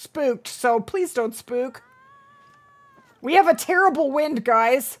female just spooked, so please don't spook. We have a terrible wind,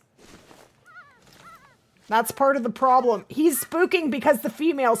 guys. That's part of the problem. He's spooking because the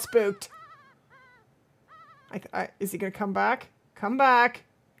female spooked. Is he gonna come back? Come back.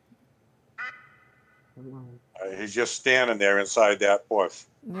 He's just standing there inside that bush.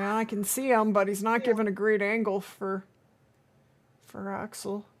 Yeah, I can see him, but he's not giving a great angle for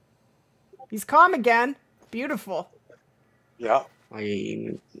Axel. He's calm again. Beautiful. Yeah.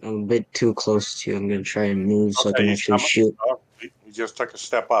 I'm a bit too close to you. I'm gonna try and move so I can he's actually coming. shoot. Oh, he just took a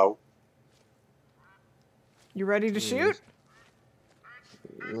step out. You ready to shoot?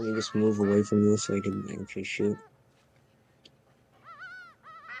 Let me just move away from you so I can actually shoot.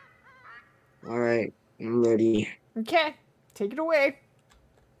 Alright, I'm ready. Okay, take it away.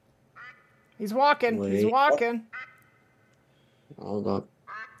 He's walking. He's Wait. walking. Hold on.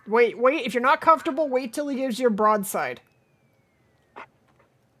 Wait. If you're not comfortable, wait till he gives you a broadside.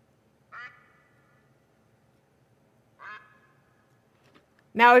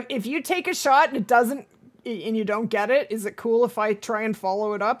 Now, if you take a shot and it doesn't, and you don't get it, is it cool if I try and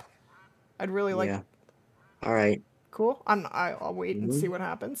follow it up? I'd really like. Yeah. Alright. Cool. I'll wait and see what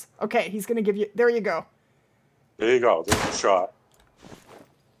happens. Okay, he's gonna give you. There you go. There you go. There's a shot.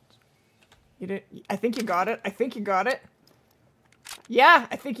 You didn't. I think you got it. I think you got it. Yeah,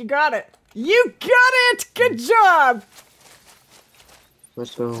 I think you got it. You got it! Good job!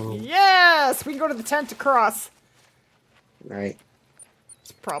 Let's go. Yes! We can go to the tent to cross. Right.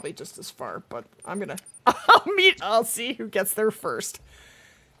 It's probably just as far, but I'm gonna... I'll see who gets there first.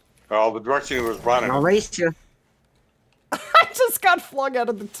 Well, the direction he was running. I'll race you. I just got flung out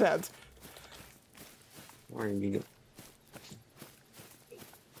of the tent. Where did you go?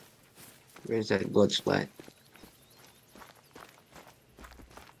 Where's that blood splat?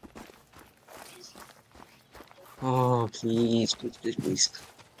 Oh, please, please, please, please.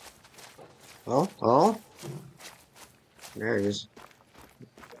 Oh. There it is.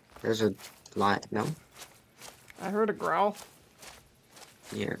 There's a lot, no? I heard a growl.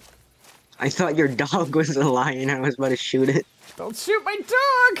 Yeah. I thought your dog was a lion. I was about to shoot it. Don't shoot my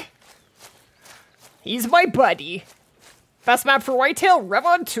dog! He's my buddy. Best map for whitetail,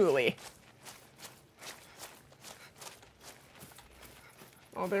 Revon Thule.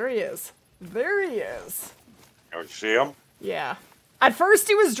 Oh, there he is. There he is. You see him? Yeah. At first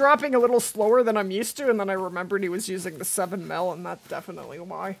he was dropping a little slower than I'm used to, and then I remembered he was using the 7mm, and that's definitely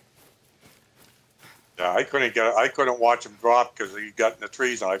why. Yeah, I couldn't watch him drop because he got in the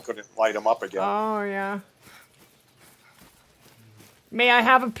trees and I couldn't light him up again. Oh, yeah. May I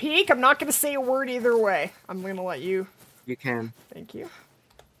have a peek? I'm not going to say a word either way. I'm going to let you. You can. Thank you.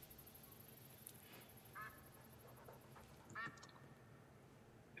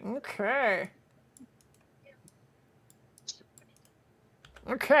 Okay.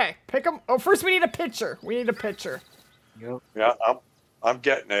 Okay, pick him. Oh, first we need a picture. We need a picture. Yep. Yeah, I'm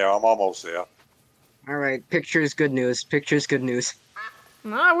getting there. I'm almost there. All right, picture is good news. Picture is good news.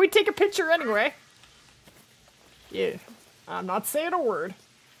 Nah, we take a picture anyway. Yeah. I'm not saying a word.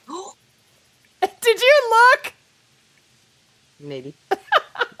 Did you look? Maybe.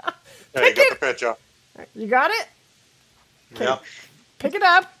 There you got the picture. You got it? Okay. Yeah. Pick it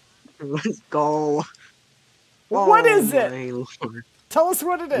up. Let's go. What is it? My Lord. Tell us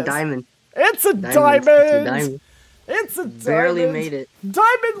what it is. Diamond. It's a Diamond. diamond. It's a diamond. It's a diamond. Barely made it.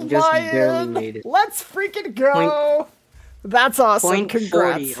 Diamond Just lion. barely made it. Let's freaking go. That's awesome. Point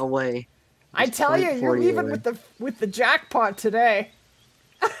Congrats. 40 away. I Just tell you, point you're 40 leaving away. with the jackpot today.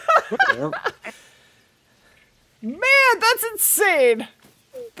 Yep. Man, that's insane.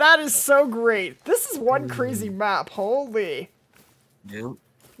 That is so great. This is one crazy map. Holy. Yep.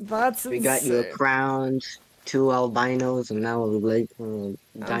 That's insane. We got you a crown, 2 albinos, and now a And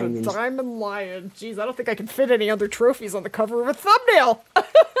diamond. a diamond lion. Jeez, I don't think I can fit any other trophies on the cover of a thumbnail.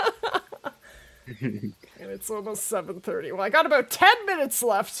 And it's almost 7:30. Well, I got about 10 minutes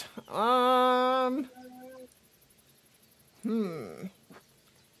left.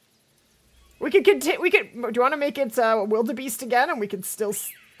 We could continue. We could. Do you want to make it wildebeest again? And we can still.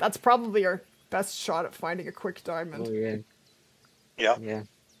 That's probably our best shot at finding a quick diamond. Oh yeah. Yeah. Yeah.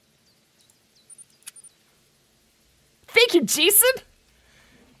 Thank you, Jason.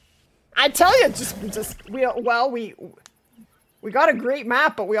 I tell you, we got a great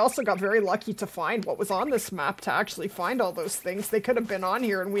map, but we also got very lucky to find what was on this map to actually find all those things. They could have been on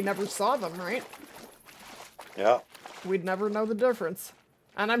here and we never saw them, right? Yeah. We'd never know the difference.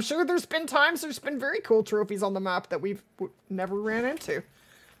 And I'm sure there's been very cool trophies on the map that we've never ran into.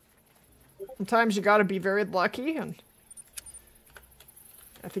 Sometimes you gotta be very lucky, and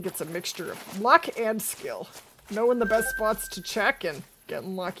I think it's a mixture of luck and skill. Knowing the best spots to check and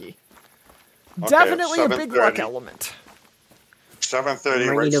getting lucky. Okay, Definitely a big luck 7:30. element. 7:30. We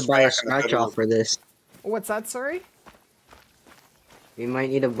might Right need to buy a smack in the scratch middle. off for this. What's that, sorry? We might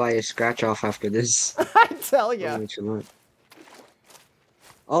need to buy a scratch off after this. I tell ya. What you want.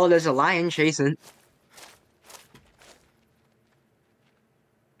 Oh, there's a lion chasing.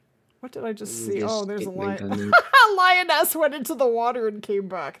 What did I just Let see? me just Oh, there's a get my lion. gun A lioness went into the water and came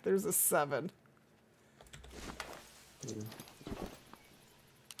back. There's a 7.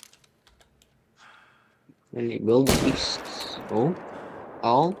 And it will be. Oh?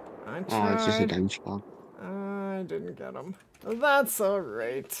 All? I Oh, it's just a tried. diamond spot. I didn't get him. That's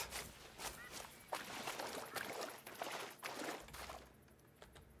alright.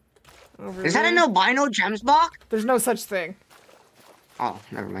 Over Is that an here. albino gems block? There's no such thing. Oh,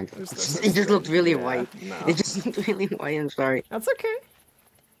 never mind. There's no It such just thing. looked really Yeah, white. no. It just looked really white. I'm sorry. That's okay.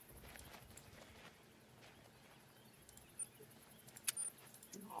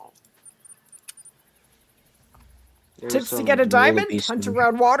 There's Tips to some get a diamond? wildebeest Hunt in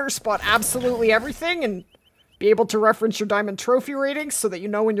around water, spot absolutely everything, and be able to reference your diamond trophy ratings so that you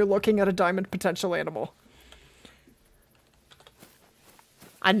know when you're looking at a diamond potential animal.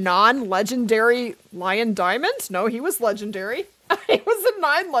 A non-legendary lion diamond? No, he was legendary. He was a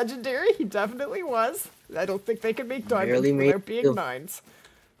 9 legendary. He definitely was. I don't think they could make diamonds Barely made without being it. 9s.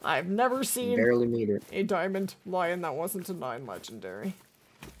 I've never seen Barely made it. a diamond lion that wasn't a 9 legendary.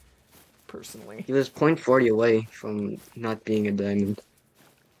 Personally. He was 0.40 away from not being a diamond.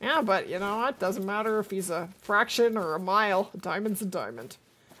 Yeah, but you know what? Doesn't matter if he's a fraction or a mile. A diamond's a diamond.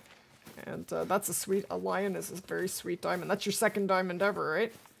 And that's a lion is a very sweet diamond. That's your second diamond ever,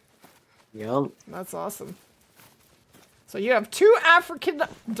 right? Yup. That's awesome. So you have 2 African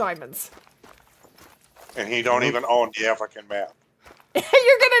diamonds. And he don't even own the African map. You're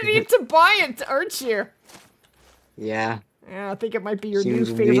gonna need to buy it, aren't you? Yeah. Yeah, I think it might be your Seems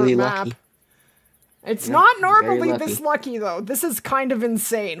new favorite really map. lucky. It's Yep, not very normally lucky. this lucky, though. This is kind of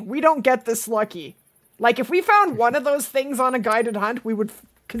insane. We don't get this lucky. Like, if we found one of those things on a guided hunt, we would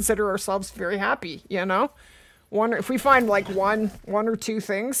consider ourselves very happy, you know? If we find, like, one or 2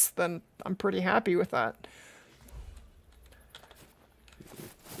 things, then I'm pretty happy with that.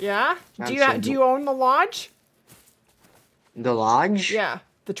 Yeah? Do you own the lodge? The lodge? Yeah,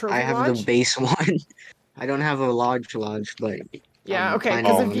 the trophy I have lodge? the base one. I don't have a lodge, but Yeah, I'm okay, planning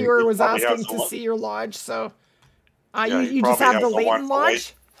because a on it. viewer was Probably asking has to the one- see your lodge, so... Yeah, he you just probably have has the the one Leighton for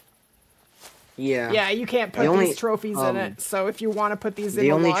Lodge? Yeah. Yeah, you can't put The only- these trophies in it, so if you want to put these in The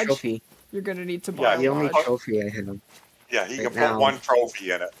the only lodge, trophy. you're gonna need to buy Yeah, a The only lodge. trophy I have. Yeah, he Right can now. put 1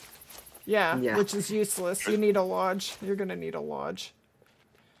 trophy in it. Yeah, Yeah. which is useless. You need a lodge. You're gonna need a lodge.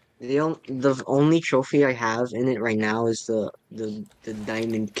 The only trophy I have in it right now is the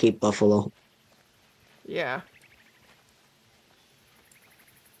diamond Cape Buffalo. Yeah.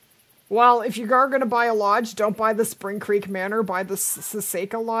 Well, if you are going to buy a lodge, don't buy the Spring Creek Manor, buy the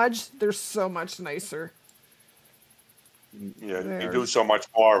Saseka Lodge. They're so much nicer. Yeah, you do so much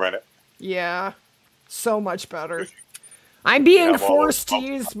more in it. Yeah, so much better. I'm being Yeah, forced to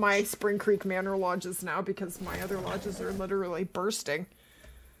use my Spring Creek Manor lodges now because my other lodges are literally bursting.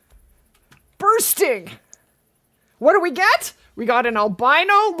 Bursting! What do we get? We got an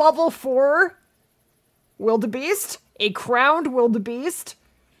albino level 4 wildebeest, a crowned wildebeest,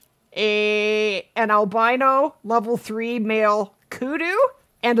 an albino level 3 male kudu,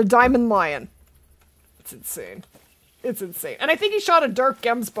 and a diamond lion. It's insane. It's insane. And I think he shot a dark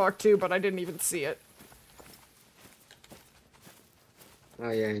gemsbok too, but I didn't even see it. Oh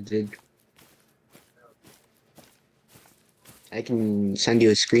yeah, I did. I can send you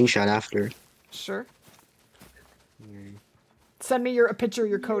a screenshot after. Sure. Alright. Send me a picture of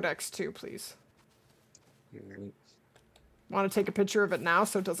your codex too, please. Alright. Want to take a picture of it now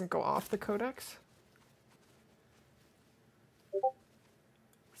so it doesn't go off the codex?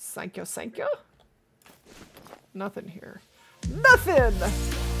 Thank you, thank you. Nothing here. Nothing!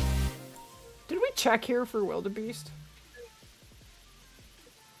 Did we check here for wildebeest?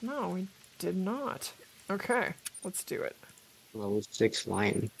 No, we did not. Okay, let's do it. Level 6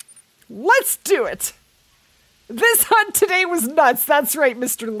 lion. Let's do it! This hunt today was nuts. That's right,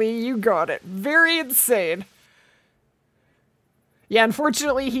 Mr. Lee. You got it. Very insane. Yeah,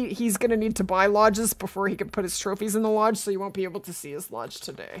 unfortunately, he's going to need to buy lodges before he can put his trophies in the lodge, so you won't be able to see his lodge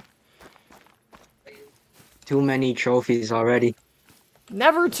today. Too many trophies already.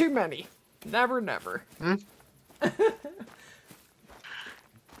 Never too many. Never, never. Hmm?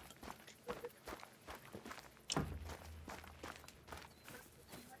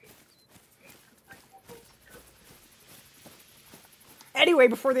 Anyway,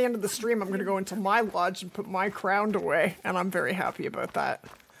 before the end of the stream, I'm going to go into my lodge and put my crown away, and I'm very happy about that.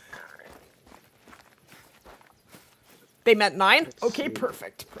 They meant 9? Okay,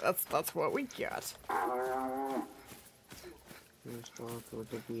 perfect. That's what we got.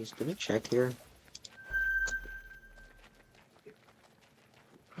 Did we check here?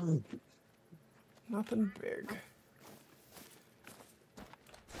 Nothing big.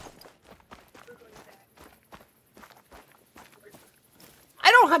 I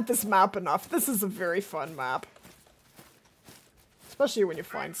don't hunt this map enough. This is a very fun map. Especially when you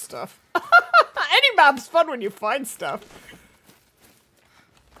find stuff. Any map's fun when you find stuff.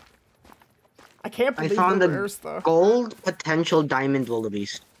 I can't believe I found the the rares, though. gold potential diamond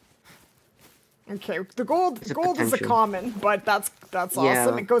wildebeest. Okay, the gold is a potential. common, but that's awesome.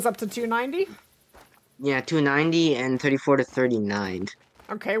 Yeah. It goes up to 290? Yeah, 290 and 34 to 39.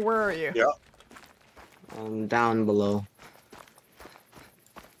 Okay, where are you? Yeah. Down below.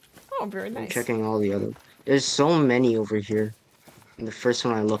 Oh, very I'm nice. checking all the other. There's so many over here. And the first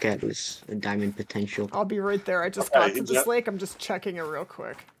one I look at is a diamond potential. I'll be right there. I just Okay, got to this lake. I'm just checking it real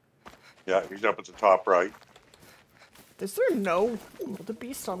quick. Yeah, he's up at the top right. Is there no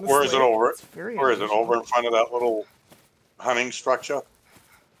wildebeest on this Where lake? is it over? It's very Where is it? unusual. Over in front of that little hunting structure?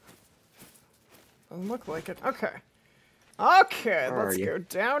 Doesn't look like it. Okay. Okay, Where let's are you? go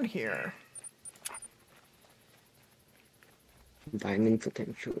down here. Diamond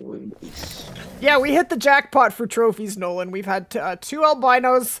potential wildebeest. Yeah, we hit the jackpot for trophies, Nolan. We've had 2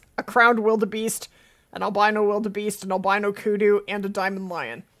 albinos, a crowned wildebeest, an albino wildebeest, an albino kudu, and a diamond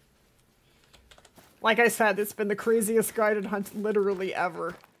lion. Like I said, it's been the craziest guided hunt literally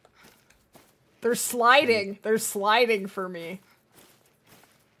ever. They're sliding. They're sliding for me.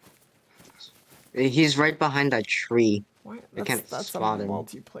 He's right behind that tree. What? I can't That's a spot him.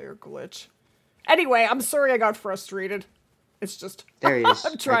 multiplayer glitch. Anyway, I'm sorry I got frustrated. It's just There he is,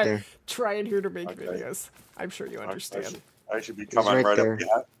 I'm right trying here to make Okay. videos. I'm sure you understand. I should be coming right right there. up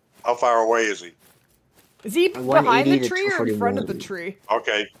behind. How far away is he? Is he 180 behind the to tree or in front of the 241. tree?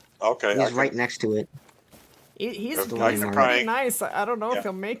 Okay. Okay. He's right next to it. He's That's nice pretty and trying. nice. I don't know Yeah. if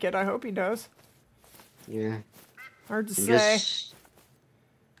he'll make it. I hope he does. Yeah. Hard to He say. just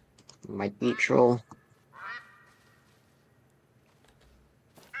might be troll.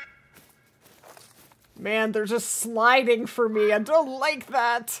 Man, they're just sliding for me. I don't like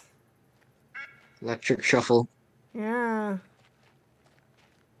that. Electric shuffle. Yeah.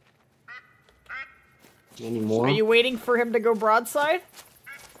 Any more? Are you waiting for him to go broadside?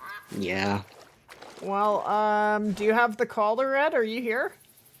 Yeah. Well, do you have the caller, Ed? Are you here?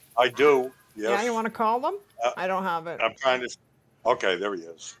 I do. Yes. Yeah, you want to call them? Uh, I don't have it. I'm trying to. Okay, there he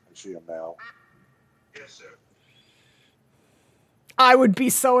is. I see him now. Yes, sir. I would be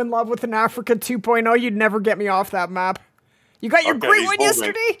so in love with an Africa 2.0, you'd never get me off that map. You got your Okay, great he's one moving.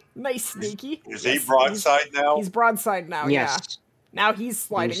 yesterday? Nice, sneaky. Is Yes, he broadside now? He's broadside now, Yes. Now he's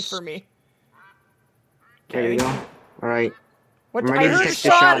sliding Nice. for me. There we go. All right. What? I'm I ready to heard a take the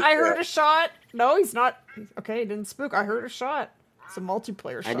shot. shot. I heard a shot. No, he's not. Okay, he didn't spook. I heard a shot. It's a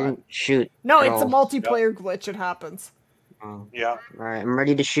multiplayer shot. I didn't shoot. No, at it's a all. multiplayer glitch. It happens. Oh. Yeah. All right, I'm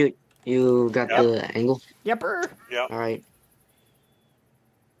ready to shoot. You got Yep. the angle? Yepper. Yeah. All right.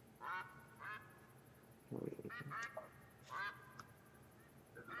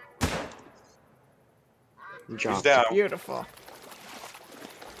 He's Drop. down. Beautiful.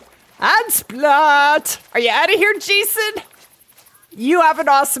 And splat! Are you out of here, Jason? You have an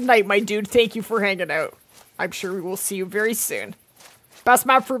awesome night, my dude. Thank you for hanging out. I'm sure we will see you very soon. Best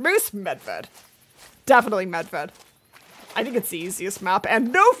map for Moose? Medved. Definitely Medved. I think it's the easiest map.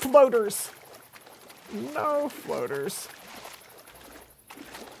 And no floaters! No floaters.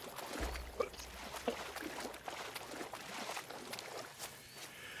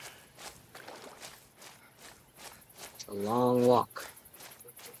 It's a long walk.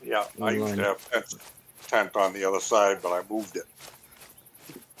 Yeah. I used to have tent on the other side, but I moved it.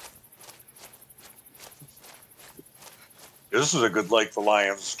 This is a good lake for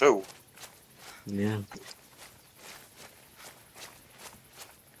lions too. Yeah.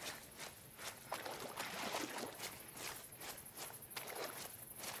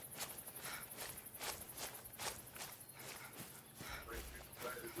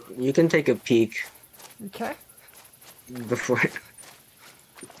 You can take a peek Okay. before.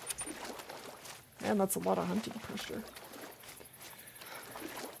 Man, that's a lot of hunting pressure.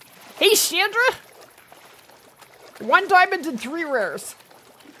 Hey, Chandra! 1 diamond and 3 rares.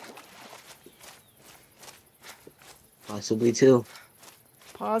 Possibly two.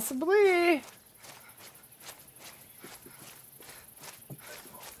 Possibly.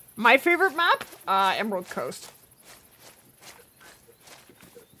 My favorite map? Emerald Coast.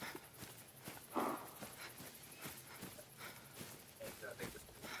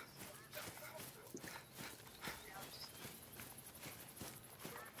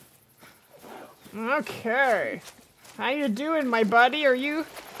 Okay. How you doing, my buddy? Are you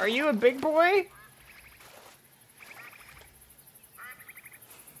a big boy?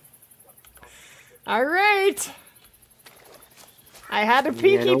 All right. I had a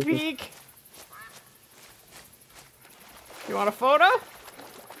peeky don't- peek. You want a photo?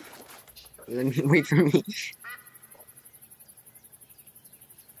 Let me wait for me.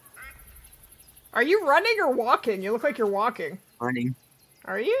 Are you running or walking? You look like you're walking. Running.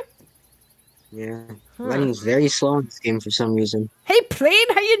 Are you? Yeah. Running is very slow in this game for some reason. Hey, Plane,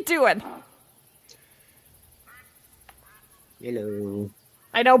 how you doing? Hello.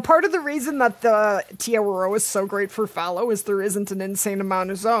 I know part of the reason that the TRO is so great for fallow is there isn't an insane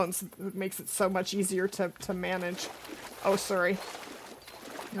amount of zones. It makes it so much easier to manage. Oh, sorry.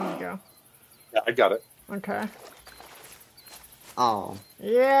 There we go. Yeah, I got it. Okay. Oh.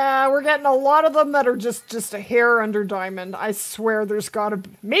 Yeah, we're getting a lot of them that are just a hair under diamond. I swear there's gotta be...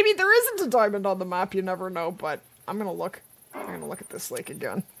 Maybe there isn't a diamond on the map, you never know, but I'm gonna look. I'm gonna look at this lake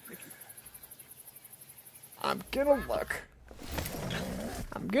again. I'm gonna look.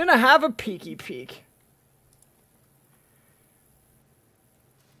 I'm gonna have a peeky peek.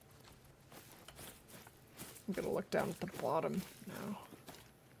 I'm gonna look down at the bottom now.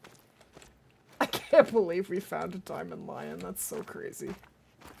 I can't believe we found a diamond lion. That's so crazy.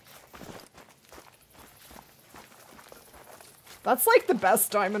 That's like the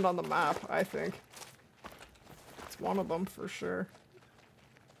best diamond on the map, I think. It's one of them for sure.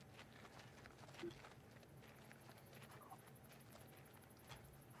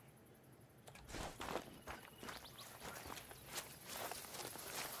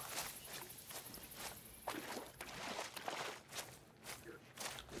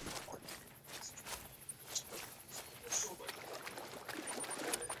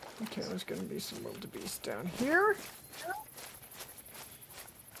 Okay, there's gonna be some wildebeest down here.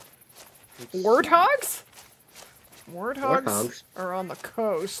 Warthogs? Warthogs are on the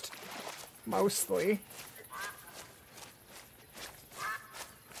coast, mostly.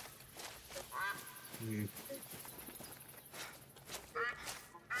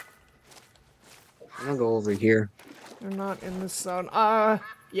 I'm gonna go over here. They're not in this zone.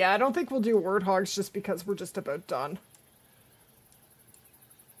 Yeah, I don't think we'll do warthogs just because we're just about done.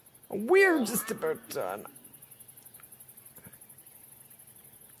 We're just about done.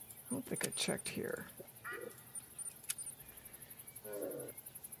 I don't think I checked here.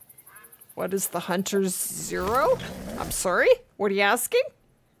 What is the hunter's 0? I'm sorry? What are you asking?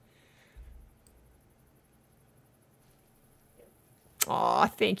 Aw,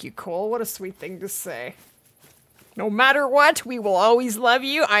 thank you, Cole. What a sweet thing to say. No matter what, we will always love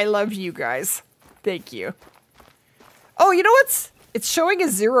you. I love you guys. Thank you. Oh, you know what's... It's showing a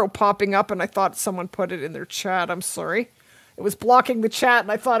 0 popping up, and I thought someone put it in their chat. I'm sorry. It was blocking the chat,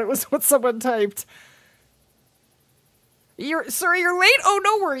 and I thought it was what someone typed. Sorry, you're late. Oh,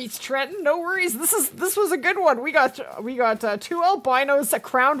 no worries, Trenton. No worries. This was a good one. We got 2 albinos, a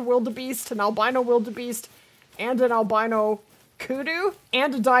crowned wildebeest, an albino wildebeest, and an albino kudu,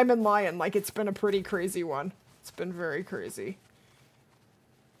 and a diamond lion. Like, it's been a pretty crazy one. It's been very crazy.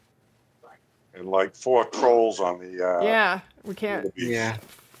 And like 4 trolls on the. Yeah, we can't. Yeah.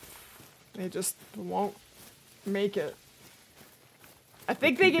 They just won't make it. I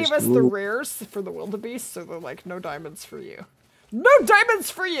think they gave Just us the move. rares for the wildebeest, so they're like, no diamonds for you. No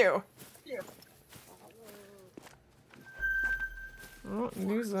diamonds for you! Oh,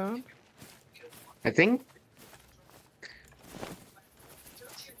 new zone. I think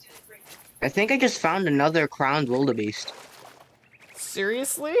I just found another crowned wildebeest.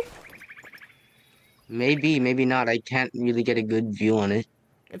 Seriously? Maybe, maybe not. I can't really get a good view on it.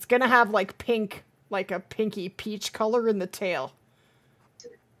 It's gonna have like pink, like a pinky peach color in the tail.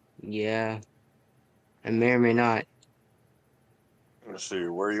 Yeah. I may or may not. Let's see,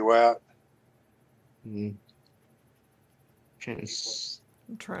 where are you at? Hmm. Trying to s-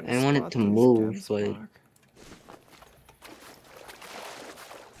 I'm trying to I want it spot to these move, gems, but- Mark.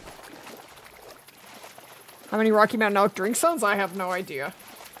 How many Rocky Mountain Elk drink zones? I have no idea.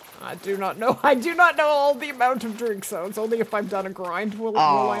 I do not know. I do not know all the amount of drink zones. Only if I've done a grind will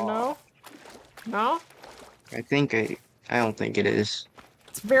I know. No? I don't think it is.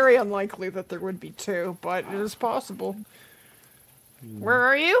 It's very unlikely that there would be 2, but it is possible. Where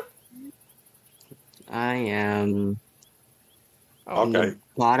are you? I am Oh, on Okay. the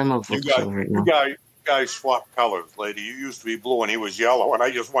bottom of You Luxor right now. guys swapped colors, lady. You used to be blue and he was yellow, and I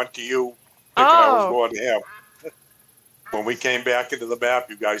just went to you thinking I was Oh. going to him. When we came back into the map,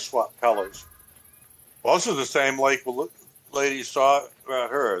 you guys swapped colors. Well, this is the same lake the lady saw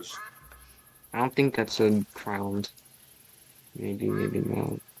hers. I don't think that's a crowned. Maybe, maybe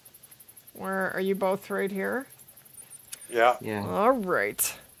not. Where are you both right here? Yeah, Yeah. All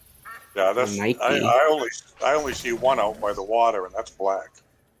right. yeah. That's Might be. I only see one out by the water, and that's black.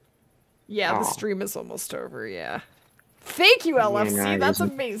 Yeah, the Oh. stream is almost over, yeah. Thank you, Yeah, LFC. no, it That's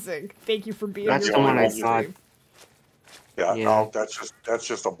isn't. amazing. Thank you for being That's here the on one my I thought. stream. Yeah, Yeah. no, that's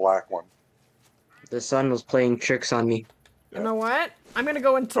just a black one. The sun was playing tricks on me. You know what? I'm gonna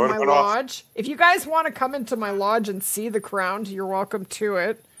go into Go to my put off. lodge. If you guys want to come into my lodge and see the crown, you're welcome to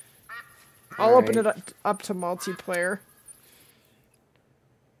it. I'll open it up to multiplayer.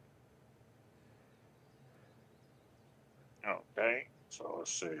 Okay, so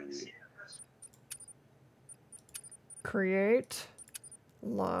let's see. Create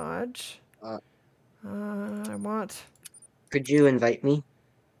lodge. I want. Could you invite me?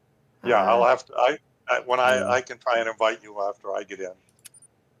 Yeah, uh, I'll have to. I can try and invite you after I get in.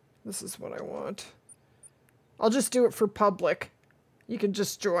 This is what I want. I'll just do it for public. You can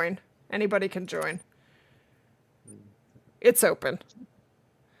just join. Anybody can join. It's open.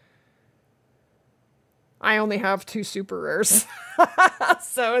 I only have 2 super rares.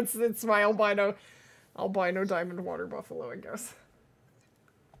 So it's my albino diamond water buffalo, I guess.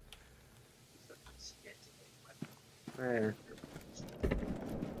 Where?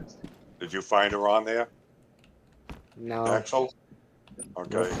 Did you find her on there, No. Axel?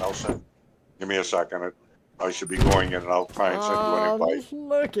 Okay, I'll send. Give me a second. I should be going in, and I'll try and send you an invite.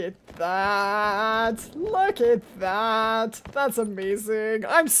 Look at that. Look at that. That's amazing.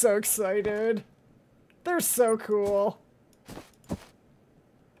 I'm so excited. They're so cool.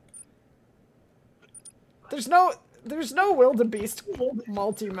 There's no wildebeest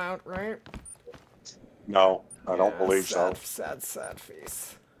multi-mount, right? No, I don't Yeah, believe so. Sad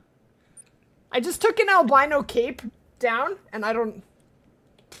face. I just took an albino cape down, and I don't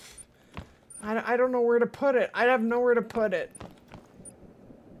know where to put it. I have nowhere to put it.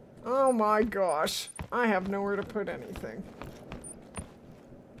 Oh my gosh. I have nowhere to put anything.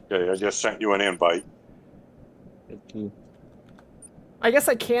 Okay, I just sent you an invite. Thank you. I guess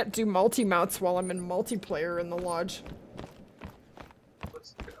I can't do multi-mounts while I'm in multiplayer in the lodge.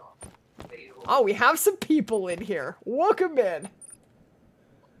 Oh, we have some people in here. Welcome in.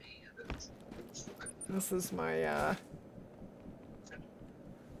 This is my,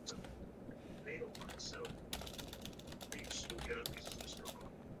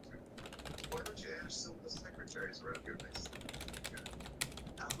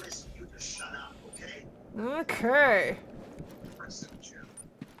 Okay.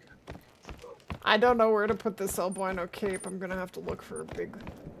 I don't know where to put this albino cape. I'm gonna have to look for a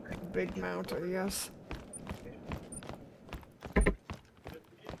big mount, I guess.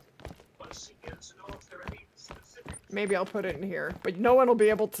 Maybe I'll put it in here, but no one will be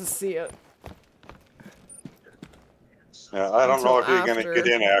able to see it. Yeah, I don't know if you're gonna get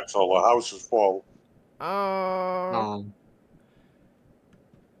in, Axel. The house is full. Oh.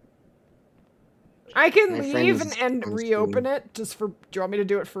 I can leave and reopen it just for. Do you want me to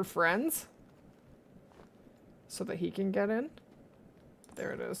do it for friends? So that he can get in?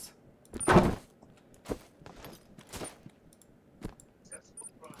 There it is.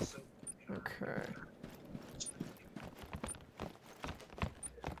 Okay.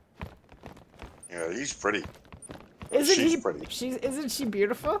 Yeah, he's pretty. She's pretty. Isn't she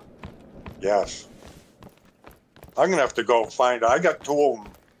beautiful? Yes. I'm gonna have to go find. I got 2 of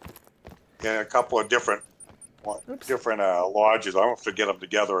them in a couple of different lodges. I'm gonna have to get them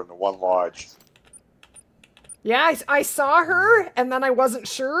together into one lodge. Yeah, I saw her, and then I wasn't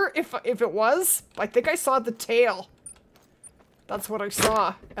sure if it was. I think I saw the tail. That's what I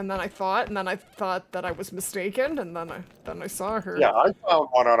saw, and then I thought that I was mistaken, and then I saw her. Yeah, I found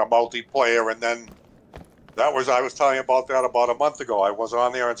one on a multiplayer, and then I was telling you about that about a month ago. I was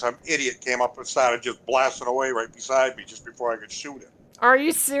on there, and some idiot came up and started just blasting away right beside me just before I could shoot him. Are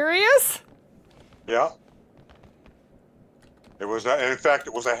you serious? Yeah. It was, in fact,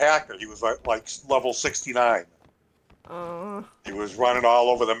 it was a hacker. He was like level 69. He was running all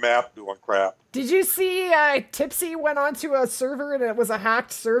over the map doing crap. Did you see Tipsy went onto a server and it was a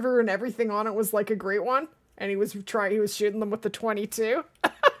hacked server and everything on it was like a great one? And he was shooting them with the 22.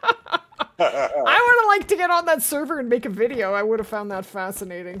 I would have liked to get on that server and make a video. I would have found that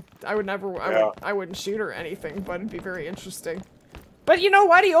fascinating. I wouldn't shoot or anything, but it'd be very interesting. But you know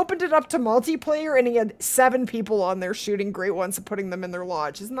what? He opened it up to multiplayer and he had 7 people on there shooting great ones and putting them in their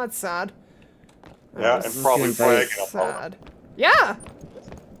lodge. Isn't that sad? Yeah, and probably bragging about it. Yeah.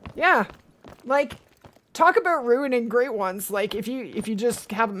 Yeah. Like, talk about ruining great ones. Like, if you just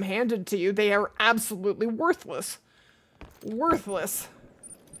have them handed to you, they are absolutely worthless. Worthless.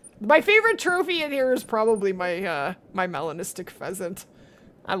 My favorite trophy in here is probably my my melanistic pheasant.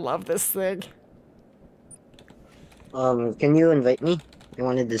 I love this thing. Can you invite me? I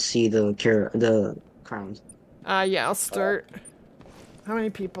wanted to see the crowns. Yeah, I'll start. How many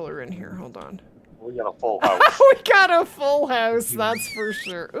people are in here? Hold on. We got a full house. We got a full house, that's for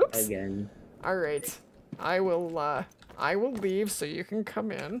sure. Oops. Again. All right. I will leave so you can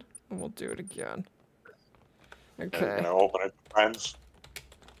come in and we'll do it again. Okay. I'm gonna open it to friends.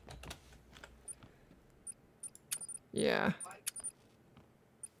 Yeah.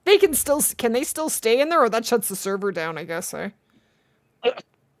 Can they still stay in there, or that shuts the server down, I guess, eh?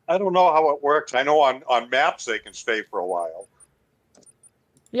 I don't know how it works. I know on maps they can stay for a while.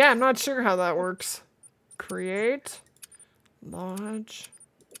 Yeah, I'm not sure how that works. Create. Lodge.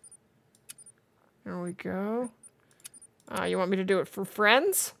 There we go. You want me to do it for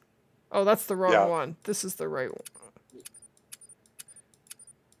friends? Oh, that's the wrong one. This is the right one.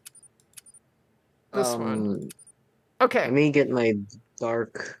 This one. Okay. Let me get my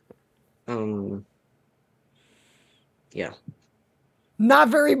dark, yeah. Not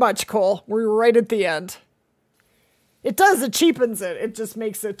very much, Cole. We're right at the end. It cheapens it. It just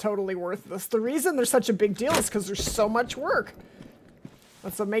makes it totally worthless. The reason they're such a big deal is because there's so much work.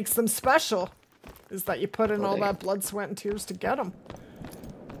 That's what makes them special, is that you put in all that blood, sweat, and tears to get them.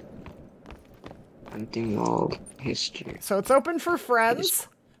 Hunting log history. So it's open for friends.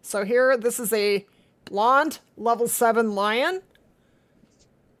 So here, this is a blonde level 7 lion.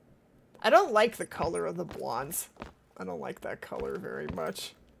 I don't like the color of the blondes. I don't like that color very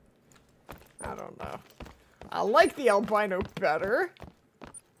much. I don't know. I like the albino better.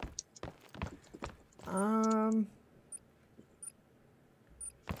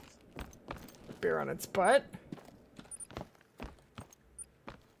 Bear on its butt.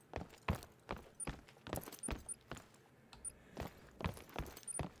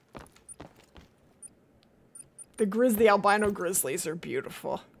 The albino grizzlies are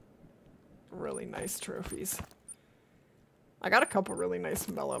beautiful. Really nice trophies. I got a couple really nice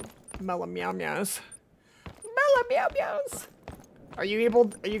mellow meow meows. Mellow meow meows. Are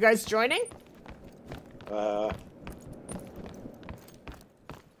you guys joining?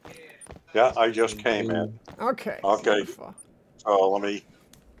 Yeah, I just came in. Okay. Okay. Beautiful. So let me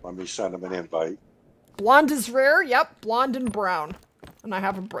send him an invite. Blonde is rare. Yep, blonde and brown. And I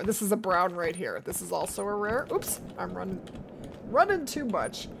have this is a brown right here. This is also a rare. Oops, I'm running too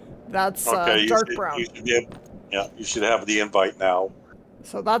much. That's okay, dark brown. You should have the invite now.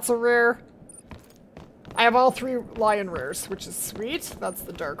 So that's a rare. I have all 3 lion rares, which is sweet. That's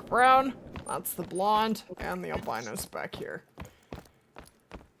the dark brown. That's the blonde, and the albinos back here.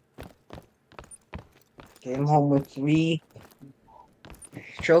 Came home with 3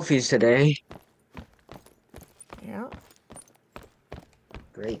 trophies today. Yeah.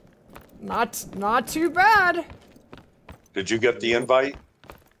 Great. Not too bad. Did you get the invite?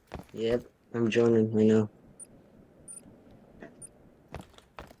 Yep, I'm joining right now.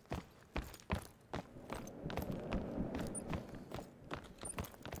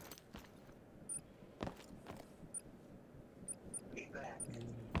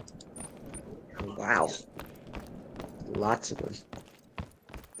 Wow. Lots of them.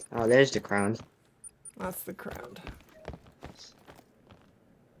 Oh, there's the crown. That's the crown.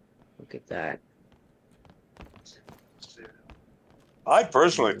 Look at that. I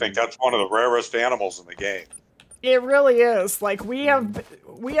personally think that's one of the rarest animals in the game. It really is. Like we have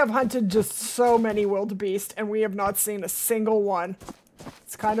hunted just so many wildebeest, and we have not seen a single one.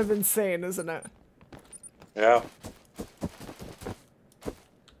 It's kind of insane, isn't it? Yeah.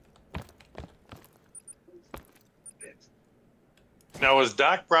 Now, is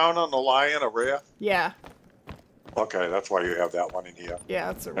dark brown on the lion a rare? Yeah. Okay, that's why you have that one in here.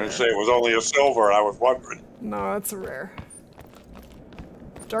 Yeah, it's a I rare. didn't say it was only a silver, and I was wondering. No, it's a rare.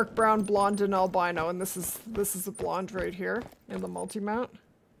 Dark brown, blonde, and albino, and this is a blonde right here in the multi-mount.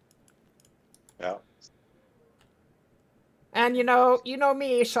 Yeah. And you know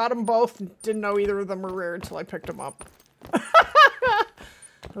me, shot them both, didn't know either of them were rare until I picked them up.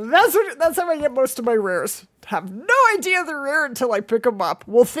 That's how I get most of my rares. Have no idea they're rare until I pick them up.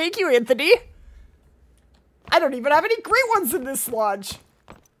 Well, thank you, Anthony. I don't even have any great ones in this lodge.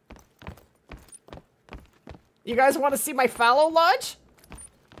 You guys want to see my fallow lodge?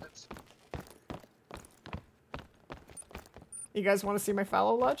 You guys want to see my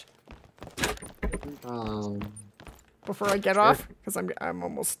fallow lodge? Before I get off? Because I'm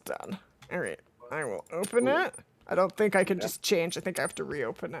almost done. Alright, I will open it. I don't think I can just change. I think I have to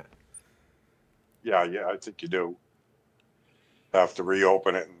reopen it. Yeah, I think you do. Have to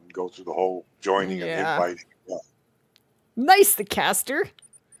reopen it and go through the whole joining and inviting. Yeah. Nice, the caster.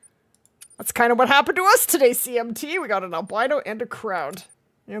 That's kind of what happened to us today, CMT. We got an albino and a crowd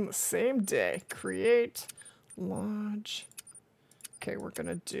in the same day. Create lodge. Okay, we're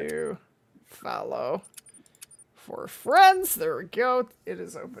gonna do fallow for friends. There we go. It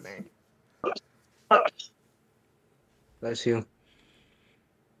is opening. Bless you.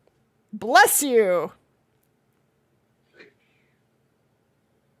 Bless you.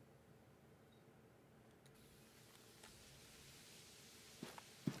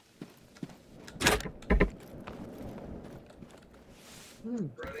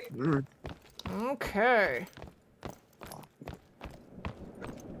 Okay.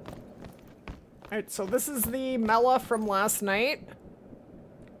 Alright, so this is the Mela from last night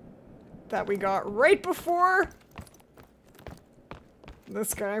that we got right before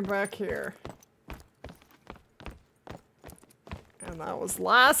this guy back here. And that was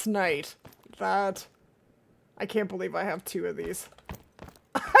last night. That... I can't believe I have 2 of these.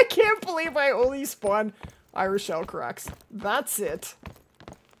 I can't believe I only spawn Irish shell cracks. That's it.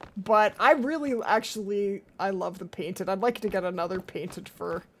 But I really, actually, I love the painted. I'd like to get another painted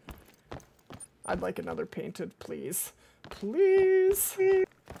for... I'd like another painted, please. Please.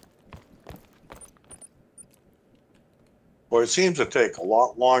 Well, it seems to take a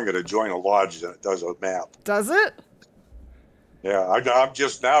lot longer to join a lodge than it does a map. Does it? Yeah, I'm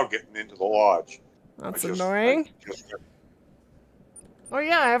just now getting into the lodge. That's annoying. Oh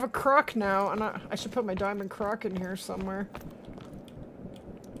yeah, I have a croc now, and I should put my diamond croc in here somewhere.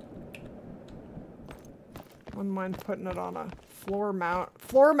 Wouldn't mind putting it on a floor mount.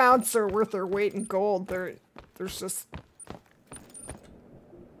 Floor mounts are worth their weight in gold. There's just...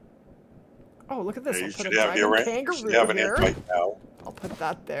 Oh, look at this. Yeah, I'll put a diamond kangaroo here. I'll put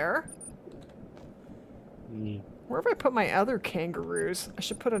that there. Where have I put my other kangaroos? I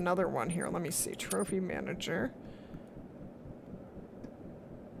should put another one here. Let me see. Trophy manager.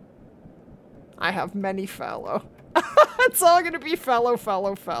 I have many fallow. It's all gonna be fallow.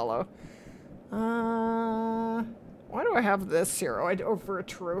 Why do I have this here? Oh, for a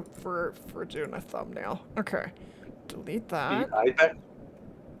for doing a thumbnail. Okay. Delete that. Ibex?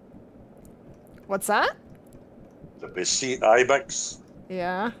 What's that? The Beseat Ibex?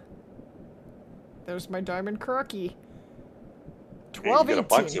 Yeah. There's my diamond crocky. Yeah, you get a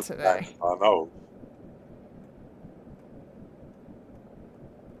bunch 12.18 of today. packs on those.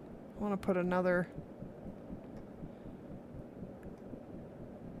 I want to put another...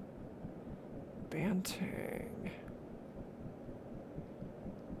 Banting.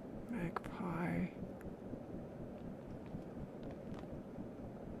 Magpie.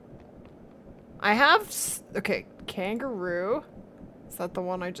 I have... Okay, kangaroo. Is that the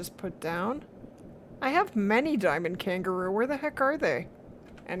one I just put down? I have many diamond kangaroo. Where the heck are they?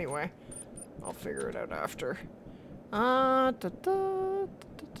 Anyway, I'll figure it out after.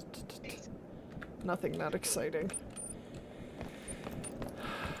 Nothing that exciting.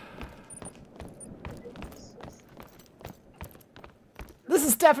 This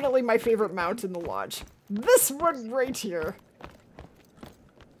is definitely my favorite mount in the lodge. This one right here.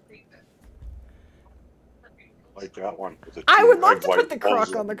 Like that one. I would love to put the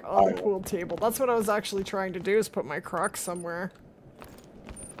croc on the pool table. That's what I was actually trying to do, is put my croc somewhere.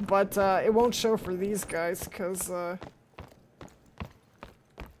 But it won't show for these guys, because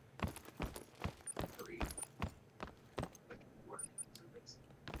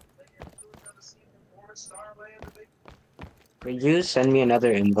Could you send me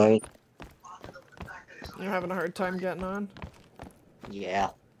another invite? you're having a hard time getting on. Yeah.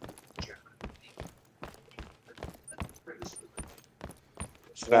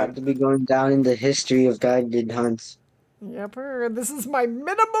 Got to be going down in the history of guided hunts. Yep, this is my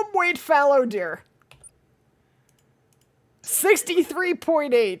minimum weight fallow deer.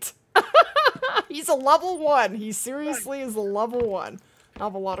 63.8. He's a level 1. He seriously is a level 1. I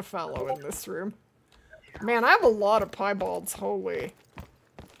have a lot of fallow in this room. Man, I have a lot of piebalds. Holy.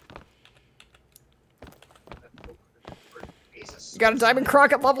 Got a diamond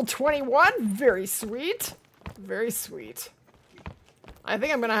croc at level 21. Very sweet. Very sweet. I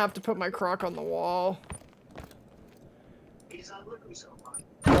think I'm going to have to put my croc on the wall.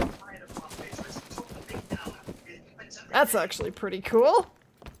 That's actually pretty cool.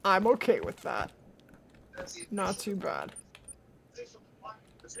 I'm okay with that. Not too bad.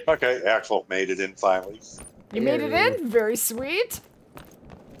 Okay, Axel made it in finally. You made it in? Very sweet.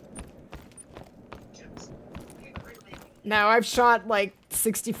 Now I've shot like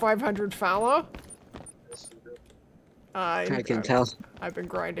 6,500 fallow. I can tell. I've been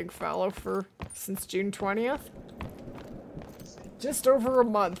grinding fallow since June 20th. Just over a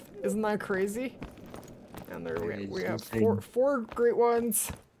month. Isn't that crazy? And there we have four great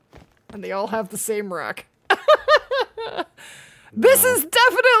ones. And they all have the same rack. This is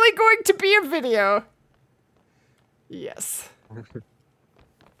definitely going to be a video. Yes.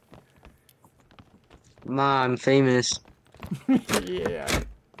 I'm famous. Yeah.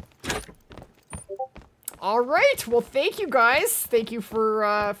 All right. Well, thank you guys. Thank you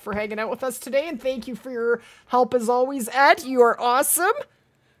for hanging out with us today, and thank you for your help as always, Ed. You are awesome.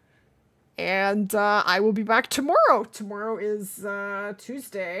 And I will be back tomorrow. Tomorrow is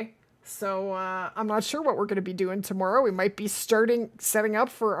Tuesday, so I'm not sure what we're going to be doing tomorrow. We might be setting up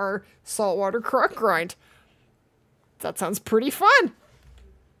for our saltwater croc grind. That sounds pretty fun.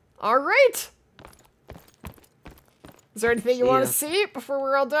 All right. Is there anything you want to see before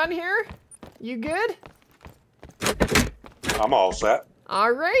we're all done here? You good? I'm all set.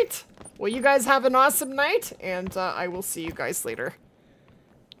 All right. Well, you guys have an awesome night, and I will see you guys later.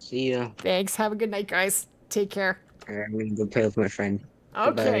 See ya. Thanks. Have a good night, guys. Take care. I'm gonna go play with my friend. Okay.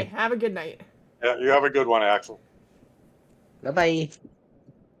 Goodbye. Have a good night. Yeah, you have a good one, Axel. Bye-bye.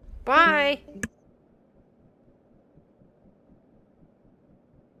 Bye.